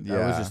was it. Yeah.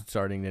 I was just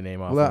starting to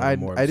name off. Well, I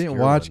more didn't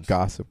obscure watch ones.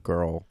 Gossip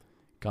Girl.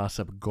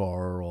 Gossip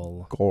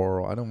Girl.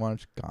 I don't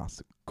watch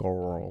Gossip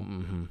Girl.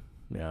 Mm-hmm.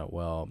 Yeah,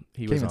 well,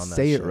 he Can't was even on that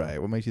say show. it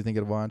right. What makes you think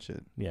I'd watch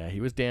it? Yeah, he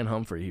was Dan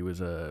Humphrey. He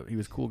was a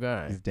cool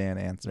guy. He's Dan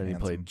Anson. Then he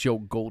played Joe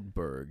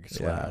Goldberg /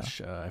 Yeah.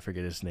 I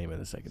forget his name in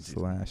the second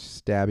season. /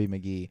 Stabby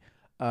McGee.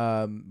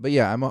 But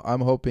yeah, I'm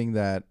hoping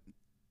that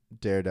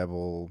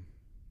Daredevil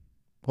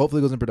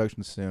hopefully goes in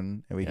production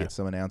soon and we get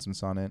some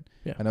announcements on it.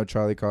 Yeah. I know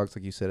Charlie Cox,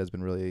 like you said, has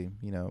been really,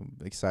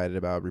 excited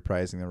about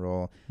reprising the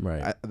role.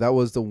 Right. That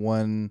was the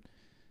one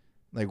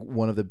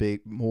of the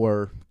big,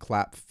 more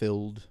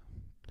clap-filled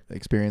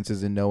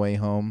experiences in No Way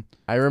Home.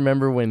 I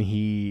remember when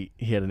he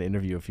had an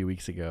interview a few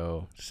weeks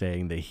ago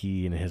saying that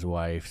he and his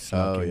wife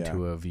snuck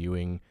into a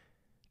viewing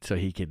so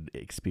he could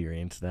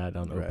experience that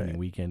on opening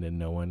weekend, and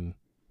no one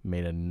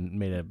made a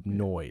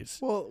noise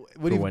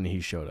when he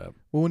showed up.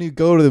 Well, when you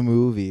go to the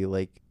movie,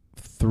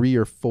 3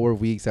 or 4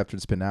 weeks after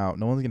it's been out,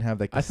 no one's gonna have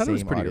the I thought same it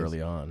was pretty audience.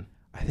 early on.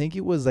 I think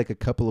it was a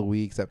couple of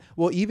weeks.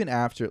 Even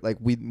after,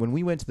 when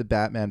we went to the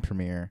Batman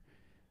premiere,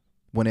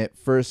 when it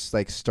first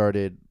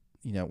started,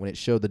 when it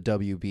showed the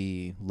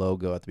WB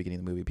logo at the beginning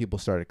of the movie, people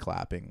started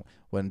clapping.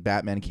 When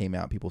Batman came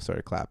out, people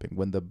started clapping.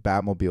 When the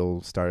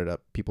Batmobile started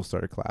up, people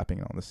started clapping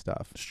and all this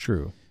stuff. It's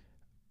true.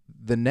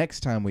 the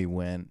next time we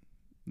went,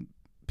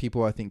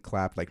 people I think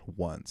clapped like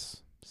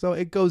once. So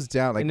it goes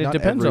down. Like, and it not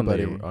depends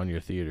everybody. on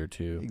your theater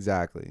too.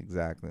 Exactly.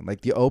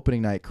 Like the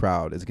opening night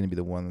crowd is going to be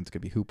the one that's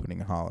going to be hooping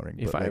and hollering.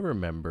 If I like,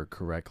 remember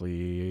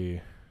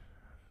correctly,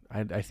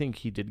 I think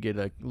he did get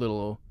a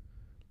little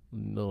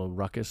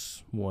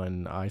ruckus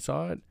when I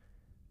saw it,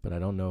 but I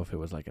don't know if it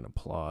was like an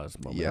applause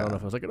moment. Yeah. I don't know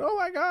if it was like oh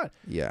my god.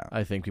 Yeah.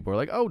 I think people are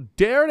like, oh,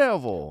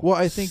 Daredevil. Well,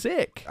 I think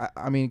sick.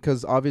 I mean,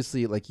 because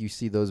obviously, like, you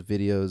see those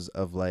videos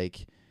of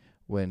like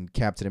when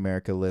Captain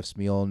America lifts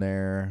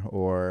Mjolnir,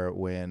 or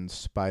when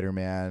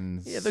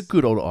Spider-Man. Yeah, the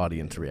good old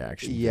audience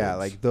reaction. Yeah,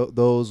 like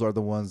those are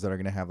the ones that are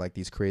gonna have like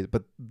these crazy.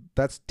 But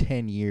that's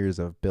 10 years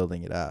of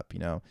building it up. You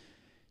know,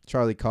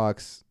 Charlie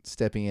Cox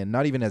stepping in,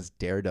 not even as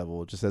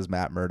Daredevil, just as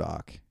Matt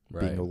Murdock.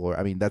 Right. Being a lawyer.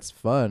 I mean, that's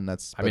fun.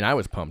 I mean, I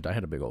was pumped. I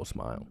had a big old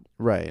smile.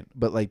 Right.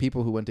 But like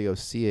people who went to go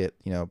see it,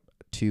 you know,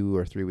 2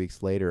 or 3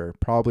 weeks later,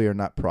 probably are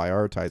not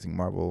prioritizing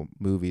Marvel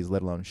movies,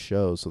 let alone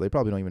shows. So they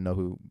probably don't even know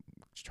who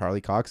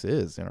Charlie Cox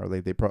is, you know, or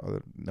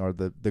or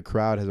the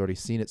crowd has already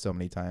seen it so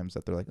many times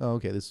that they're like, oh,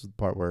 okay, this is the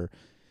part where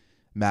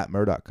Matt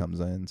Murdock comes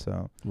in.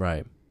 So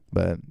right.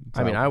 But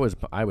I mean, I was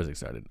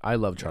excited. I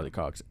love Charlie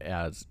Cox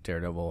as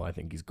Daredevil. I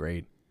think he's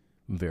great.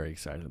 I'm very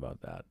excited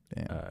about that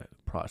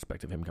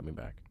prospect of him coming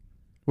back.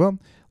 Well,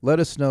 let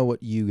us know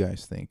what you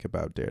guys think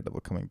about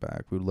Daredevil coming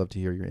back. We'd love to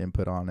hear your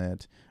input on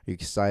it. Are you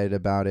excited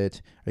about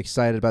it? Are you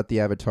excited about the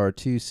Avatar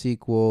 2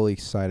 sequel? Are you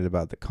excited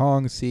about the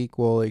Kong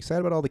sequel? Are you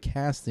excited about all the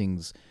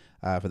castings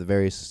for the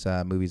various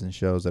movies and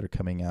shows that are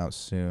coming out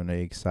soon? Are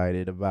you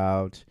excited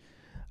about,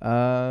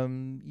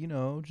 you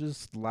know,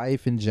 just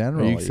life in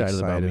general? Are you excited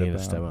about me and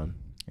Esteban?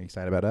 Are you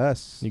excited about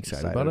us? You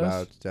excited about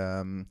us?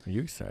 Are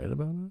you excited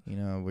about us? You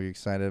know, we're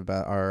excited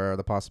about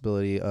the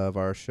possibility of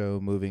our show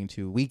moving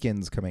to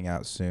weekends coming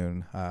out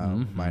soon.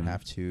 Might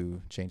have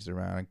to change it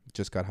around. I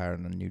just got hired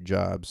on a new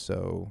job,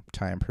 so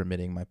time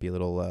permitting might be a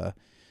little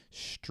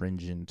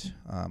stringent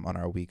on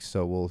our weeks.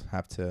 So we'll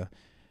have to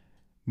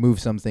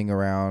move something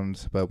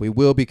around, but we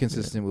will be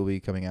consistent. We'll be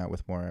coming out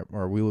with more,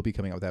 or we will be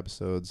coming out with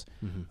episodes.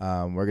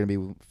 We're going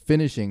to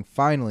be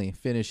finally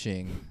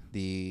finishing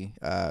the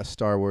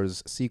Star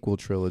Wars sequel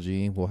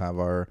trilogy. We'll have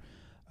our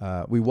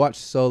we watched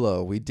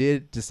Solo. We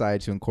did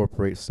decide to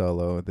incorporate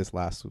Solo this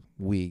last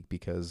week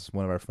because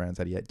one of our friends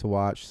had yet to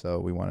watch, so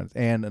we wanted,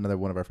 and another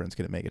one of our friends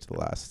couldn't make it to the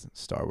last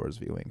Star Wars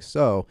viewing,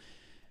 so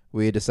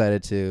we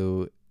decided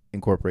to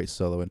incorporate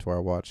Solo into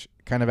our watch,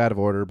 kind of out of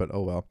order, but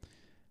oh well.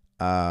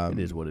 It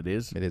is what it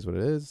is. It is what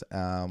it is.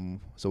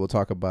 So we'll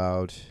talk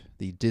about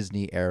the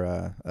Disney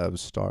era of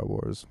Star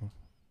Wars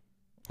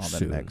on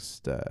the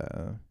next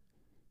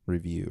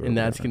review. And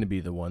that's going to be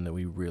the one that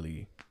we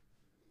really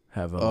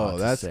have a lot to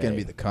say. That's going to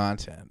be the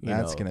content.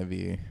 That's going to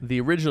be...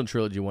 The original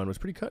trilogy one was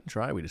pretty cut and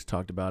dry. We just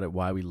talked about it,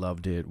 why we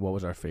loved it, what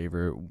was our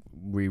favorite.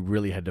 We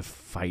really had to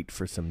fight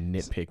for some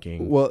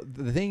nitpicking. Well,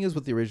 the thing is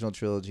with the original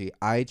trilogy,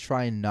 I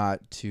try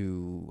not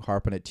to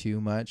harp on it too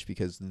much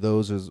because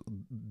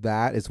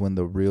that is when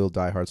the real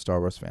diehard Star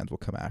Wars fans will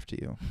come after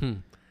you.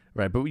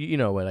 Right, but you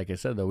know what? Like I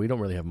said, though, we don't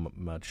really have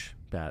much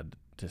bad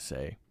to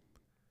say.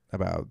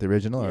 About the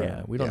original?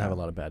 Yeah, we don't have a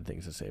lot of bad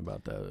things to say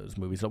about those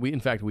movies. So in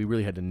fact, we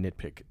really had to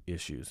nitpick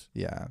issues.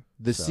 Yeah.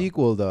 The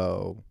sequel,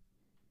 though,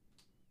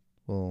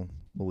 we'll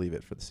leave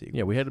it for the sequel.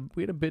 Yeah, we had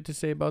a bit to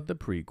say about the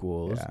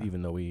prequels,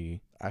 even though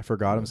I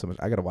forgot them so much.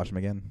 I got to watch them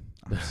again.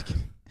 I'm just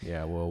kidding.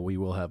 Yeah, well, we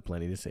will have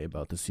plenty to say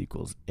about the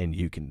sequels, and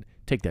you can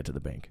take that to the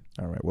bank.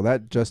 All right. Well,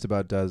 that just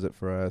about does it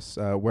for us.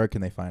 Where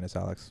can they find us,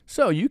 Alex?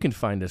 So you can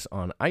find us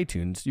on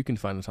iTunes. You can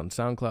find us on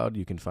SoundCloud.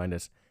 You can find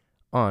us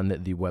on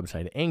the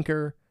website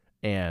Anchor,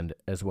 and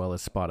as well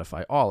as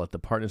Spotify, all at the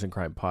Partners in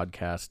Crime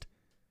podcast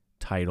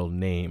title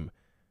name.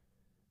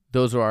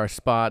 Those are our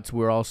spots.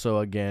 We're also,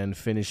 again,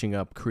 finishing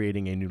up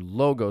creating a new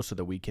logo so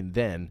that we can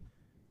then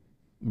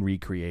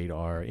recreate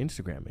our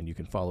Instagram, and you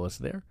can follow us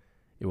there.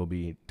 It will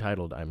be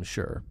titled, I'm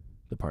sure,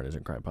 the Partners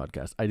in Crime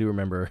podcast. I do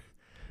remember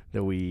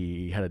that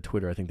we had a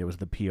Twitter. I think there was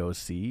the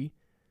POC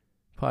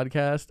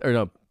podcast, or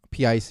no,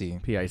 PIC,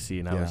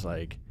 and I was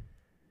like,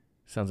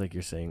 sounds like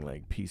you're saying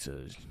like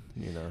pieces,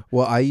 you know.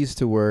 Well, I used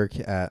to work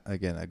at,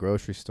 again, a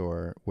grocery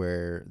store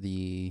where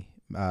the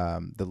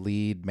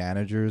lead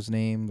manager's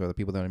name, or the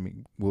people that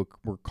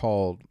were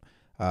called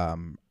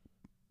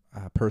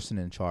person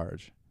in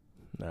charge.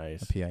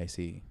 Nice. A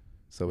PIC.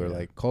 So we're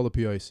like, call the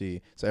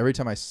PIC. So every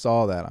time I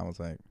saw that, I was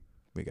like,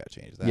 we got to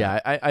change that. Yeah,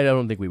 I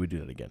don't think we would do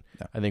that again.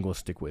 No. I think we'll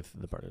stick with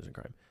the Partners in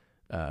Crime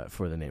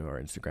for the name of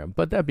our Instagram.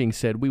 But that being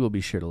said, we will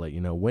be sure to let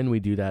you know when we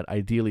do that.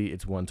 Ideally,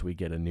 it's once we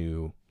get a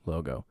new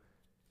logo.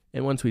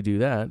 And once we do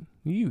that,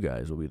 you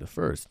guys will be the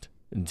first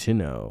to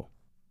know.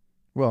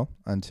 Well,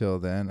 until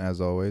then,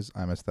 as always,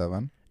 I'm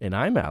Esteban. And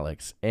I'm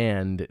Alex.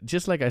 And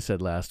just like I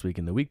said last week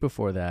and the week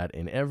before that,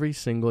 and every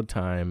single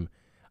time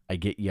I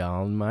get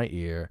y'all in my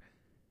ear,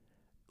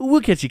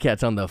 we'll catch you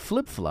cats on the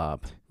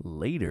flip-flop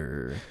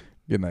later.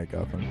 Good night,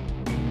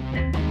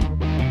 Gotham.